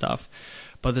fulfilling that stuff.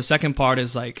 But the second part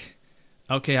is like,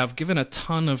 okay, I've given a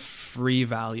ton of free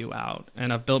value out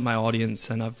and I've built my audience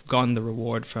and I've gotten the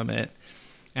reward from it.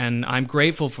 And I'm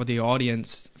grateful for the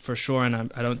audience for sure. And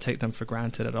I don't take them for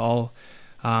granted at all.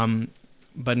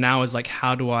 But now is like,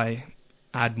 how do I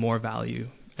add more value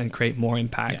and create more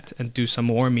impact and do some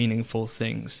more meaningful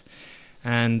things?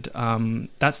 And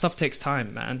that stuff takes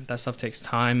time, man. That stuff takes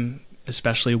time,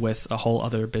 especially with a whole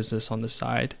other business on the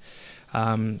side.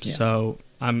 So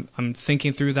I'm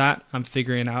thinking through that. I'm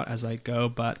figuring out as I go,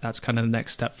 but that's kind of the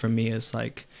next step for me is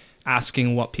like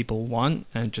asking what people want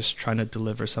and just trying to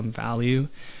deliver some value.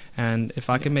 And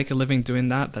if I can make a living doing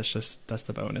that, that's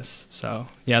the bonus. So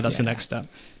that's the next step.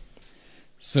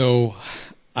 So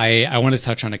I want to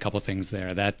touch on a couple of things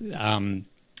there. That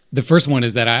the first one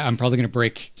is that I'm probably going to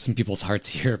break some people's hearts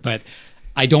here, but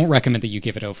I don't recommend that you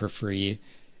give it out for free,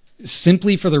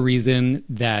 simply for the reason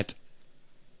that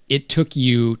it took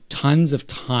you tons of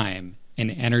time and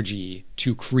energy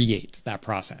to create that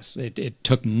process. It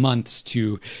took months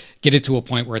to get it to a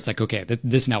point where it's like, okay,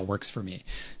 this now works for me.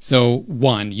 So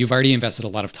one, you've already invested a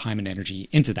lot of time and energy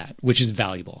into that, which is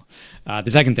valuable. The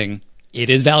second thing, it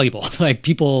is valuable. Like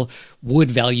people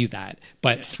would value that.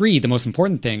 But three, the most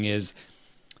important thing is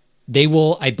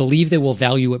I believe they will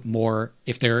value it more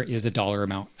if there is a dollar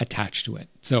amount attached to it.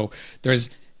 So there's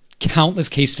countless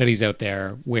case studies out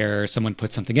there where someone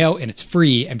puts something out and it's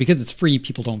free, and because it's free,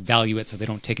 people don't value it, so they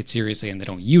don't take it seriously and they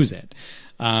don't use it.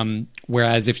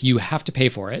 Whereas if you have to pay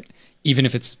for it, even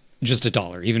if it's just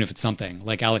 $1, even if it's something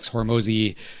like Alex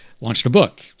Hormozy launched a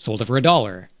book, sold it for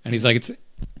 $1, and he's like,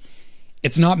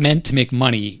 it's not meant to make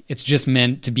money. It's just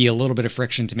meant to be a little bit of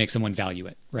friction to make someone value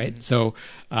it, right? Mm-hmm. So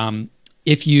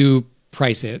if you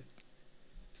price it,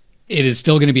 it is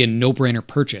still going to be a no-brainer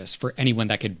purchase for anyone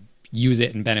that could use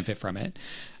it and benefit from it.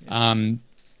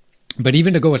 But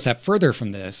even to go a step further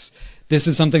from this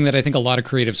is something that I think a lot of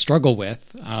creatives struggle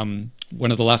with.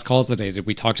 One of the last calls that I did,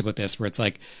 we talked about this, where it's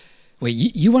like, wait,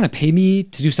 you want to pay me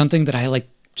to do something that I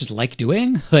just like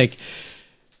doing? Like,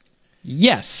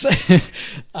 yes.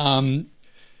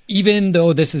 Even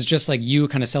though this is just like you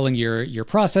kind of selling your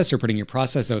process or putting your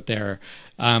process out there,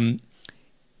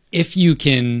 if you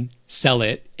can sell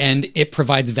it and it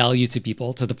provides value to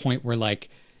people to the point where like,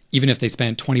 even if they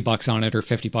spent $20 on it or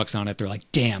 $50 on it, they're like,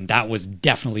 damn, that was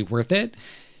definitely worth it.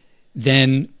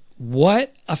 Then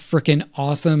what a freaking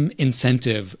awesome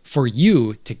incentive for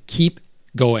you to keep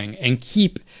going and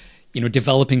keep,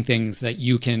 developing things that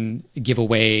you can give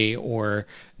away or,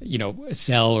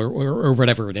 sell or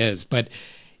whatever it is. But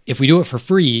if we do it for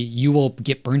free, you will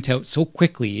get burnt out so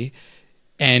quickly,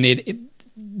 and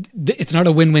it's not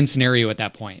a win-win scenario at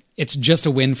that point. It's just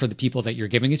a win for the people that you're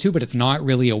giving it to, but it's not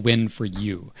really a win for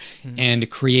you. Mm-hmm. And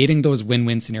creating those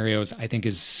win-win scenarios, I think,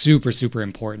 is super, super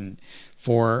important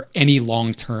for any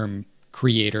long-term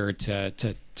creator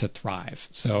to thrive.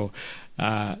 So,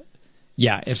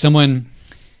 if someone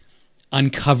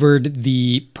uncovered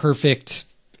the perfect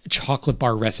chocolate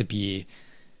bar recipe,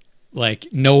 like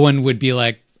no one would be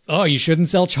like, oh, you shouldn't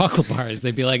sell chocolate bars.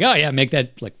 They'd be like, oh yeah, make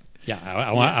that like yeah,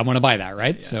 I want to buy that,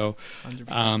 right? Yeah, so,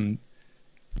 100%.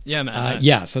 Yeah, man.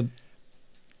 yeah. So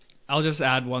I'll just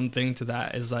add one thing to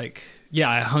that is like, yeah,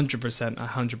 I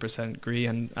 100% agree.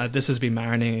 And this has been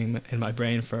marinating in my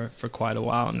brain for quite a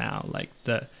while now. Like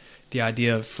the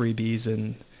idea of freebies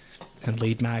and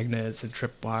lead magnets and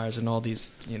tripwires and all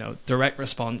these, you know, direct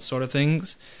response sort of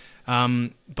things.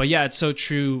 But yeah, it's so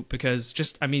true because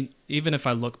just, I mean, even if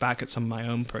I look back at some of my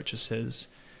own purchases,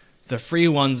 the free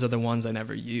ones are the ones I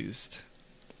never used.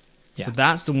 Yeah. So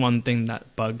that's the one thing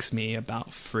that bugs me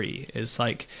about free is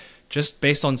like, just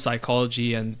based on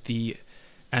psychology and the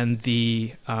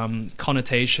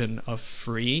connotation of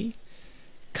free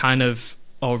kind of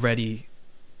already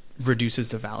reduces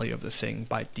the value of the thing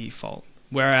by default.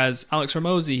 Whereas Alex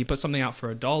Hormozi, he put something out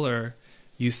for $1,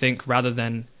 you think rather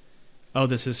than, oh,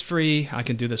 this is free, I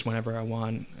can do this whenever I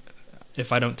want.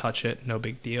 If I don't touch it, no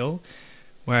big deal.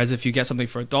 Whereas if you get something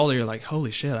for $1, you're like,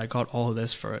 holy shit, I got all of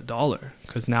this for $1,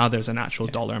 because now there's an actual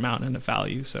dollar amount and a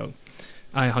value. So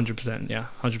I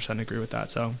 100% agree with that.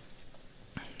 So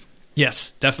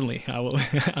yes, definitely. I will.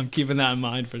 I'm keeping that in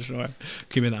mind for sure.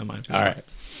 All right.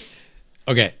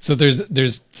 Okay. So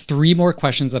there's 3 more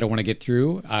questions that I want to get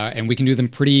through, and we can do them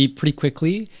pretty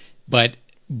quickly. But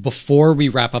before we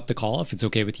wrap up the call, if it's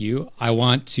okay with you, I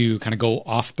want to kind of go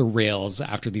off the rails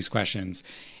after these questions,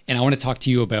 and I want to talk to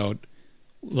you about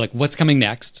like what's coming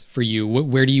next for you.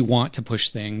 Where do you want to push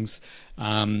things?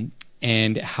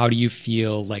 And how do you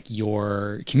feel like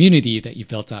your community that you've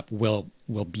built up will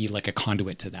be like a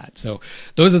conduit to that? So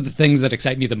those are the things that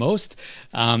excite me the most.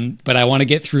 But I want to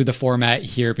get through the format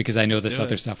here because I know this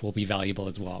other stuff will be valuable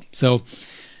as well. So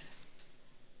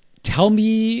tell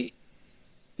me,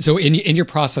 so in your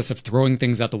process of throwing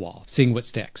things at the wall, seeing what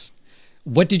sticks,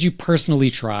 what did you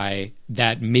personally try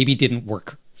that maybe didn't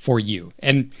work for you?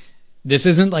 And this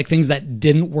isn't like things that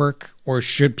didn't work or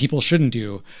people shouldn't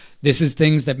do. This is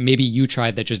things that maybe you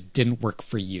tried that just didn't work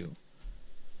for you.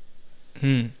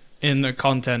 In the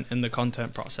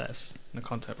content process.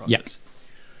 Yeah.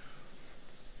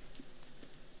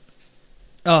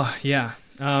 Oh, yeah.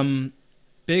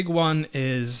 Big one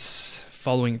is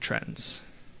following trends.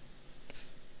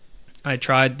 I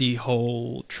tried the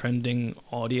whole trending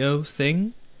audio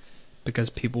thing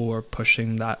because people were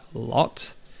pushing that a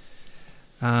lot.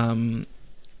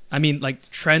 I mean, like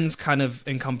trends kind of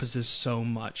encompasses so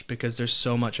much because there's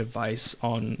so much advice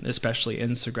on, especially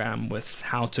Instagram, with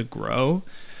how to grow.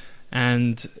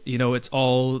 And, you know, it's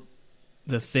all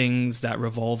the things that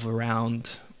revolve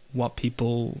around what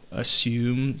people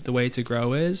assume the way to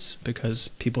grow is, because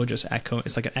people just echo.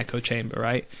 It's like an echo chamber,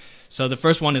 right? So the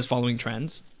first one is following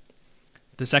trends.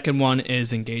 The second one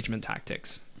is engagement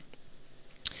tactics.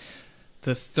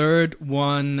 The third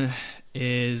one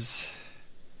is...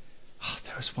 Oh,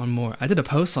 there was one more. I did a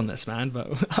post on this, man, but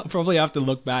I'll probably have to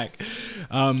look back.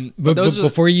 But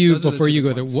before you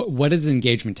go there, what is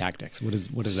engagement tactics? What is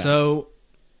that? So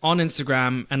on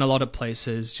Instagram and a lot of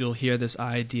places, you'll hear this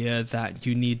idea that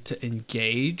you need to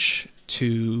engage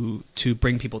to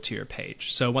bring people to your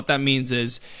page. So what that means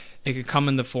is it could come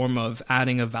in the form of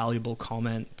adding a valuable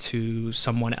comment to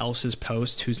someone else's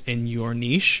post who's in your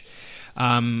niche,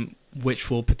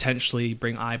 which will potentially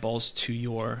bring eyeballs to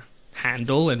your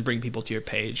handle and bring people to your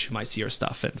page who might see your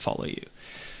stuff and follow you.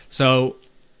 So,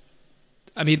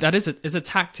 I mean, that is a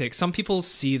tactic. Some people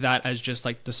see that as just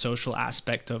like the social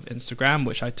aspect of Instagram,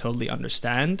 which I totally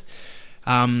understand.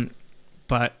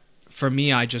 But for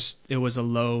me, it was a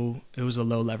low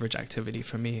leverage activity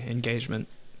for me. Engagement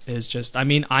is just, I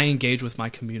mean, I engage with my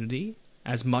community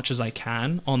as much as I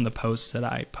can on the posts that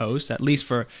I post, at least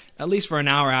for an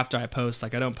hour after I post.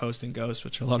 Like I don't post in ghosts,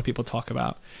 which a lot of people talk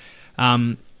about.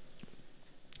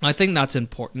 I think that's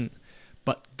important,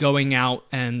 but going out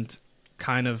and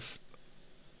kind of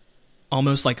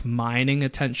almost like mining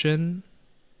attention,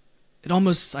 it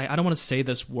almost, I don't want to say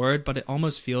this word, but it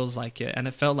almost feels like it. And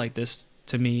it felt like this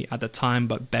to me at the time,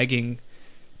 but begging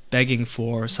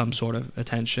for some sort of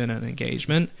attention and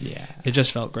engagement. Yeah. It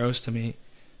just felt gross to me.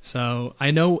 So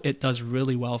I know it does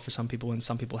really well for some people and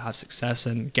some people have success.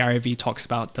 And Gary Vee talks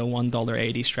about the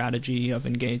 $1.80 strategy of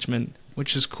engagement,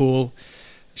 which is cool.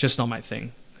 It's just not my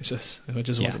thing. It just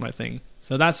wasn't my thing.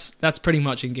 So that's pretty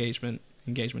much engagement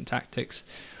tactics.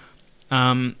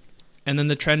 And then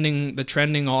the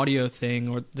trending audio thing,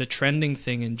 or the trending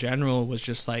thing in general, was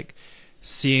just like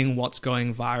seeing what's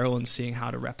going viral and seeing how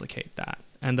to replicate that.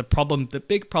 And the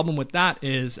big problem with that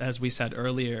is, as we said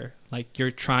earlier, like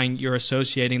you're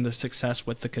associating the success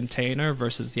with the container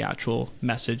versus the actual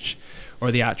message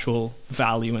or the actual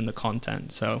value in the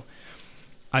content. So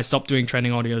I stopped doing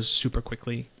trending audios super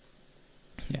quickly.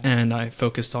 Yeah. And I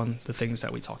focused on the things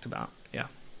that we talked about. Yeah.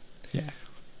 Yeah.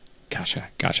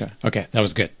 Gotcha. Okay, that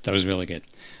was good. That was really good.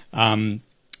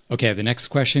 Okay, the next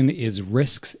question is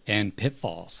risks and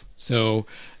pitfalls. So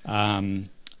I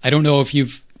don't know if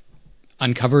you've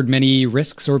uncovered many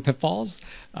risks or pitfalls.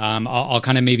 I'll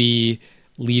kind of maybe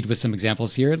lead with some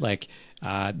examples here. Like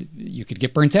you could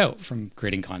get burnt out from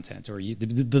creating content, or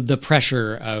the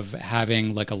pressure of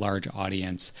having like a large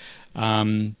audience.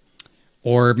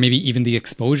 Or maybe even the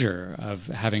exposure of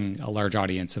having a large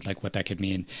audience and like what that could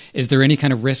mean. Is there any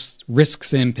kind of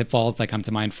risks and pitfalls that come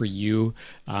to mind for you?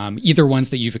 Either ones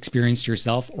that you've experienced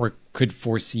yourself or could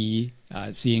foresee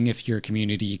seeing if your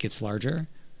community gets larger?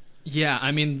 Yeah,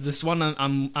 I mean, this one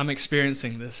I'm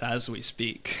experiencing this as we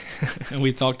speak, and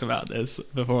we talked about this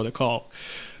before the call.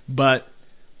 But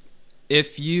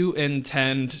if you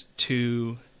intend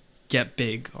to get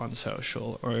big on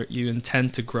social, or you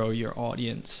intend to grow your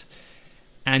audience,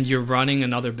 and you're running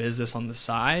another business on the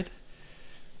side,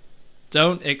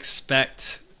 don't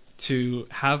expect to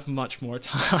have much more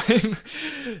time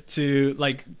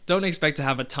don't expect to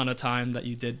have a ton of time that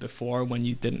you did before when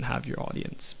you didn't have your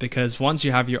audience. Because once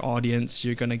you have your audience,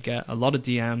 you're going to get a lot of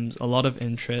DMs, a lot of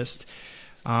interest,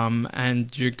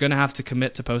 and you're going to have to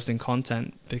commit to posting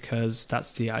content, because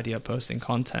that's the idea of posting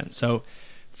content. So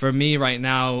for me right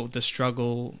now, the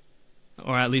struggle,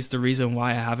 or at least the reason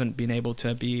why I haven't been able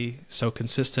to be so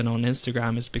consistent on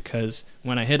Instagram, is because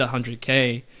when I hit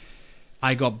 100K,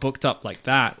 I got booked up like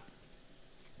that.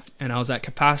 And I was at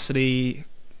capacity.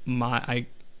 I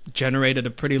generated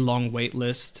a pretty long wait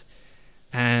list,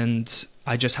 and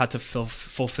I just had to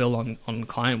fulfill on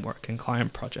client work and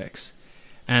client projects.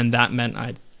 And that meant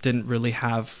I didn't really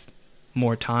have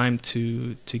more time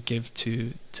to give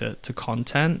to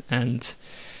content. And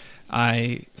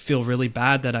I feel really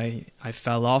bad that I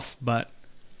fell off, but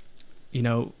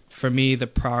for me, the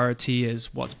priority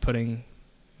is what's putting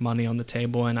money on the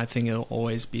table, and I think it'll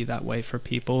always be that way for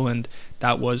people, and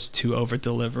that was to over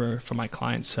deliver for my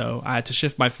clients. So I had to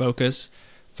shift my focus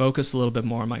a little bit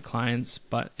more on my clients.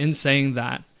 But in saying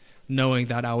that, knowing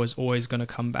that I was always going to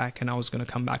come back, and I was going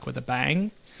to come back with a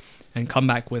bang, and come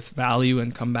back with value,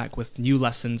 and come back with new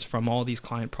lessons from all these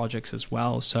client projects as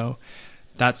well. So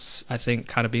that's, I think,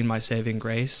 kind of been my saving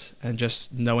grace, and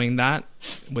just knowing that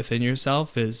within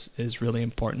yourself is really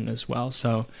important as well.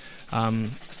 So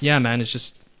yeah, man, it's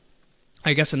just,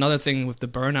 I guess another thing with the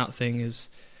burnout thing is,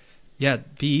 yeah,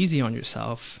 be easy on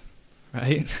yourself,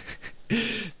 right?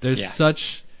 There's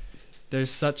such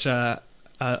a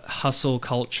hustle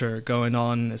culture going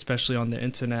on, especially on the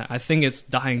internet. I think it's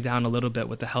dying down a little bit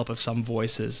with the help of some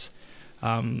voices.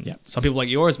 Some people like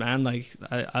yours, man. Like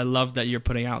I love that you're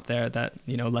putting out there that,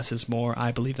 less is more.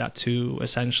 I believe that too,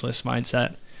 essentialist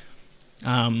mindset.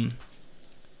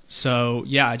 So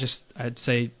yeah, I'd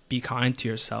say be kind to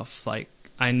yourself. Like,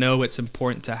 I know it's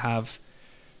important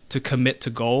to commit to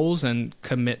goals and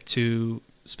commit to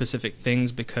specific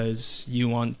things, because you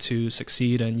want to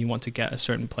succeed and you want to get a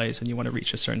certain place and you want to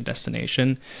reach a certain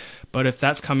destination. But if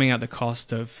that's coming at the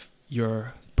cost of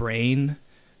your brain,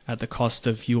 at the cost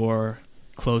of your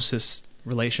closest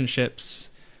relationships,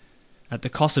 at the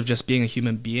cost of just being a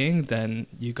human being, then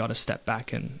you got to step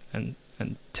back and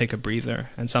take a breather.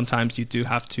 And sometimes you do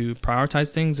have to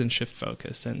prioritize things and shift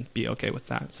focus and be okay with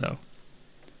that. So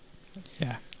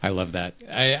yeah, I love that.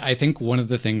 I think one of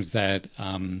the things that,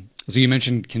 so you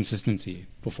mentioned consistency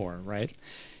before, right?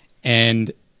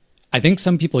 And I think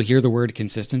some people hear the word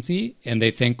consistency and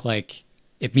they think like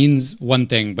it means one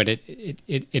thing, but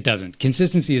it doesn't.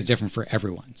 Consistency is different for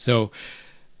everyone. So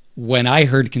when I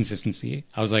heard consistency,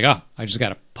 I was like, oh, I just got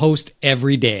to post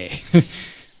every day.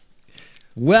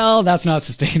 Well, that's not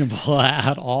sustainable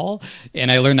at all.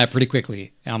 And I learned that pretty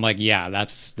quickly. And I'm like, yeah,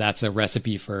 that's a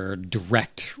recipe for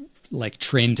direct, like,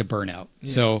 train to burnout. Yeah.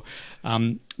 So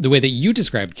the way that you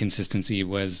described consistency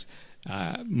was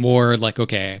more like,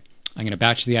 okay, I'm going to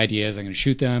batch the ideas, I'm going to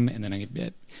shoot them, and then I'm going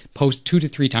to post 2 to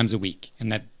 3 times a week.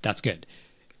 And that's good.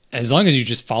 As long as you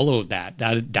just follow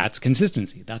that's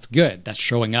consistency. That's good. That's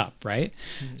showing up, right?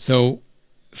 Mm-hmm. So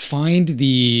find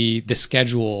the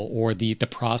schedule or the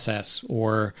process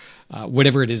or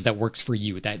whatever it is that works for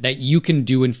you, that you can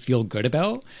do and feel good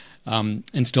about,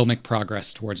 and still make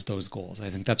progress towards those goals. I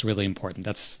think that's really important.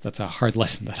 That's a hard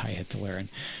lesson that I had to learn.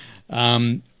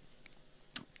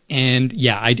 And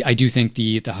yeah, I do think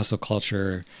the hustle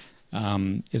culture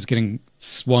is getting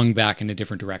swung back in a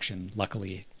different direction.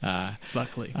 Luckily, I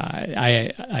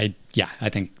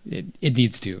think it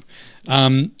needs to.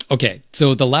 Okay,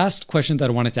 so the last question that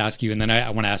I wanted to ask you, and then I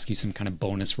want to ask you some kind of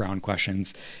bonus round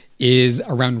questions, is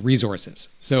around resources.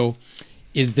 So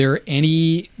is there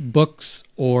any books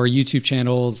or YouTube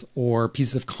channels or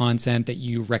pieces of content that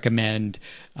you recommend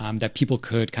that people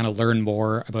could kind of learn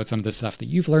more about some of the stuff that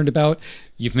you've learned about?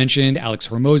 You've mentioned Alex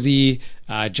Hormozi,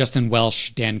 Justin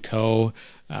Welsh, Dan Coe,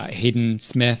 Hayden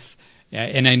Smith.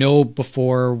 And I know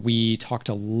before we talked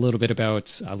a little bit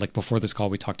about, like before this call,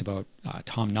 we talked about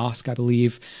Tom Nosk, I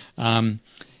believe.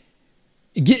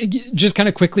 Just kind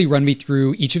of quickly run me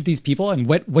through each of these people and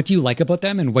what do you like about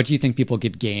them and what do you think people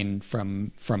could gain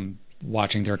from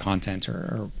watching their content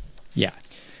or yeah.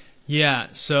 Yeah,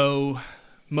 so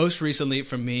most recently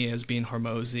for me has been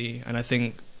Hormozi, and I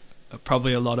think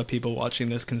probably a lot of people watching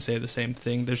this can say the same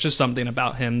thing. There's just something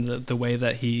about him, the way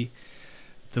that he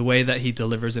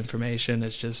delivers information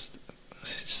is just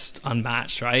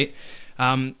unmatched, right?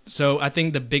 So I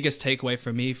think the biggest takeaway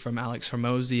for me from Alex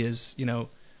Hormozi is,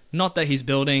 not that he's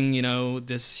building,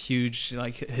 this huge,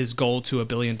 like his goal to $1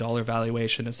 billion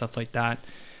valuation and stuff like that,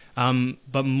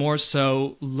 but more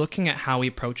so looking at how he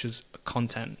approaches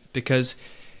content, because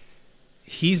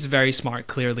he's very smart,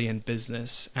 clearly, in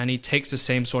business, and he takes the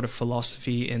same sort of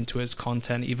philosophy into his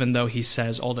content, even though he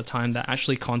says all the time that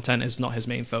actually content is not his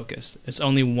main focus. It's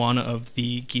only one of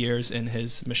the gears in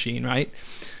his machine, right?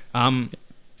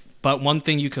 But one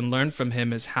thing you can learn from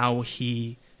him is how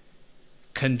he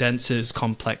condenses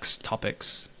complex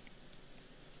topics.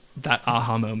 That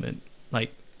aha moment,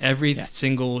 like every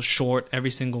single short,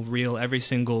 every single reel, every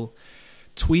single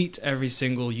tweet, every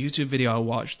single YouTube video I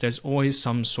watch, there's always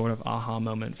some sort of aha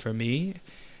moment for me.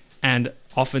 And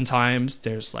oftentimes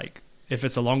there's like, if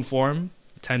it's a long form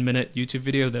 10-minute YouTube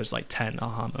video, there's like 10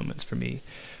 aha moments for me,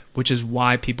 which is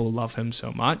why people love him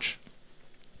so much.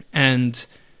 And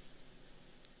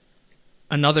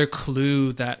another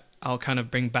clue that I'll kind of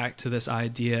bring back to this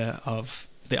idea of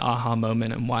the aha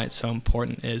moment and why it's so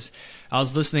important is I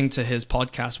was listening to his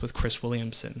podcast with Chris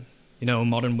Williamson,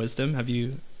 Modern Wisdom. Have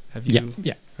you heard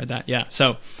that? Yeah.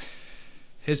 So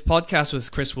his podcast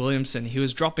with Chris Williamson, he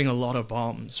was dropping a lot of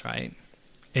bombs, right?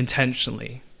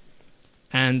 Intentionally.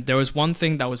 And there was one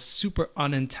thing that was super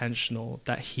unintentional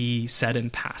that he said in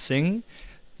passing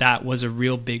that was a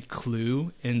real big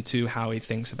clue into how he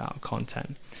thinks about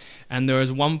content. And there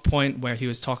was one point where he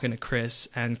was talking to Chris,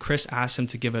 and Chris asked him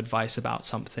to give advice about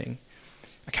something.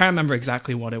 I can't remember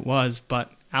exactly what it was, but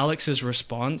Alex's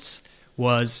response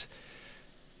was,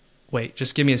 wait,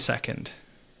 just give me a second.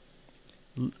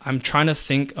 I'm trying to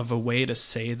think of a way to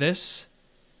say this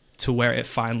to where it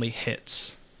finally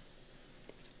hits.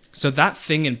 So that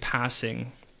thing in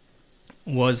passing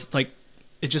was like,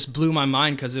 it just blew my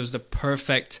mind because it was the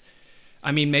perfect,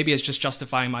 maybe it's just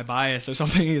justifying my bias or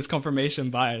something, his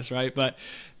confirmation bias, right? But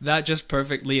that just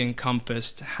perfectly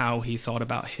encompassed how he thought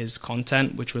about his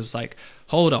content, which was like,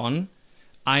 hold on,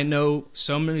 I know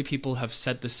so many people have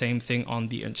said the same thing on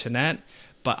the internet,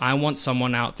 but I want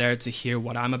someone out there to hear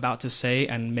what I'm about to say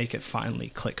and make it finally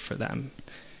click for them.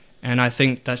 And I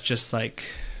think that's just like,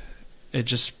 it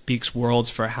just speaks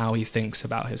worlds for how he thinks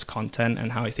about his content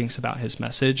and how he thinks about his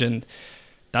message. And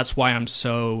that's why I'm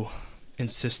so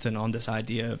insistent on this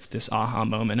idea of this aha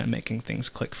moment and making things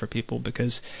click for people,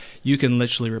 because you can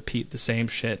literally repeat the same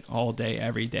shit all day,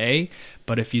 every day.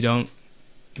 But if you don't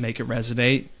make it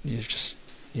resonate,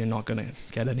 you're not going to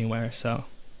get anywhere. So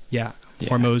yeah.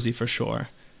 Hormozi for sure.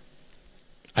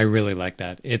 I really like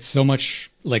that. It's so much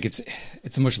like it's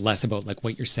so much less about like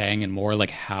what you're saying and more like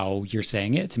how you're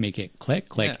saying it to make it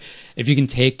click. Like if you can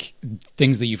take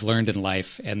things that you've learned in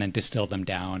life and then distill them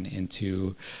down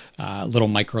into little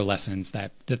micro lessons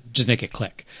that just make it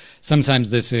click. Sometimes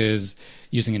this is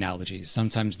using analogies.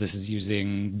 Sometimes this is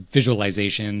using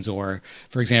visualizations, or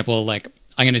for example, like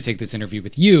I'm going to take this interview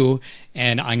with you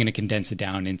and I'm going to condense it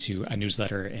down into a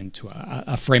newsletter, into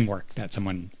a framework that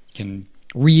someone can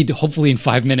read hopefully in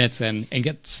 5 minutes and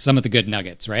get some of the good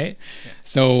nuggets, right? Yeah.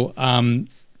 So,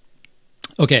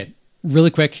 okay,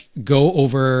 really quick, go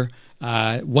over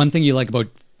one thing you like about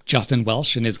Justin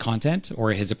Welsh and his content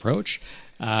or his approach.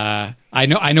 I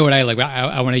know what I like, but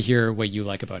I want to hear what you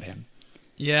like about him.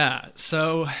 Yeah,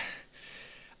 so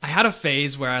I had a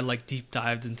phase where I like deep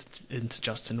dived into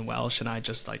Justin Welsh and I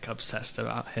just like obsessed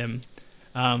about him.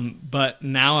 But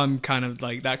now I'm kind of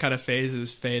like, that kind of phase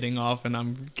is fading off and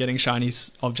I'm getting shiny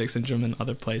object syndrome in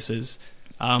other places.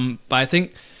 But I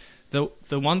think the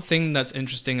one thing that's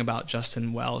interesting about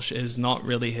Justin Welsh is not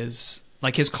really his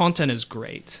content is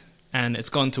great and it's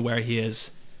gone to where he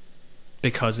is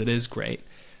because it is great.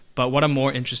 But what I'm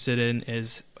more interested in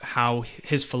is how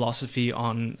his philosophy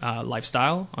on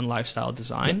lifestyle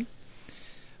design.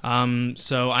 Yep.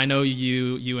 So I know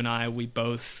you and I, we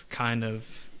both kind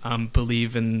of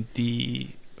believe in the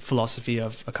philosophy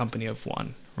of a company of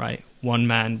one, right?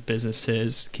 one-man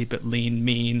businesses, keep it lean,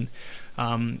 mean,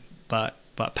 but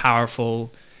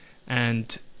powerful,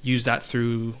 and use that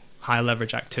through high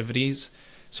leverage activities.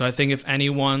 So I think if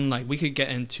anyone, like, we could get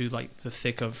into like the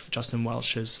thick of Justin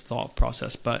Welch's thought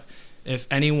process, but if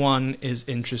anyone is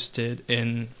interested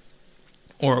in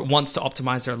or wants to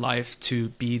optimize their life to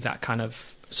be that kind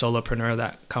of solopreneur,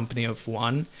 that company of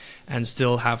one, and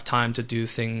still have time to do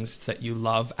things that you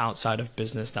love outside of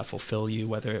business that fulfill you,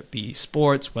 whether it be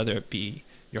sports, whether it be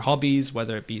your hobbies,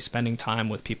 whether it be spending time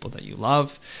with people that you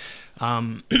love.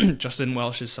 Justin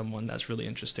Welch is someone that's really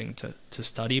interesting to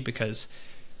study, because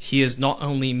he is not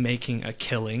only making a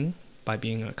killing by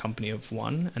being a company of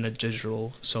one and a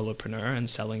digital solopreneur and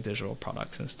selling digital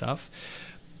products and stuff,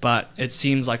 but it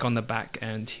seems like on the back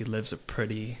end he lives a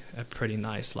pretty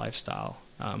nice lifestyle,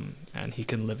 and he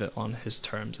can live it on his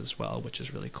terms as well, which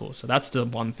is really cool. So that's the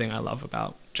one thing I love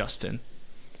about Justin.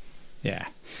 Yeah,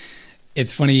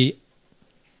 it's funny.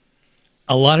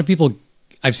 A lot of people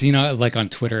I've seen, like on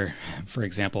Twitter, for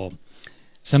example,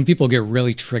 some people get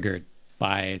really triggered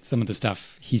by some of the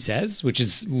stuff he says, which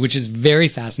is very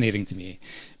fascinating to me,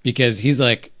 because he's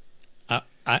like,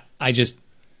 I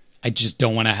just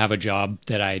don't want to have a job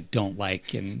that I don't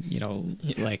like, and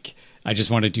like, I just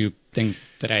want to do things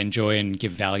that I enjoy and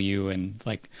give value, and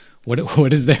like, what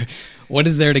is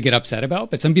there to get upset about?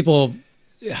 But some people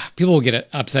will get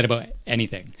upset about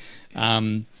anything.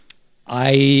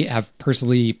 I have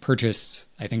personally purchased,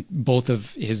 I think, both of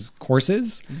his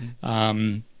courses,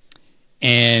 and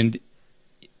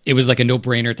it was like a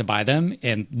no-brainer to buy them.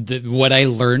 And what I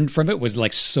learned from it was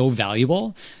like so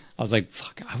valuable. I was like,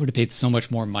 fuck, I would have paid so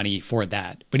much more money for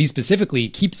that. But he specifically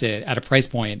keeps it at a price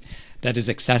point that is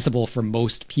accessible for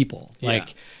most people. Yeah.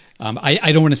 Like,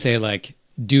 I don't want to say like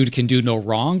dude can do no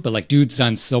wrong, but like dude's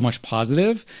done so much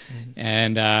positive.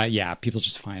 And yeah, people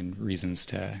just find reasons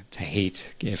to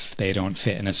hate if they don't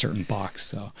fit in a certain box.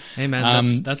 So hey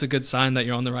man, that's a good sign that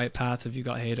you're on the right path if you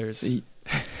got haters.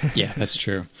 Yeah, that's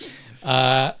true.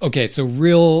 Okay, so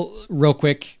real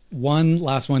quick, one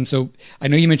last one. So I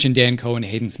know you mentioned Dan Koh and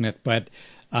Hayden Smith, but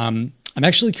I'm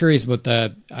actually curious about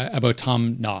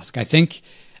Tom Nosk.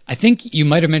 I think you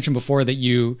might have mentioned before that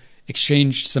you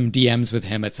exchanged some DMs with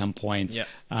him at some point.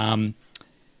 Yeah.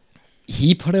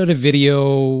 He put out a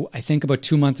video, I think about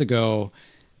 2 months ago,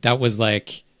 that was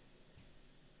like,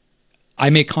 I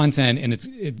make content and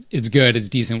it's good, it's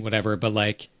decent, whatever, but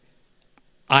like,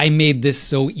 I made this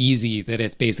so easy that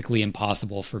it's basically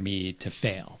impossible for me to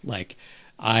fail. Like,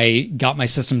 I got my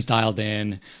systems dialed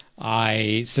in,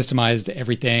 I systemized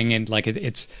everything, and like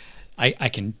I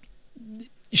can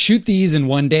shoot these in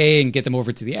one day and get them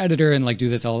over to the editor and like do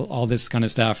this all this kind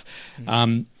of stuff.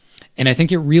 And I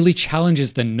think it really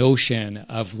challenges the notion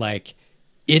of like,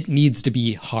 it needs to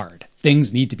be hard.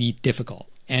 Things need to be difficult.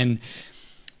 And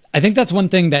I think that's one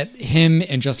thing that him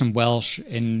and Justin Welch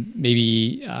and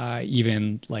maybe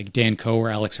even like Dan Koh or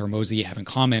Alex Hormozi have in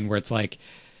common, where it's like,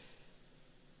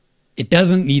 it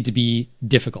doesn't need to be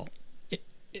difficult.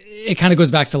 It kind of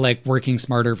goes back to like working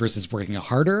smarter versus working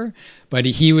harder. But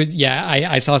he was,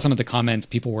 I saw some of the comments.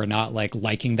 People were not like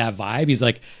liking that vibe. He's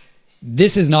like,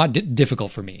 this is not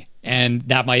difficult for me. And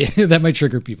that might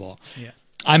trigger people. Yeah.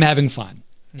 I'm having fun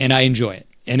and I enjoy it,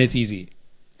 and it's easy,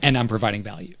 and I'm providing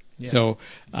value. Yeah. So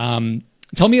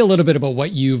tell me a little bit about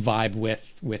what you vibe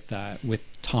with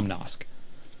Tom Nosk.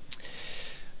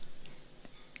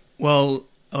 Well,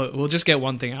 we'll just get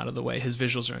one thing out of the way. His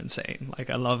visuals are insane. Like,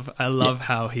 I love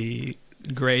how he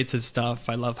grades his stuff.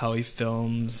 I love how he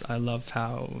films. I love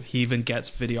how he even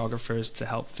gets videographers to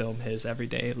help film his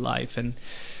everyday life. And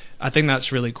I think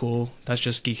that's really cool. That's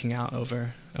just geeking out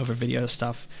over video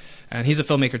stuff. And he's a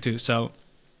filmmaker too. So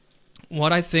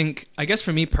what I think, I guess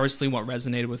for me personally, what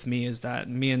resonated with me is that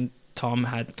me and Tom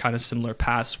had kind of similar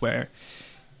paths, where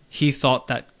he thought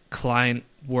that client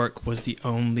work was the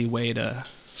only way to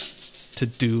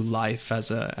do life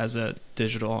as a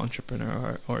digital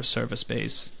entrepreneur or a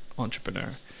service-based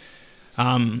entrepreneur,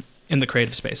 in the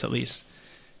creative space at least.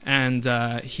 And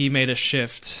he made a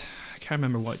shift. I can't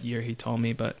remember what year he told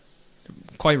me, but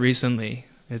quite recently.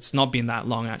 It's not been that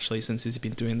long actually since he's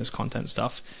been doing this content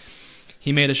stuff.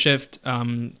 He made a shift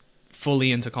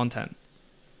fully into content,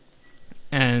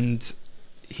 and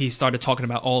he started talking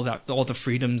about all the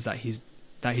freedoms that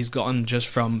he's gotten just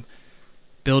from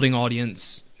building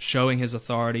audience, showing his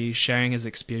authority, sharing his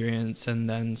experience, and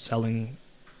then selling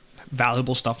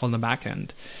valuable stuff on the back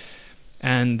end.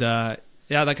 And yeah,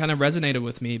 that kind of resonated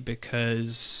with me,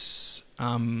 because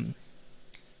at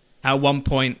one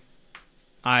point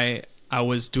I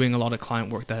was doing a lot of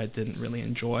client work that I didn't really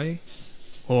enjoy,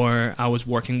 or I was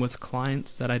working with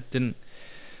clients that I didn't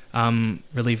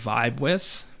really vibe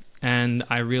with. And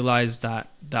I realized that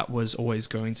that was always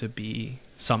going to be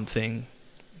something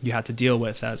you had to deal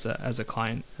with as a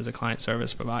client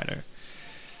service provider.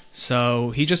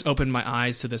 So he just opened my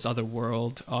eyes to this other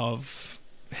world of,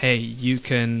 hey, you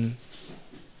cannot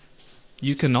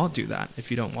do that if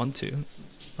you don't want to.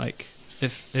 Like,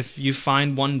 if you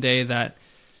find one day that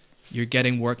you're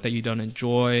getting work that you don't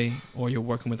enjoy, or you're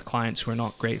working with clients who are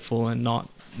not grateful and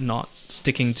not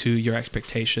sticking to your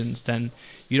expectations, then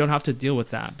you don't have to deal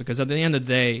with that. Because at the end of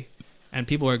the day, and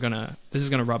this is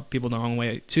gonna rub people the wrong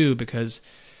way too, because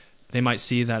they might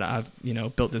see that I've,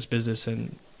 built this business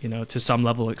and, to some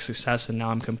level of success, and now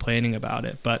I'm complaining about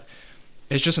it. But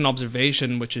it's just an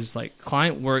observation, which is like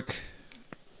client work.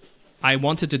 I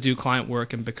wanted to do client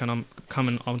work and become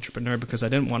an entrepreneur because I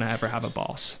didn't want to ever have a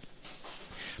boss.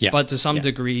 Yeah. But to some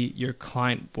degree, your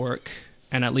client work,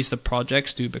 and at least the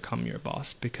projects, do become your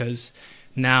boss, because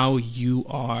now you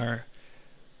are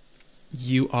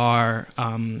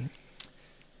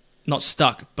not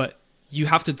stuck, but you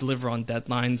have to deliver on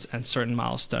deadlines and certain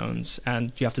milestones,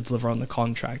 and you have to deliver on the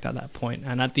contract at that point.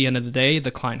 And at the end of the day,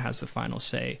 the client has the final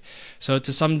say. So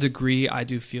to some degree, I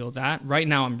do feel that. Right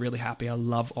now, I'm really happy. I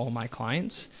love all my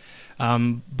clients.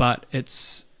 But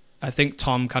I think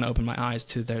Tom kind of opened my eyes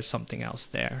to there's something else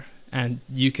there. And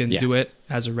you can do it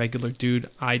as a regular dude.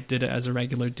 I did it as a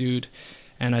regular dude.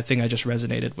 And I think I just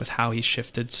resonated with how he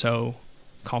shifted so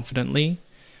confidently.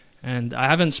 And I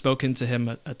haven't spoken to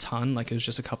him a ton. Like, it was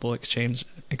just a couple exchange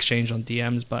on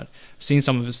DMs, but I've seen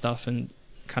some of his stuff and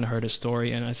kind of heard his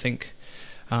story. And I think,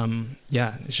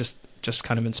 it's just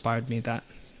kind of inspired me that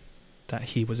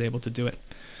he was able to do it.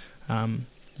 But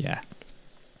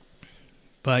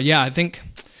yeah, I think,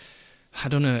 I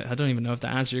don't know. I don't even know if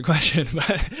that answers your question, but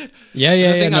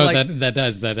that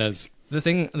does. The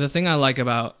thing I like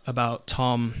about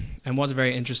Tom, and what's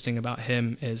very interesting about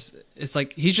him, is it's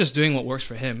like he's just doing what works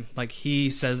for him. Like, he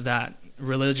says that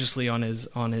religiously on his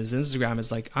Instagram,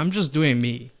 is like, I'm just doing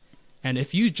me, and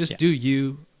if you just do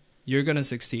you, you're gonna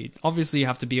succeed. Obviously, you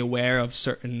have to be aware of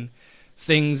certain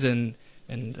things and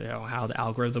how the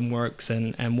algorithm works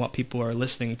and what people are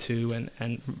listening to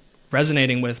and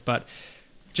resonating with, but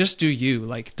just do you.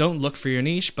 Like, don't look for your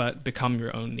niche, but become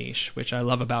your own niche, which I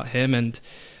love about him. And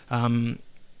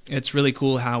it's really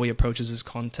cool how he approaches his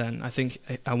content. I think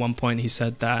at one point he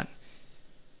said that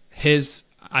his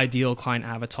ideal client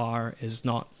avatar is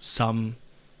not some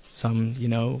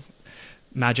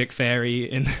magic fairy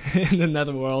in the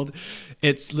netherworld.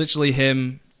 It's literally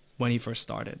him when he first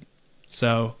started.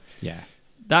 So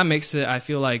that makes it, I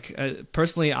feel like,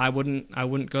 personally, I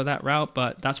wouldn't go that route,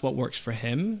 but that's what works for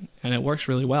him, and it works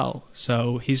really well.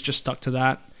 So he's just stuck to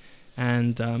that.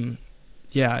 And I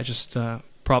just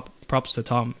props to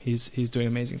Tom. He's doing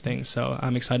amazing things. So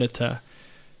I'm excited to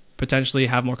potentially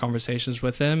have more conversations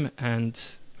with him and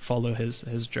follow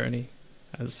his journey,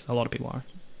 as a lot of people are.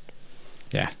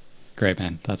 Yeah, great,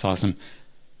 man. That's awesome.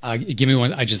 Give me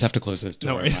one. I just have to close this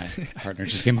door. No My partner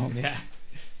just came home. Yeah.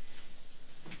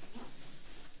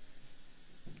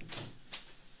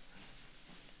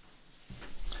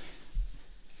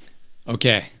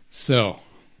 Okay, so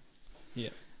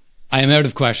I am out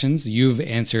of questions. You've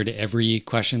answered every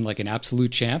question like an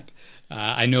absolute champ.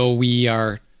 I know we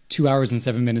are 2 hours and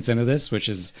 7 minutes into this, which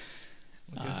is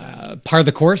part of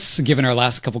the course, given our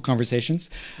last couple conversations.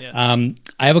 I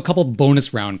have a couple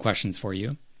bonus round questions for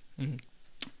you. Mm-hmm.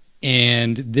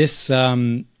 And this,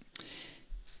 I'm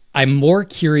more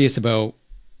curious about,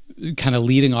 kind of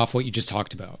leading off what you just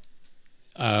talked about.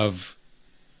 I'll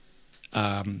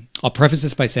preface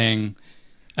this by saying,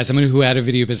 as someone who had a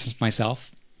video business myself,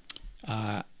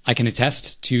 I can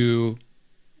attest to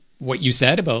what you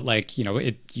said about, like,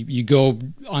 you go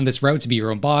on this route to be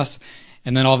your own boss,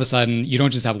 and then all of a sudden you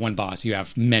don't just have one boss, you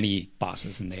have many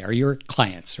bosses, and they are your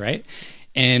clients, right?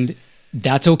 And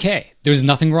that's okay. There's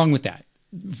nothing wrong with that.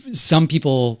 Some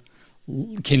people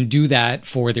can do that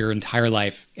for their entire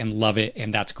life and love it,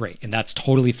 and that's great, and that's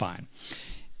totally fine.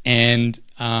 And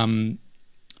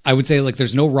I would say, like,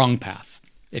 there's no wrong path.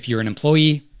 If you're an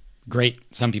employee, great.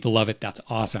 Some people love it. That's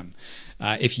awesome.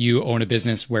 If you own a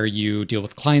business where you deal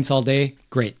with clients all day,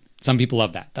 great. Some people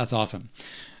love that. That's awesome.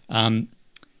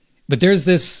 But there's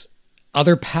this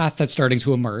other path that's starting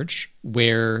to emerge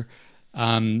where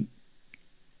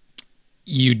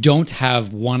you don't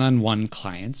have one-on-one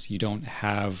clients. You don't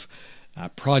have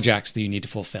projects that you need to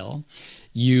fulfill.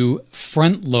 You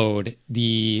front load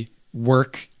the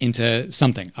work into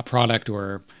something, a product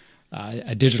or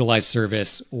a digitalized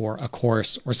service or a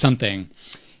course or something.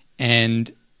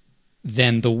 And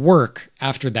then the work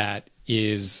after that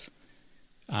is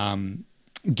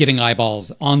getting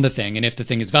eyeballs on the thing, and if the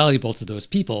thing is valuable to those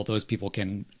people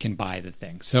can buy the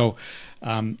thing. So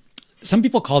some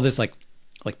people call this like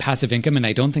passive income, and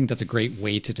I don't think that's a great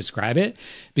way to describe it,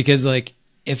 because like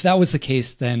if that was the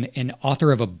case, then an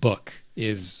author of a book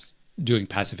is doing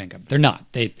passive income. They're not.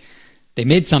 They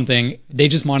made something, they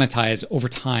just monetize over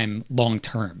time long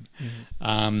term.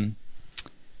 Another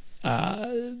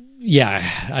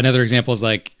example is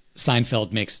like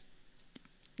Seinfeld makes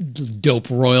dope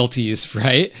royalties,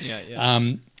 right?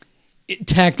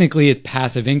 Technically it's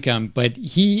passive income, but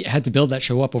he had to build that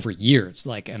show up over years,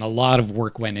 and a lot of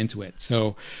work went into it.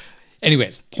 So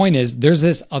anyways, point is, there's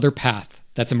this other path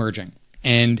that's emerging,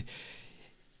 and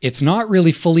it's not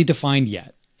really fully defined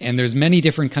yet. And there's many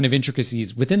different kind of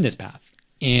intricacies within this path.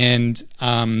 And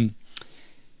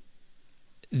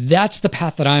that's the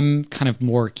path that I'm kind of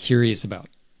more curious about.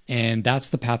 And that's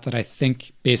the path that I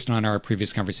think, based on our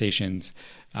previous conversations,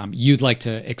 you'd like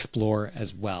to explore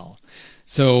as well.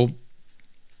 So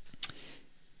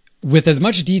with as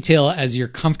much detail as you're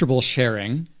comfortable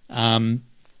sharing,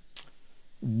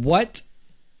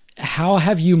 how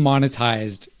have you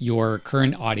monetized your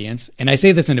current audience? And I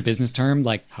say this in a business term,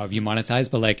 like how have you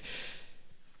monetized, but like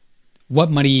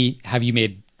what money have you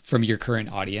made from your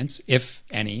current audience, if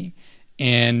any?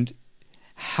 And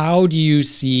how do you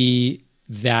see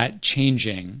that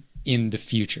changing in the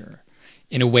future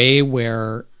in a way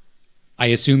where I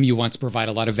assume you want to provide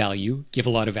a lot of value, give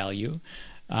a lot of value?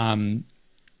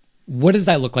 What does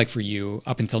that look like for you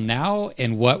up until now?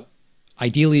 And what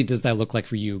ideally does that look like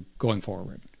for you going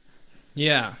forward?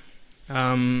 Yeah.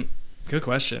 Good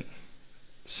question.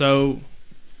 So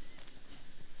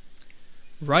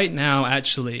right now,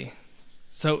 actually,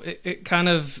 it's kind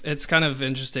of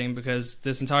interesting, because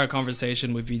this entire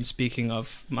conversation we've been speaking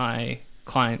of my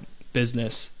client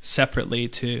business separately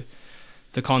to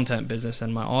the content business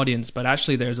and my audience, but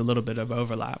actually there's a little bit of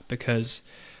overlap, because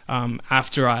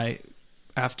after I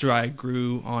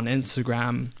grew on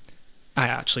Instagram, I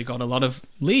actually got a lot of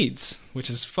leads, which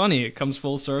is funny. It comes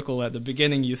full circle. At the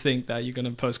beginning, you think that you're going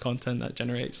to post content that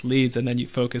generates leads, and then you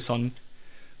focus on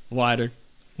wider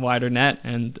net,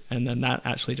 and then that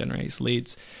actually generates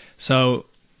leads. So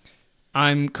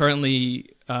I'm currently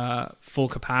full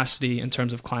capacity in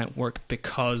terms of client work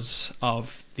because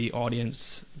of the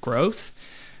audience growth.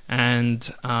 And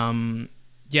so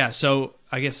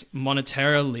I guess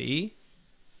monetarily,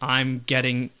 I'm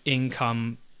getting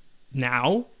income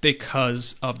now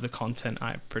because of the content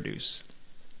I produce.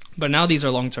 But now these are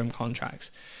long-term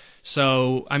contracts.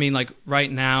 So, I mean, like right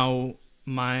now,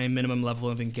 my minimum level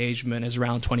of engagement is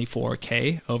around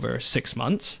 24K over 6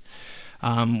 months,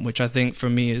 which I think for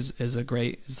me is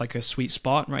it's like a sweet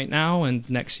spot right now. And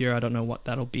next year, I don't know what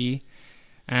that'll be.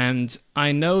 And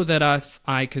I know that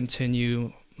I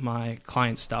continue my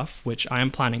client stuff, which I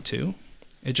am planning to.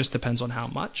 It just depends on how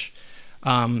much.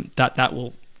 That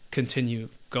will continue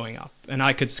going up, and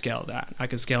I could scale that. I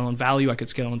could scale on value, I could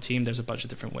scale on team. There's a bunch of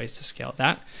different ways to scale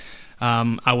that.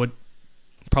 I would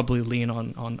probably lean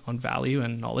on value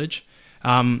and knowledge.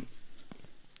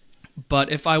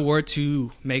 But if I were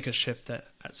to make a shift at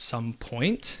some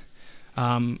point,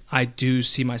 I do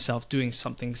see myself doing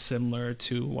something similar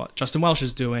to what Justin Welsh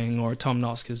is doing or Tom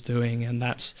Nosk is doing, and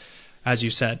that's, as you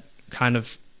said, kind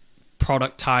of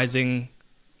productizing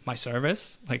my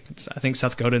service. Like I think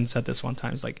Seth Godin said this one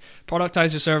time, it's like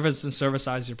productize your service and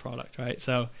servicize your product, right?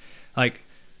 So like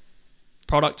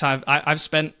I've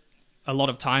spent a lot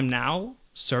of time now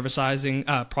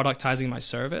productizing my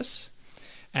service,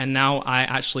 and now I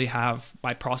actually have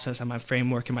my process and my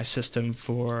framework and my system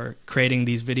for creating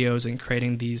these videos and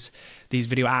creating these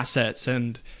video assets,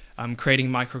 and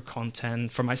creating micro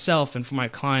content for myself and for my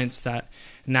clients, that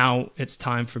now it's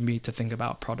time for me to think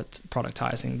about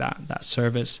productizing that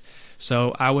service.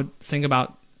 So I would think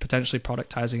about potentially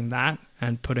productizing that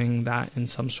and putting that in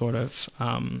some sort of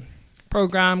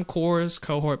program, course,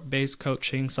 cohort-based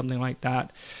coaching, something like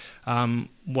that.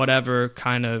 Whatever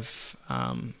kind of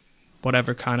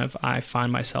I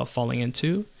find myself falling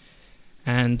into.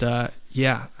 And I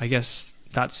guess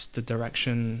that's the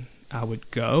direction I would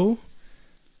go.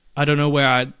 I don't know where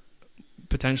I'd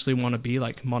potentially want to be,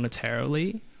 like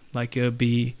monetarily. Like it would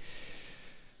be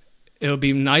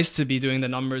nice to be doing the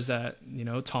numbers that, you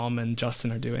know, Tom and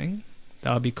Justin are doing.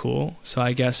 That would be cool. So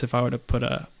I guess if I were to put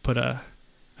a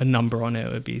number on it,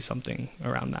 it would be something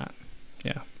around that.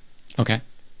 Yeah. Okay.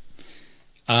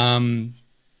 And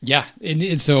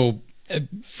so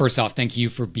first off, thank you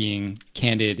for being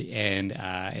candid and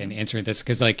answering this,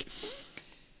 because like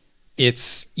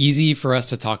it's easy for us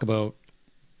to talk about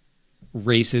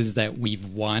races that we've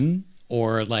won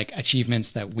or like achievements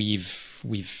that we've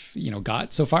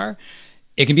got so far.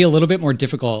 it can be a little bit more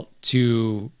difficult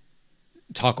to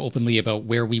talk openly about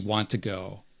where we want to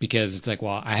go, because it's like,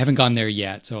 well, I haven't gone there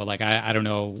yet. So like, I don't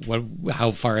know how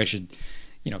far I should,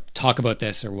 talk about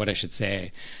this or what I should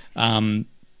say. I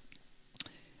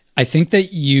think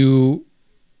that you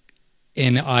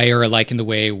and I are alike in the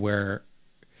way where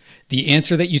the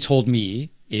answer that you told me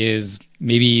is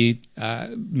maybe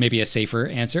a safer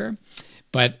answer,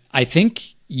 but I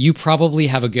think you probably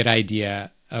have a good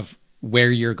idea of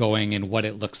where you're going and what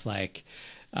it looks like.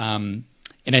 And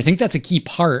I think that's a key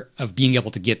part of being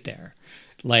able to get there.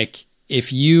 Like,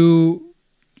 if you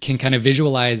can kind of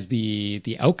visualize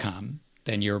the outcome,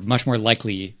 then you're much more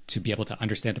likely to be able to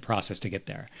understand the process to get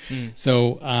there.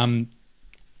 So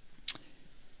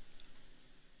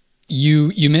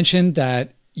you mentioned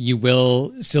that you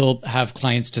will still have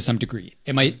clients to some degree.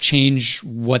 It might change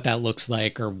what that looks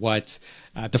like, or what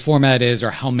the format is,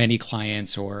 or how many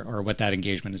clients, or what that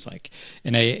engagement is like.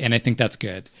 And I think that's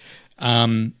good.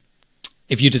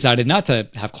 If you decided not to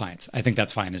have clients, I think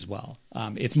that's fine as well.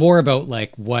 It's more about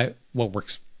like what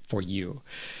works for you.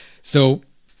 So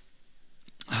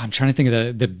I'm trying to think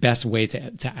of the best way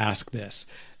to ask this.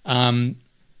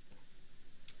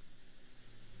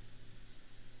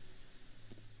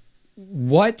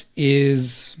 What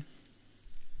is,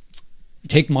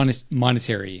 take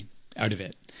monetary out of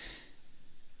it,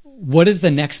 what is the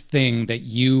next thing that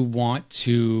you want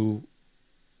to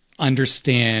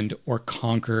understand or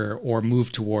conquer or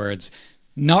move towards,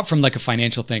 not from like a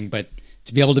financial thing, but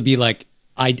to be able to be like,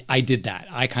 I did that.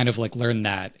 I kind of like learned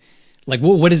that. Like,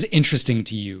 what is interesting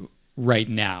to you right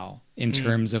now in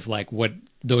terms of like what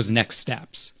those next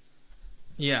steps?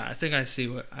 Yeah, I think I see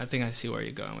where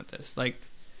you're going with this. Like,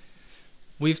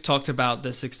 we've talked about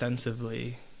this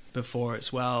extensively before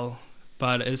as well,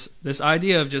 but it's this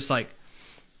idea of just like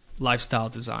lifestyle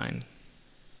design.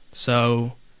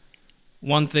 So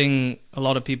one thing a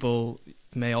lot of people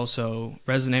may also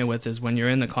resonate with is when you're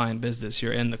in the client business,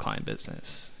 you're in the client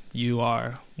business. You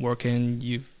are working,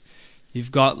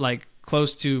 you've got like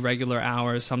close to regular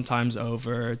hours, sometimes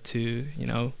over, to,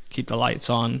 keep the lights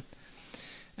on.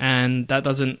 And that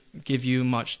doesn't give you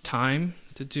much time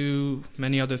to do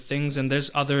many other things. And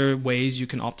there's other ways you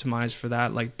can optimize for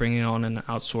that, like bringing on and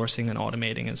outsourcing and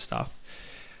automating and stuff.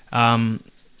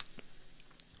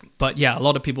 But yeah, a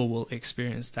lot of people will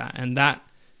experience that. And that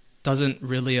doesn't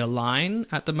really align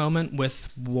at the moment with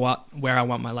where I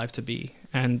want my life to be.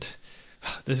 And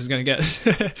this is going to get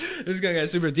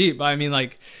super deep. But I mean,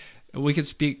 like, we could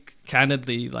speak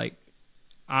candidly. Like,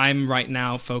 I'm right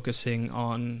now focusing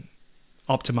on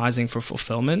optimizing for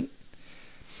fulfillment.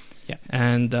 Yeah.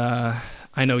 And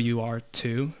I know you are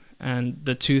too. And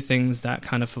the two things that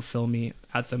kind of fulfill me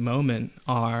at the moment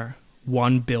are,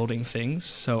 one, building things.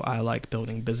 So I like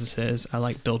building businesses. I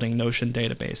like building Notion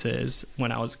databases.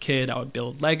 When I was a kid, I would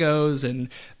build Legos and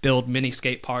build mini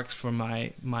skate parks for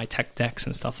my tech decks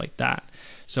and stuff like that.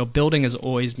 So building has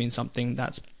always been something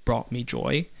that's brought me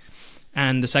joy.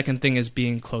 And the second thing is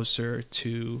being closer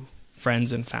to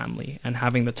friends and family and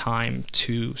having the time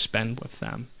to spend with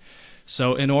them.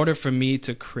 So in order for me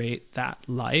to create that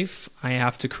life, I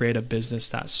have to create a business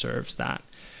that serves that.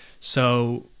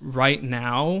 So right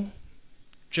now,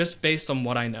 just based on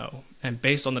what I know and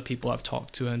based on the people I've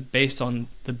talked to and based on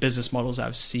the business models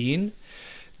I've seen,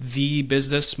 the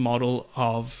business model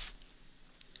of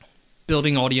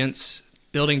building audience,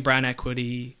 building brand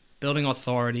equity, building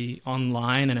authority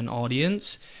online and an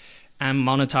audience, and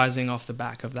monetizing off the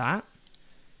back of that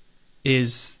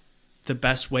is the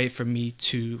best way for me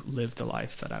to live the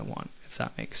life that I want, if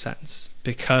that makes sense,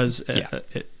 because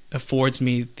it affords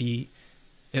me the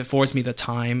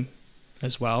time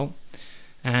as well.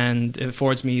 And it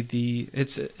affords me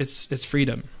it's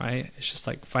freedom, right? It's just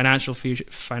like financial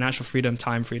freedom,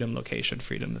 time freedom, location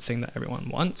freedom, the thing that everyone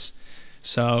wants.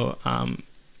 So,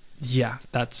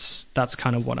 that's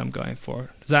kind of what I'm going for.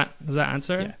 Does that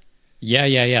answer?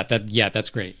 Yeah. That's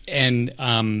great. And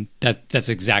that's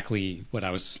exactly what I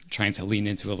was trying to lean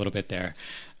into a little bit there.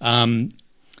 I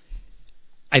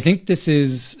think this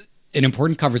is an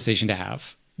important conversation to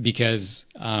have, because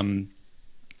I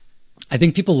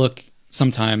think people look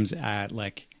sometimes at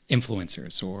like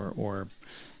influencers or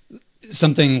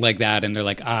something like that, and they're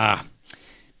like,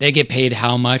 they get paid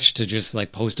how much to just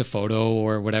like post a photo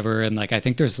or whatever. And like, I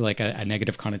think there's like a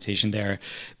negative connotation there.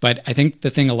 But I think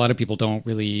the thing a lot of people don't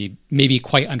really maybe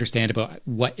quite understand about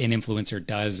what an influencer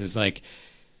does is like,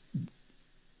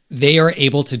 they are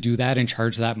able to do that and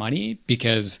charge that money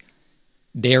because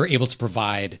they are able to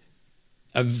provide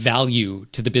a value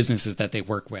to the businesses that they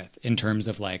work with in terms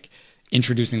of like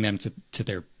introducing them to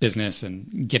their business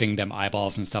and getting them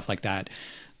eyeballs and stuff like that.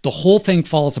 The whole thing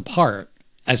falls apart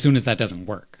as soon as that doesn't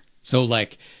work. So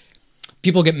like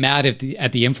people get mad at the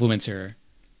influencer,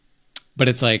 but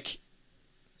it's like,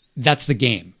 that's the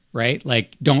game, right?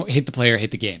 Like, don't hate the player,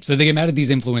 hate the game. So they get mad at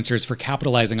these influencers for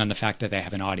capitalizing on the fact that they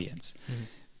have an audience. Mm-hmm.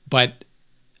 But,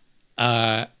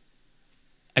 I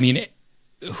mean,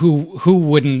 who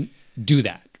wouldn't do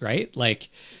that, right? Like,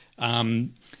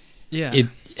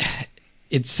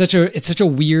 it's such a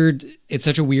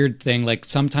weird thing. Like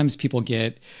sometimes people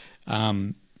get,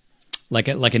 like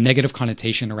a negative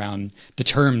connotation around the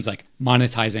terms like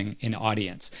monetizing an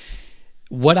audience.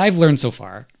 What I've learned so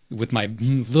far with my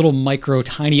little micro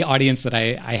tiny audience that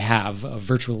I have of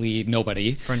virtually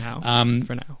nobody for now,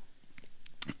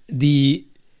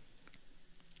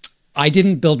 I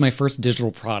didn't build my first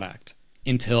digital product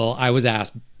until I was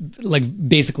asked like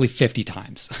basically 50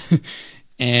 times.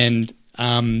 And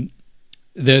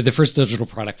the first digital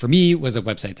product for me was a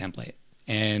website template.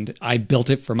 And I built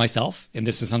it for myself. And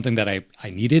this is something that I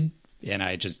needed. And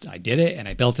I did it and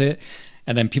I built it.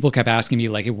 And then people kept asking me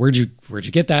like, where'd you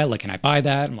get that? Like, can I buy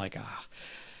that? I'm like,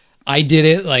 I did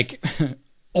it like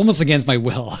almost against my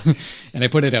will. And I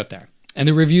put it out there. And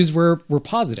the reviews were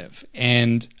positive.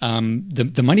 And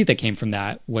the money that came from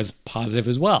that was positive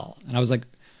as well. And I was like,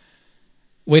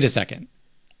 wait a second.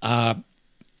 I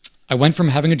went from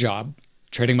having a job,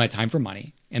 trading my time for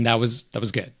money, and that was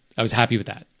good. I was happy with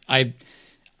that.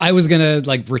 I was gonna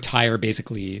like retire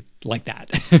basically like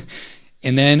that.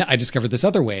 And then I discovered this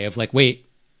other way of like, wait,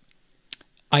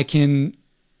 I can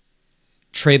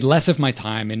trade less of my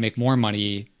time and make more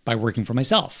money by working for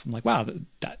myself. I'm like, wow,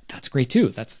 that's great too.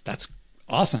 That's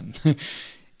awesome.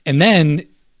 And then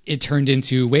it turned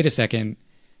into, wait a second,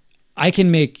 I can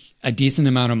make a decent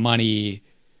amount of money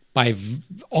by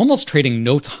almost trading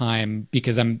no time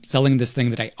because I'm selling this thing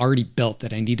that I already built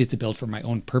that I needed to build for my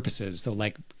own purposes. So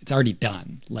like it's already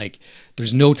done. Like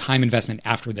there's no time investment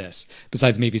after this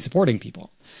besides maybe supporting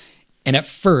people. And at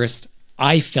first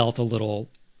I felt a little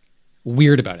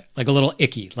weird about it, like a little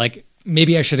icky, like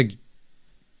maybe I should have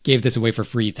gave this away for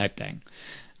free type thing.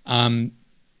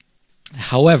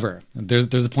 However,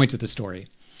 there's a point to the story.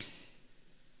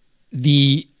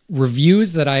 The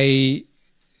reviews that I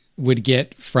would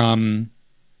get from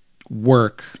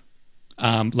work,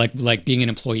 like being an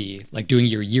employee, like doing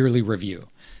your yearly review.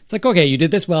 It's like, okay, you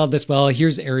did this well,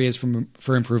 here's areas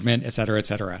for improvement, et cetera, et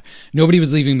cetera. Nobody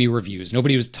was leaving me reviews.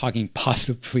 Nobody was talking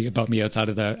positively about me outside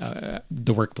of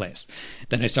the workplace.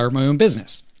 Then I started my own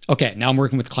business. Okay, now I'm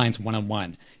working with clients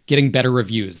one-on-one, getting better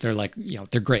reviews. They're like,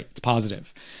 they're great. It's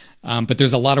positive. But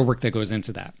there's a lot of work that goes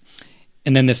into that.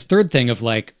 And then this third thing of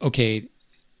like, okay,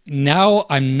 now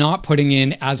I'm not putting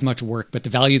in as much work, but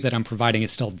the value that I'm providing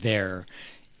is still there.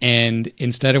 And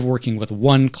instead of working with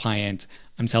one client,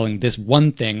 I'm selling this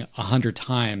one thing 100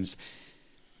 times.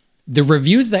 The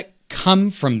reviews that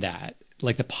come from that,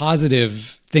 like the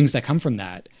positive things that come from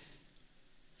that,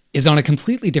 is on a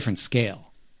completely different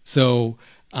scale. So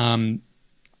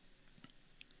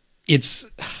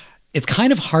it's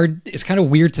kind of hard. It's kind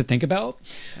of weird to think about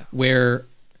where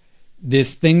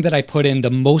this thing that I put in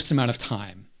the most amount of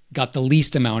time got the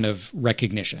least amount of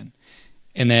recognition.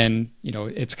 And then,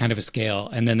 it's kind of a scale.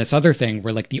 And then this other thing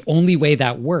where like the only way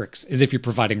that works is if you're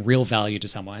providing real value to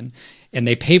someone and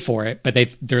they pay for it, but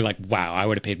they're like, wow, I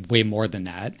would have paid way more than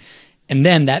that. And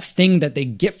then that thing that they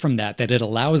get from that it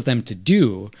allows them to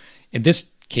do, in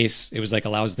this case, it was like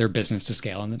allows their business to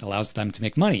scale and it allows them to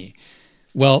make money.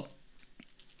 Well,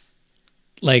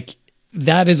 like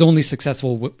that is only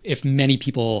successful if many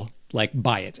people like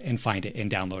buy it and find it and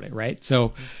download it, right?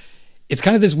 So it's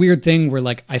kind of this weird thing where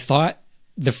like I thought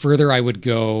the further I would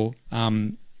go,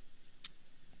 it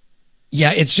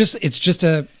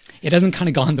hasn't kind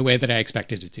of gone the way that I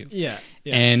expected it to. Yeah.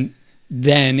 And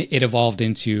then it evolved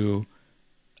into,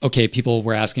 okay, people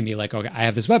were asking me like, okay, I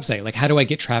have this website, like how do I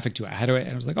get traffic to it?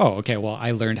 And I was like, oh, okay, well,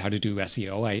 I learned how to do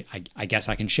SEO. I guess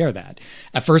I can share that.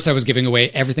 At first I was giving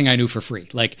away everything I knew for free,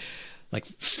 like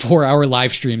 4-hour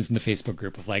live streams in the Facebook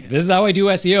group of like, this is how I do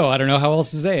SEO. I don't know how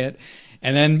else to say it.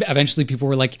 And then eventually people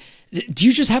were like, do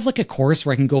you just have like a course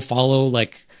where I can go follow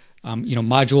like,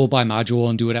 module by module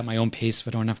and do it at my own pace so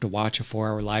I don't have to watch a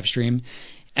 4-hour live stream?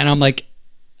 And I'm like,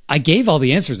 I gave all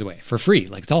the answers away for free.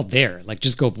 Like it's all there. Like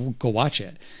just go watch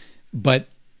it. But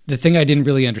the thing I didn't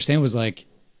really understand was like,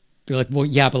 they're like, well,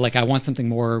 yeah, but like I want something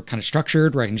more kind of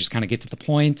structured where I can just kind of get to the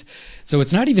point. So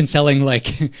it's not even selling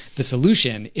like the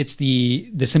solution. It's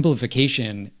the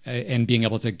simplification and being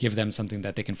able to give them something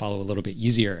that they can follow a little bit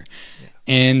easier. Yeah.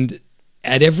 And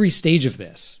at every stage of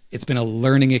this, it's been a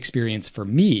learning experience for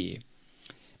me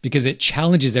because it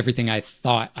challenges everything I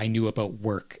thought I knew about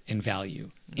work and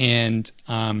value. And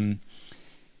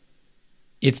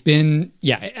It's been,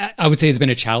 yeah, I would say it's been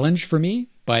a challenge for me,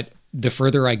 but the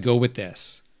further I go with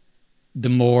this, the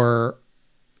more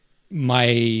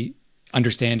my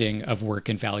understanding of work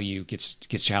and value gets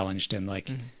challenged, and like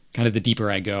kind of the deeper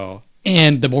I go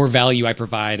and the more value I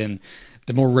provide and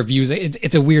the more reviews.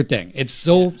 It's a weird thing. It's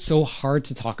so hard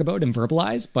to talk about and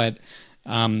verbalize, but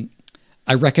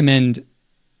I recommend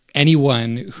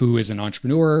anyone who is an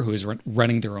entrepreneur, who is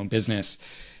running their own business,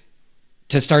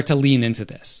 to start to lean into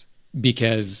this,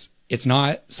 because it's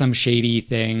not some shady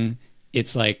thing.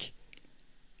 It's like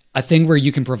a thing where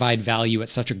you can provide value at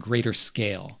such a greater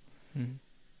scale.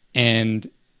 And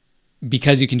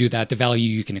because you can do that, the value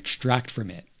you can extract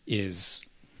from it is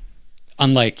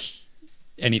unlike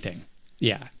anything.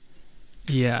 Yeah.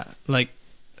 Yeah. Like,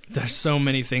 there's so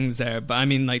many things there, but I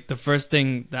mean, like, the first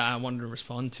thing that I wanted to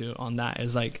respond to on that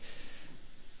is like,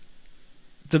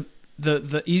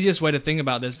 the easiest way to think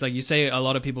about this, like you say, a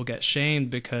lot of people get shamed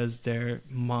because they're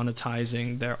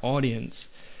monetizing their audience.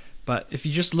 But if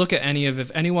you just look at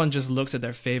if anyone just looks at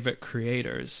their favorite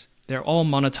creators, they're all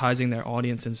monetizing their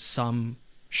audience in some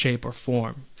shape or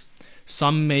form.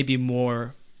 Some may be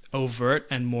more overt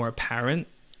and more apparent,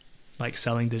 like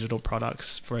selling digital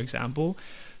products, for example.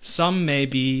 Some may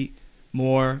be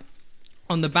more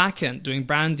on the back end, doing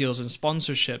brand deals and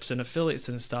sponsorships and affiliates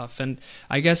and stuff. And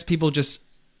I guess people just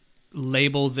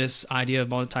label this idea of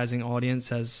monetizing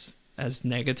audience as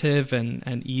negative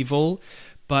and evil.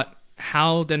 But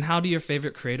how do your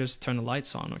favorite creators turn the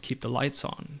lights on or keep the lights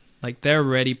on? Like, they're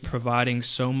already providing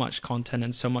so much content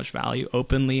and so much value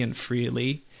openly and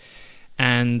freely.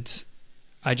 And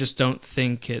I just don't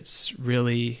think it's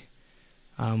really,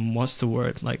 what's the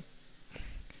word? Like,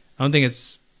 I don't think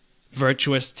it's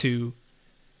virtuous to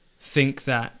think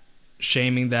that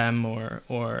shaming them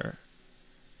or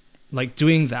like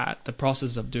doing that, the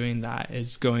process of doing that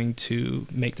is going to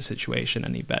make the situation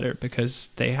any better, because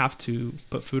they have to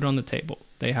put food on the table.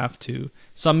 They have to,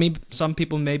 some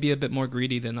people may be a bit more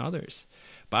greedy than others,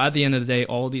 but at the end of the day,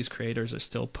 all these creators are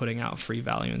still putting out free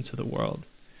value into the world,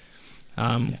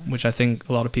 which I think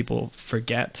a lot of people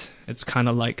forget. It's kind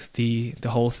of like the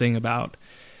whole thing about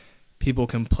people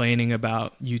complaining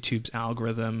about YouTube's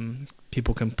algorithm,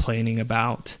 people complaining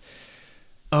about,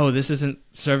 oh, this isn't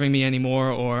serving me anymore,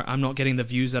 or I'm not getting the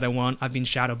views that I want, I've been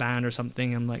shadow banned or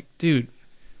something. I'm like, dude,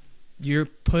 you're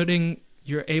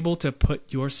able to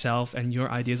put yourself and your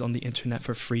ideas on the internet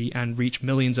for free and reach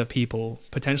millions of people,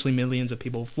 potentially millions of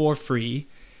people for free.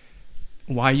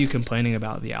 Why are you complaining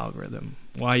about the algorithm?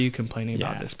 Why are you complaining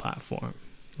about this platform?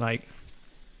 Like,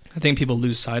 I think people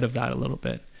lose sight of that a little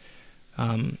bit.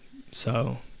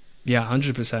 So yeah,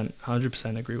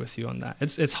 100% agree with you on that.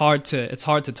 It's hard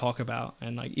to talk about,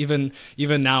 and like even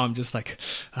now I'm just like,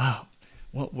 oh,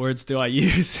 what words do I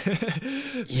use?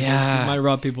 Yeah, it might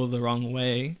rub people the wrong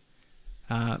way,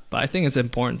 but I think it's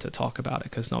important to talk about it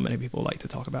because not many people like to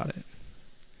talk about it.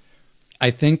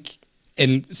 I think,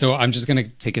 and so I'm just gonna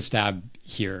take a stab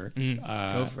here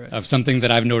go for it. Of something that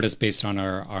I've noticed based on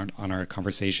our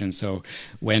conversation. So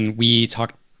when we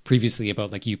talked previously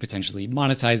about like you potentially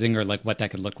monetizing or like what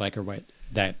that could look like or what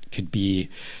that could be,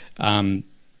 there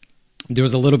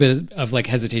was a little bit of like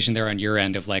hesitation there on your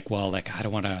end of like, well, like I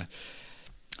don't want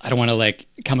to like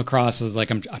come across as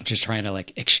like I'm just trying to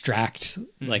like extract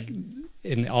like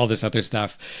in all this other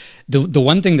stuff. The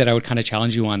one thing that I would kind of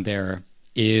challenge you on there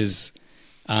is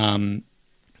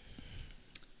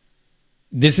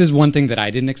this is one thing that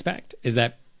I didn't expect, is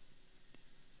that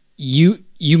you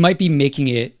might be making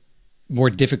it more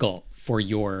difficult for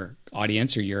your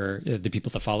audience or the people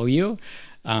that follow you,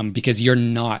 because you're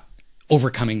not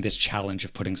overcoming this challenge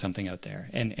of putting something out there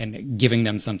and giving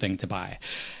them something to buy.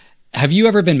 Have you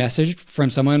ever been messaged from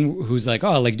someone who's like,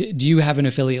 oh, like, do you have an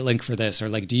affiliate link for this? Or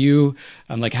like, do you,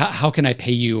 like, how can I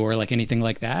pay you? Or like anything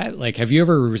like that? Like, have you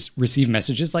ever received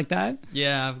messages like that?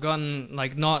 Yeah, I've gotten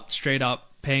like not straight up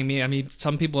paying me. I mean,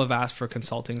 some people have asked for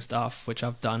consulting stuff, which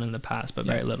I've done in the past, but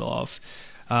very little of.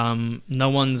 No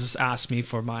one's asked me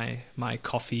for my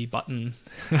coffee button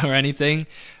or anything,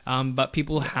 but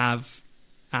people have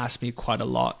asked me quite a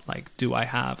lot, like, do I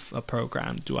have a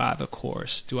program? Do I have a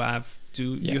course? Do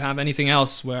you have anything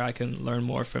else where I can learn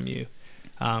more from you?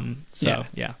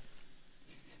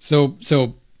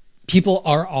 So people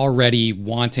are already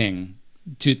wanting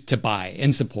to buy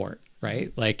and support,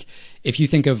 right? Like if you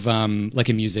think of like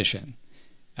a musician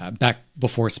back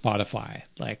before Spotify,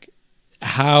 like,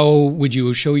 how would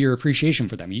you show your appreciation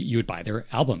for them? You would buy their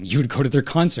album, you would go to their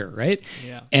concert, right?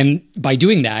 Yeah. And by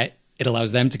doing that, it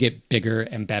allows them to get bigger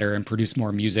and better and produce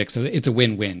more music. So it's a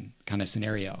win-win kind of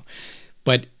scenario.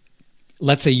 But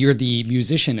let's say you're the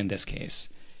musician in this case.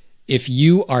 If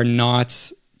you are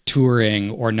not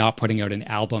touring or not putting out an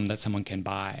album that someone can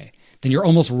buy, then you're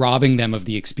almost robbing them of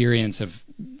the experience of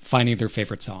finding their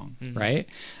favorite song, right?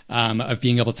 Of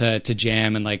being able to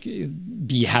jam and like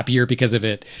be happier because of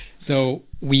it. So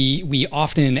we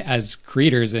often, as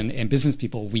creators and business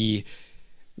people, we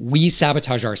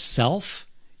sabotage ourselves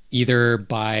either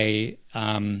by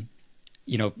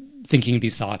thinking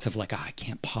these thoughts of like, I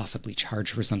can't possibly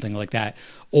charge for something like that,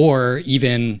 or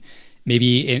even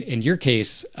maybe in your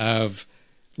case of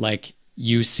like,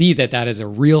 you see that is a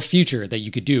real future that you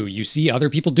could do. You see other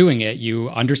people doing it. You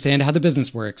understand how the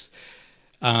business works.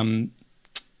 And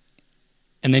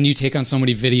then you take on so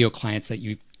many video clients that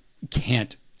you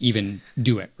can't even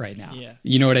do it right now. Yeah.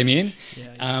 You know what I mean?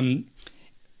 Yeah.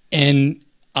 And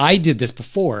I did this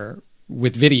before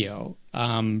with video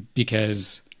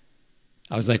because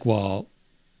I was like, well,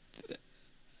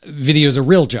 video is a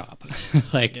real job.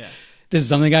 Like, this is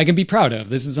something I can be proud of.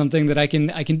 This is something that I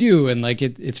can do. And like,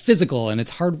 it's physical and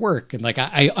it's hard work. And like,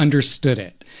 I understood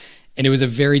it. And it was a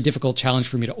very difficult challenge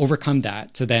for me to overcome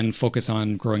that, to then focus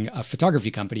on growing a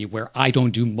photography company where I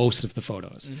don't do most of the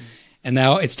photos. And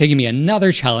now it's taking me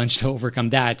another challenge to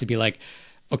overcome that, to be like,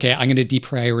 okay, I'm going to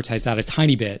deprioritize that a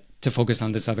tiny bit to focus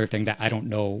on this other thing that I don't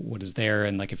know what is there.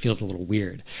 And like, it feels a little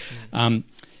weird.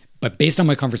 But based on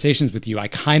my conversations with you, I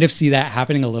kind of see that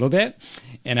happening a little bit.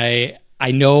 And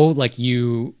I know like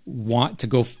you want to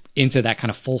go into that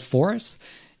kind of full force,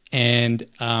 and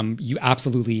you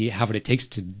absolutely have what it takes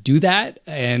to do that.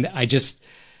 And I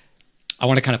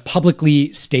want to kind of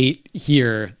publicly state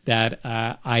here that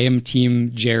I am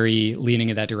Team Gerry, leaning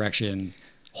in that direction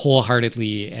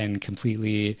wholeheartedly and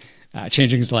completely,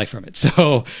 changing his life from it.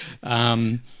 So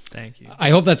thank you. I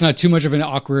hope that's not too much of an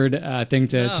awkward thing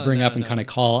to bring up and kind of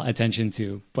call attention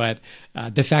to. But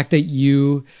the fact that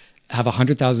you have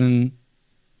 100,000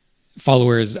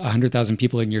 followers, 100,000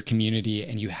 people in your community,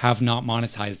 and you have not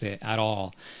monetized it at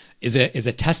all is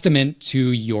a testament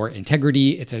to your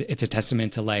integrity. It's a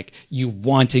testament to like you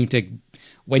wanting to,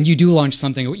 when you do launch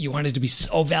something, you want it to be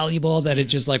so valuable that it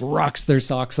just like rocks their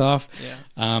socks off.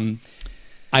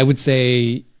 I would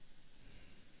say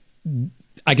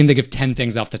I can think of 10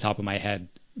 things off the top of my head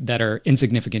that are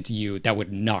insignificant to you that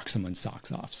would knock someone's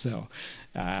socks off. So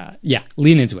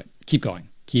lean into it. Keep going.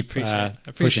 Keep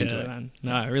pushing into it. Man.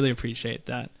 No, I really appreciate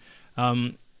that.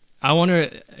 I wonder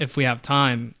if we have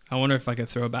time, I wonder if I could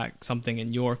throw back something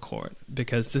in your court,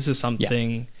 because this is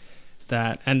something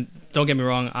that, and don't get me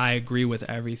wrong, I agree with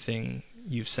everything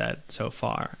you've said so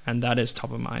far, and that is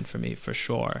top of mind for me for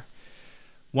sure.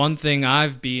 One thing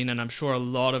I've been, and I'm sure a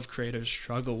lot of creators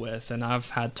struggle with, and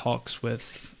I've had talks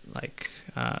with like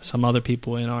some other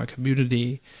people in our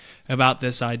community about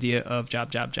this idea of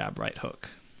jab, jab, jab, right hook.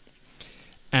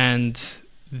 And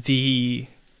the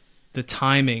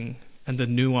timing and the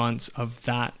nuance of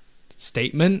that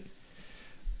statement,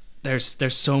 there's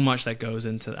so much that goes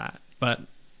into that. But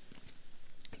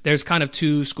there's kind of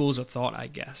two schools of thought, I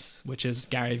guess, which is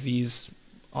Gary V's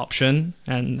option,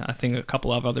 and I think a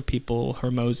couple of other people,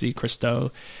 Hormozi,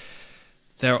 Christo,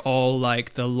 they're all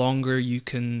like, the longer you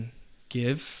can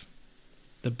give,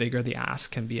 the bigger the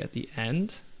ask can be at the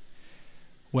end.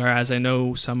 Whereas I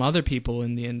know some other people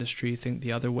in the industry think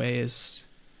the other way is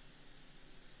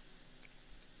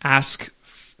ask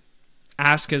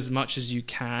as much as you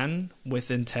can with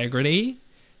integrity,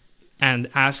 and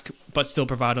ask but still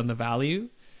provide on the value.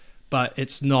 But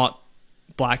it's not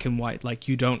black and white. Like,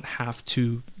 you don't have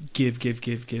to give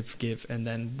and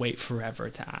then wait forever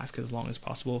to ask as long as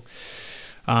possible.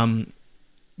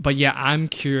 But yeah, I'm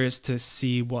curious to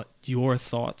see what your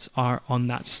thoughts are on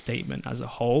that statement as a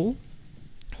whole.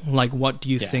 Like, what do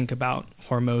you think about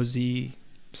Hormozi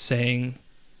saying,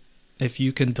 if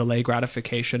you can delay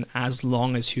gratification as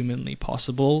long as humanly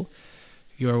possible,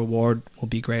 your reward will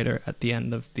be greater at the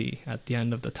end of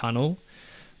the tunnel,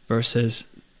 versus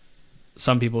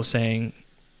some people saying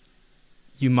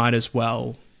you might as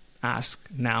well ask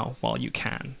now while you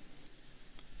can?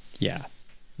 Yeah,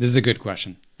 this is a good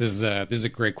question. This is a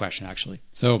great question, actually.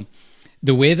 So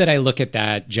the way that I look at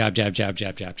that jab, jab, jab,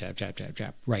 jab, jab, jab, jab, jab,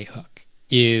 jab, right hook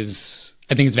is,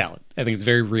 I think it's valid. I think it's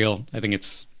very real. I think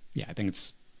it's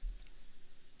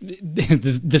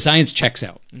the science checks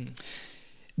out.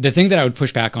 The thing that I would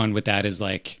push back on with that is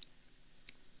like,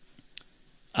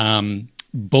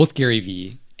 both Gary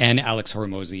Vee and Alex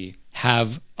Hormozi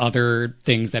have other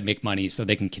things that make money, so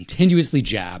they can continuously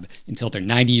jab until they're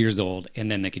 90 years old, and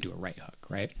then they can do a right hook,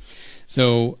 right?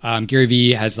 So Gary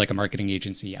Vee has like a marketing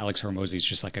agency. Alex Hormozi is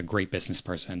just like a great business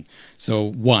person. So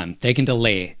one, they can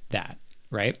delay that,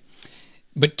 right?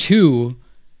 But two,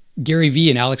 Gary Vee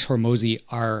and Alex Hormozi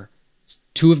are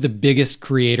two of the biggest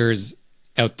creators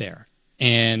out there.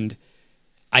 And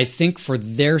I think for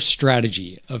their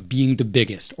strategy of being the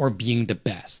biggest or being the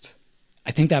best,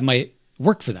 I think that might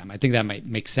work for them. I think that might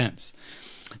make sense.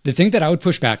 The thing that I would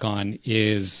push back on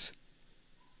is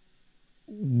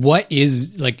what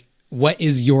is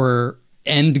your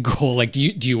end goal? Like, do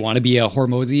you want to be a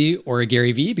Hormozy or a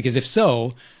Gary Vee? Because if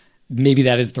so, maybe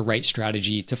that is the right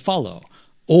strategy to follow.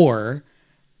 Or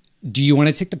do you want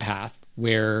to take the path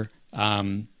where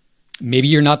maybe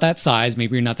you're not that size,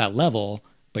 maybe you're not that level,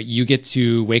 but you get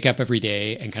to wake up every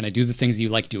day and kind of do the things you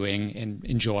like doing and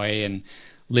enjoy and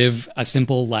live a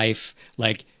simple life.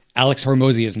 Like Alex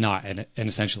Hormozy is not an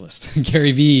essentialist.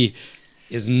 Gary Vee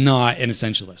is not an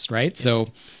essentialist, right? Yeah. So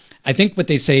I think what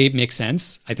they say makes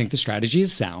sense. I think the strategy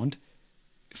is sound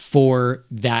for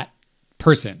that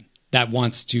person that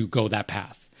wants to go that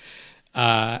path.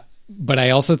 But I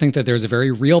also think that there's a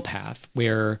very real path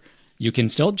where you can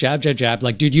still jab.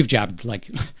 Like, dude, you've jabbed like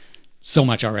so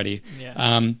much already.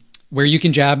 Yeah. Where you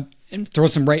can jab and throw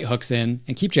some right hooks in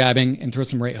and keep jabbing and throw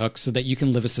some right hooks so that you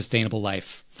can live a sustainable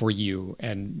life for you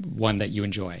and one that you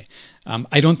enjoy.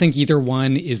 I don't think either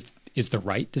one is the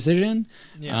right decision.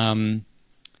 Yeah.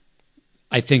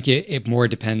 I think it more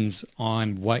depends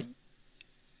on what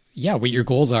your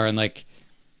goals are and like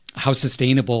how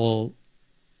sustainable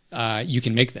you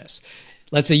can make this.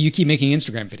 Let's say you keep making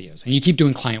Instagram videos and you keep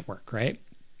doing client work, right?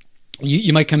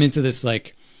 You might come into this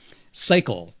like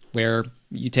cycle where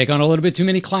you take on a little bit too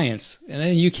many clients and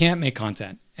then you can't make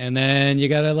content and then you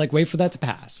got to like wait for that to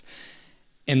pass.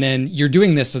 And then you're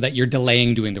doing this so that you're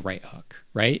delaying doing the right hook,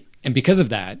 right? And because of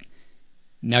that,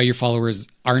 now your followers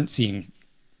aren't seeing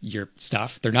your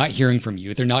stuff. They're not hearing from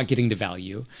you. They're not getting the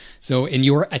value. So in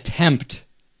your attempt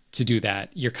to do that,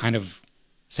 you're kind of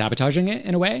sabotaging it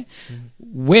in a way.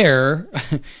 Mm-hmm. Where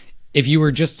if you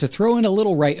were just to throw in a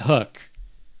little right hook,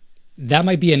 that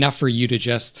might be enough for you to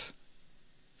just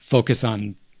focus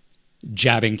on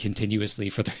jabbing continuously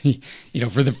for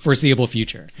the foreseeable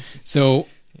future. So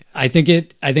yeah. I think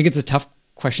it's a tough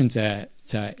question to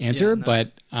answer,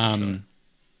 but sure.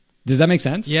 Does that make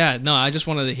sense? Yeah, no, I just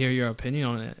wanted to hear your opinion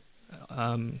on it.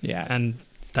 Yeah. And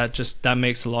that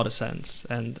makes a lot of sense.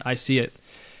 And I see it.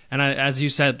 And as you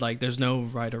said, like there's no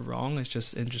right or wrong. It's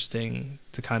just interesting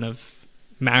to kind of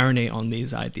marinate on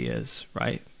these ideas,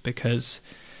 right? Because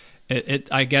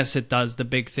I guess it does. The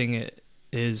big thing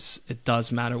it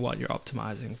does matter what you're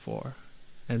optimizing for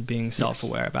and being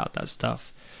self-aware about that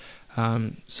stuff.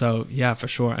 So yeah, for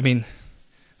sure. I mean,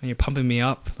 when you're pumping me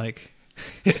up, like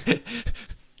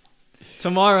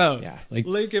tomorrow, yeah, like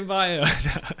link in bio,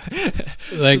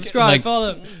 like subscribe,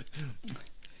 follow.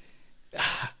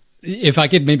 If I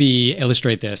could maybe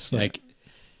illustrate this, like,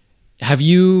 have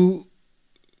you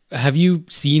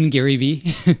seen Gary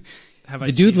Vee?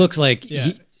 The dude looks like,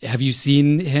 have you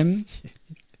seen him?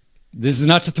 This is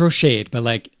not to throw shade, but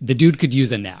like the dude could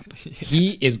use a nap.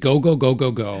 He is go,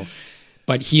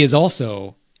 but he is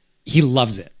also, he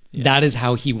loves it. Yeah. That is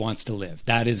how he wants to live.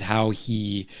 That is how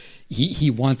he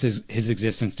wants his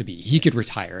existence to be. He could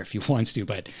retire if he wants to,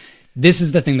 but this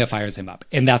is the thing that fires him up.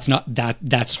 And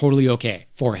that's totally okay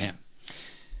for him.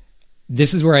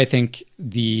 This is where I think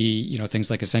the, things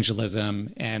like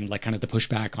essentialism and like kind of the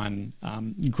pushback on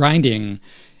grinding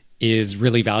is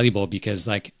really valuable, because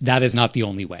like that is not the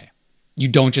only way. You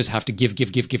don't just have to give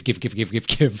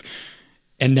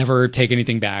and never take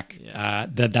anything back. Yeah.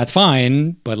 That's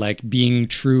fine, but like being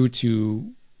true to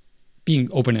being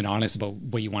open and honest about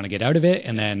what you want to get out of it,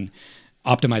 and then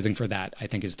optimizing for that, I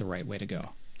think is the right way to go.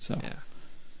 So yeah,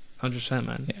 100%,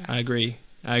 man. Yeah. I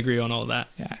agree on all that.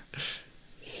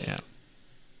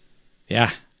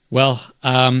 Yeah. Well,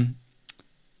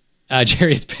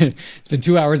 Gerry, it's been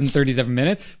 2 hours and 37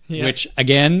 minutes, which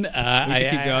again,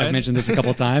 I've mentioned this a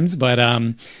couple of times, but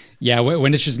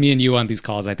when it's just me and you on these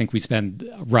calls, I think we spend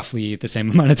roughly the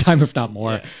same amount of time, if not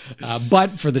more. Yeah. But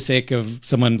for the sake of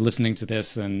someone listening to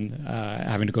this and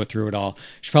having to go through it all, I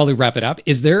should probably wrap it up.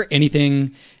 Is there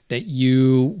anything that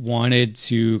you wanted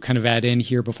to kind of add in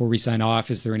here before we sign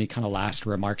off? Is there any kind of last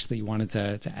remarks that you wanted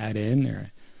to add in?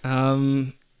 Or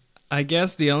I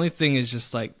guess the only thing is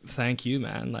just like, thank you,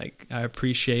 man. Like, I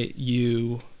appreciate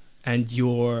you and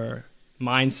your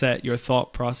mindset, your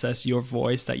thought process, your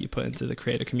voice that you put into the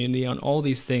creator community on all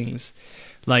these things.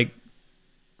 Like,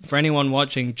 for anyone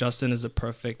watching, Justin is a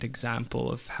perfect example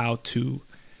of how to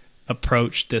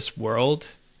approach this world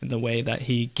in the way that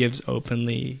he gives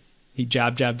openly. He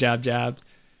jab,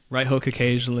 right hook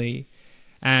occasionally.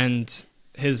 And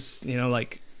his,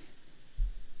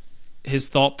 his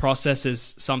thought process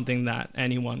is something that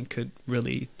anyone could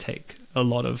really take a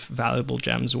lot of valuable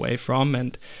gems away from,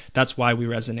 and that's why we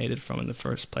resonated from in the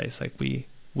first place. Like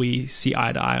we see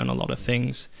eye to eye on a lot of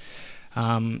things,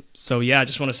 So yeah, I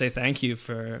just want to say thank you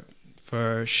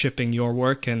for shipping your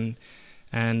work and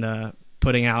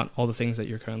putting out all the things that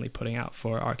you're currently putting out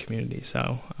for our community.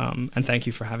 So and thank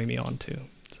you for having me on too.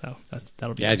 So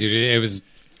that'll be dude. It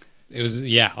was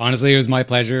yeah. Honestly, it was my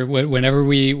pleasure. Whenever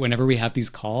we have these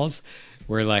calls,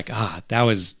 we're like, that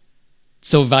was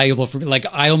so valuable for me. Like,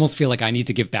 I almost feel like I need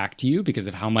to give back to you because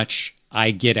of how much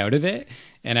I get out of it.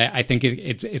 And I think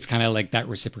it's kind of like that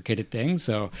reciprocated thing.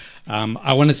 So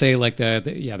I want to say, like,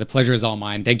 the pleasure is all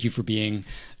mine. Thank you for being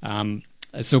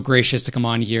so gracious to come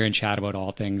on here and chat about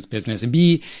all things business and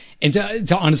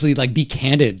to honestly, like, be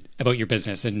candid about your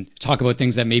business and talk about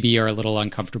things that maybe are a little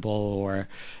uncomfortable or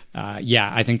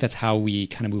I think that's how we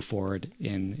kind of move forward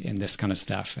in this kind of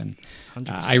stuff. And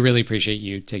I really appreciate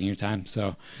you taking your time.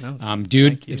 So,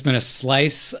 dude, it's been a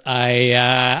slice.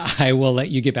 I will let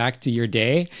you get back to your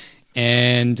day.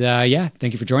 And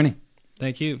thank you for joining.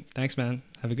 Thank you. Thanks, man.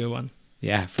 Have a good one.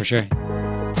 Yeah, for sure.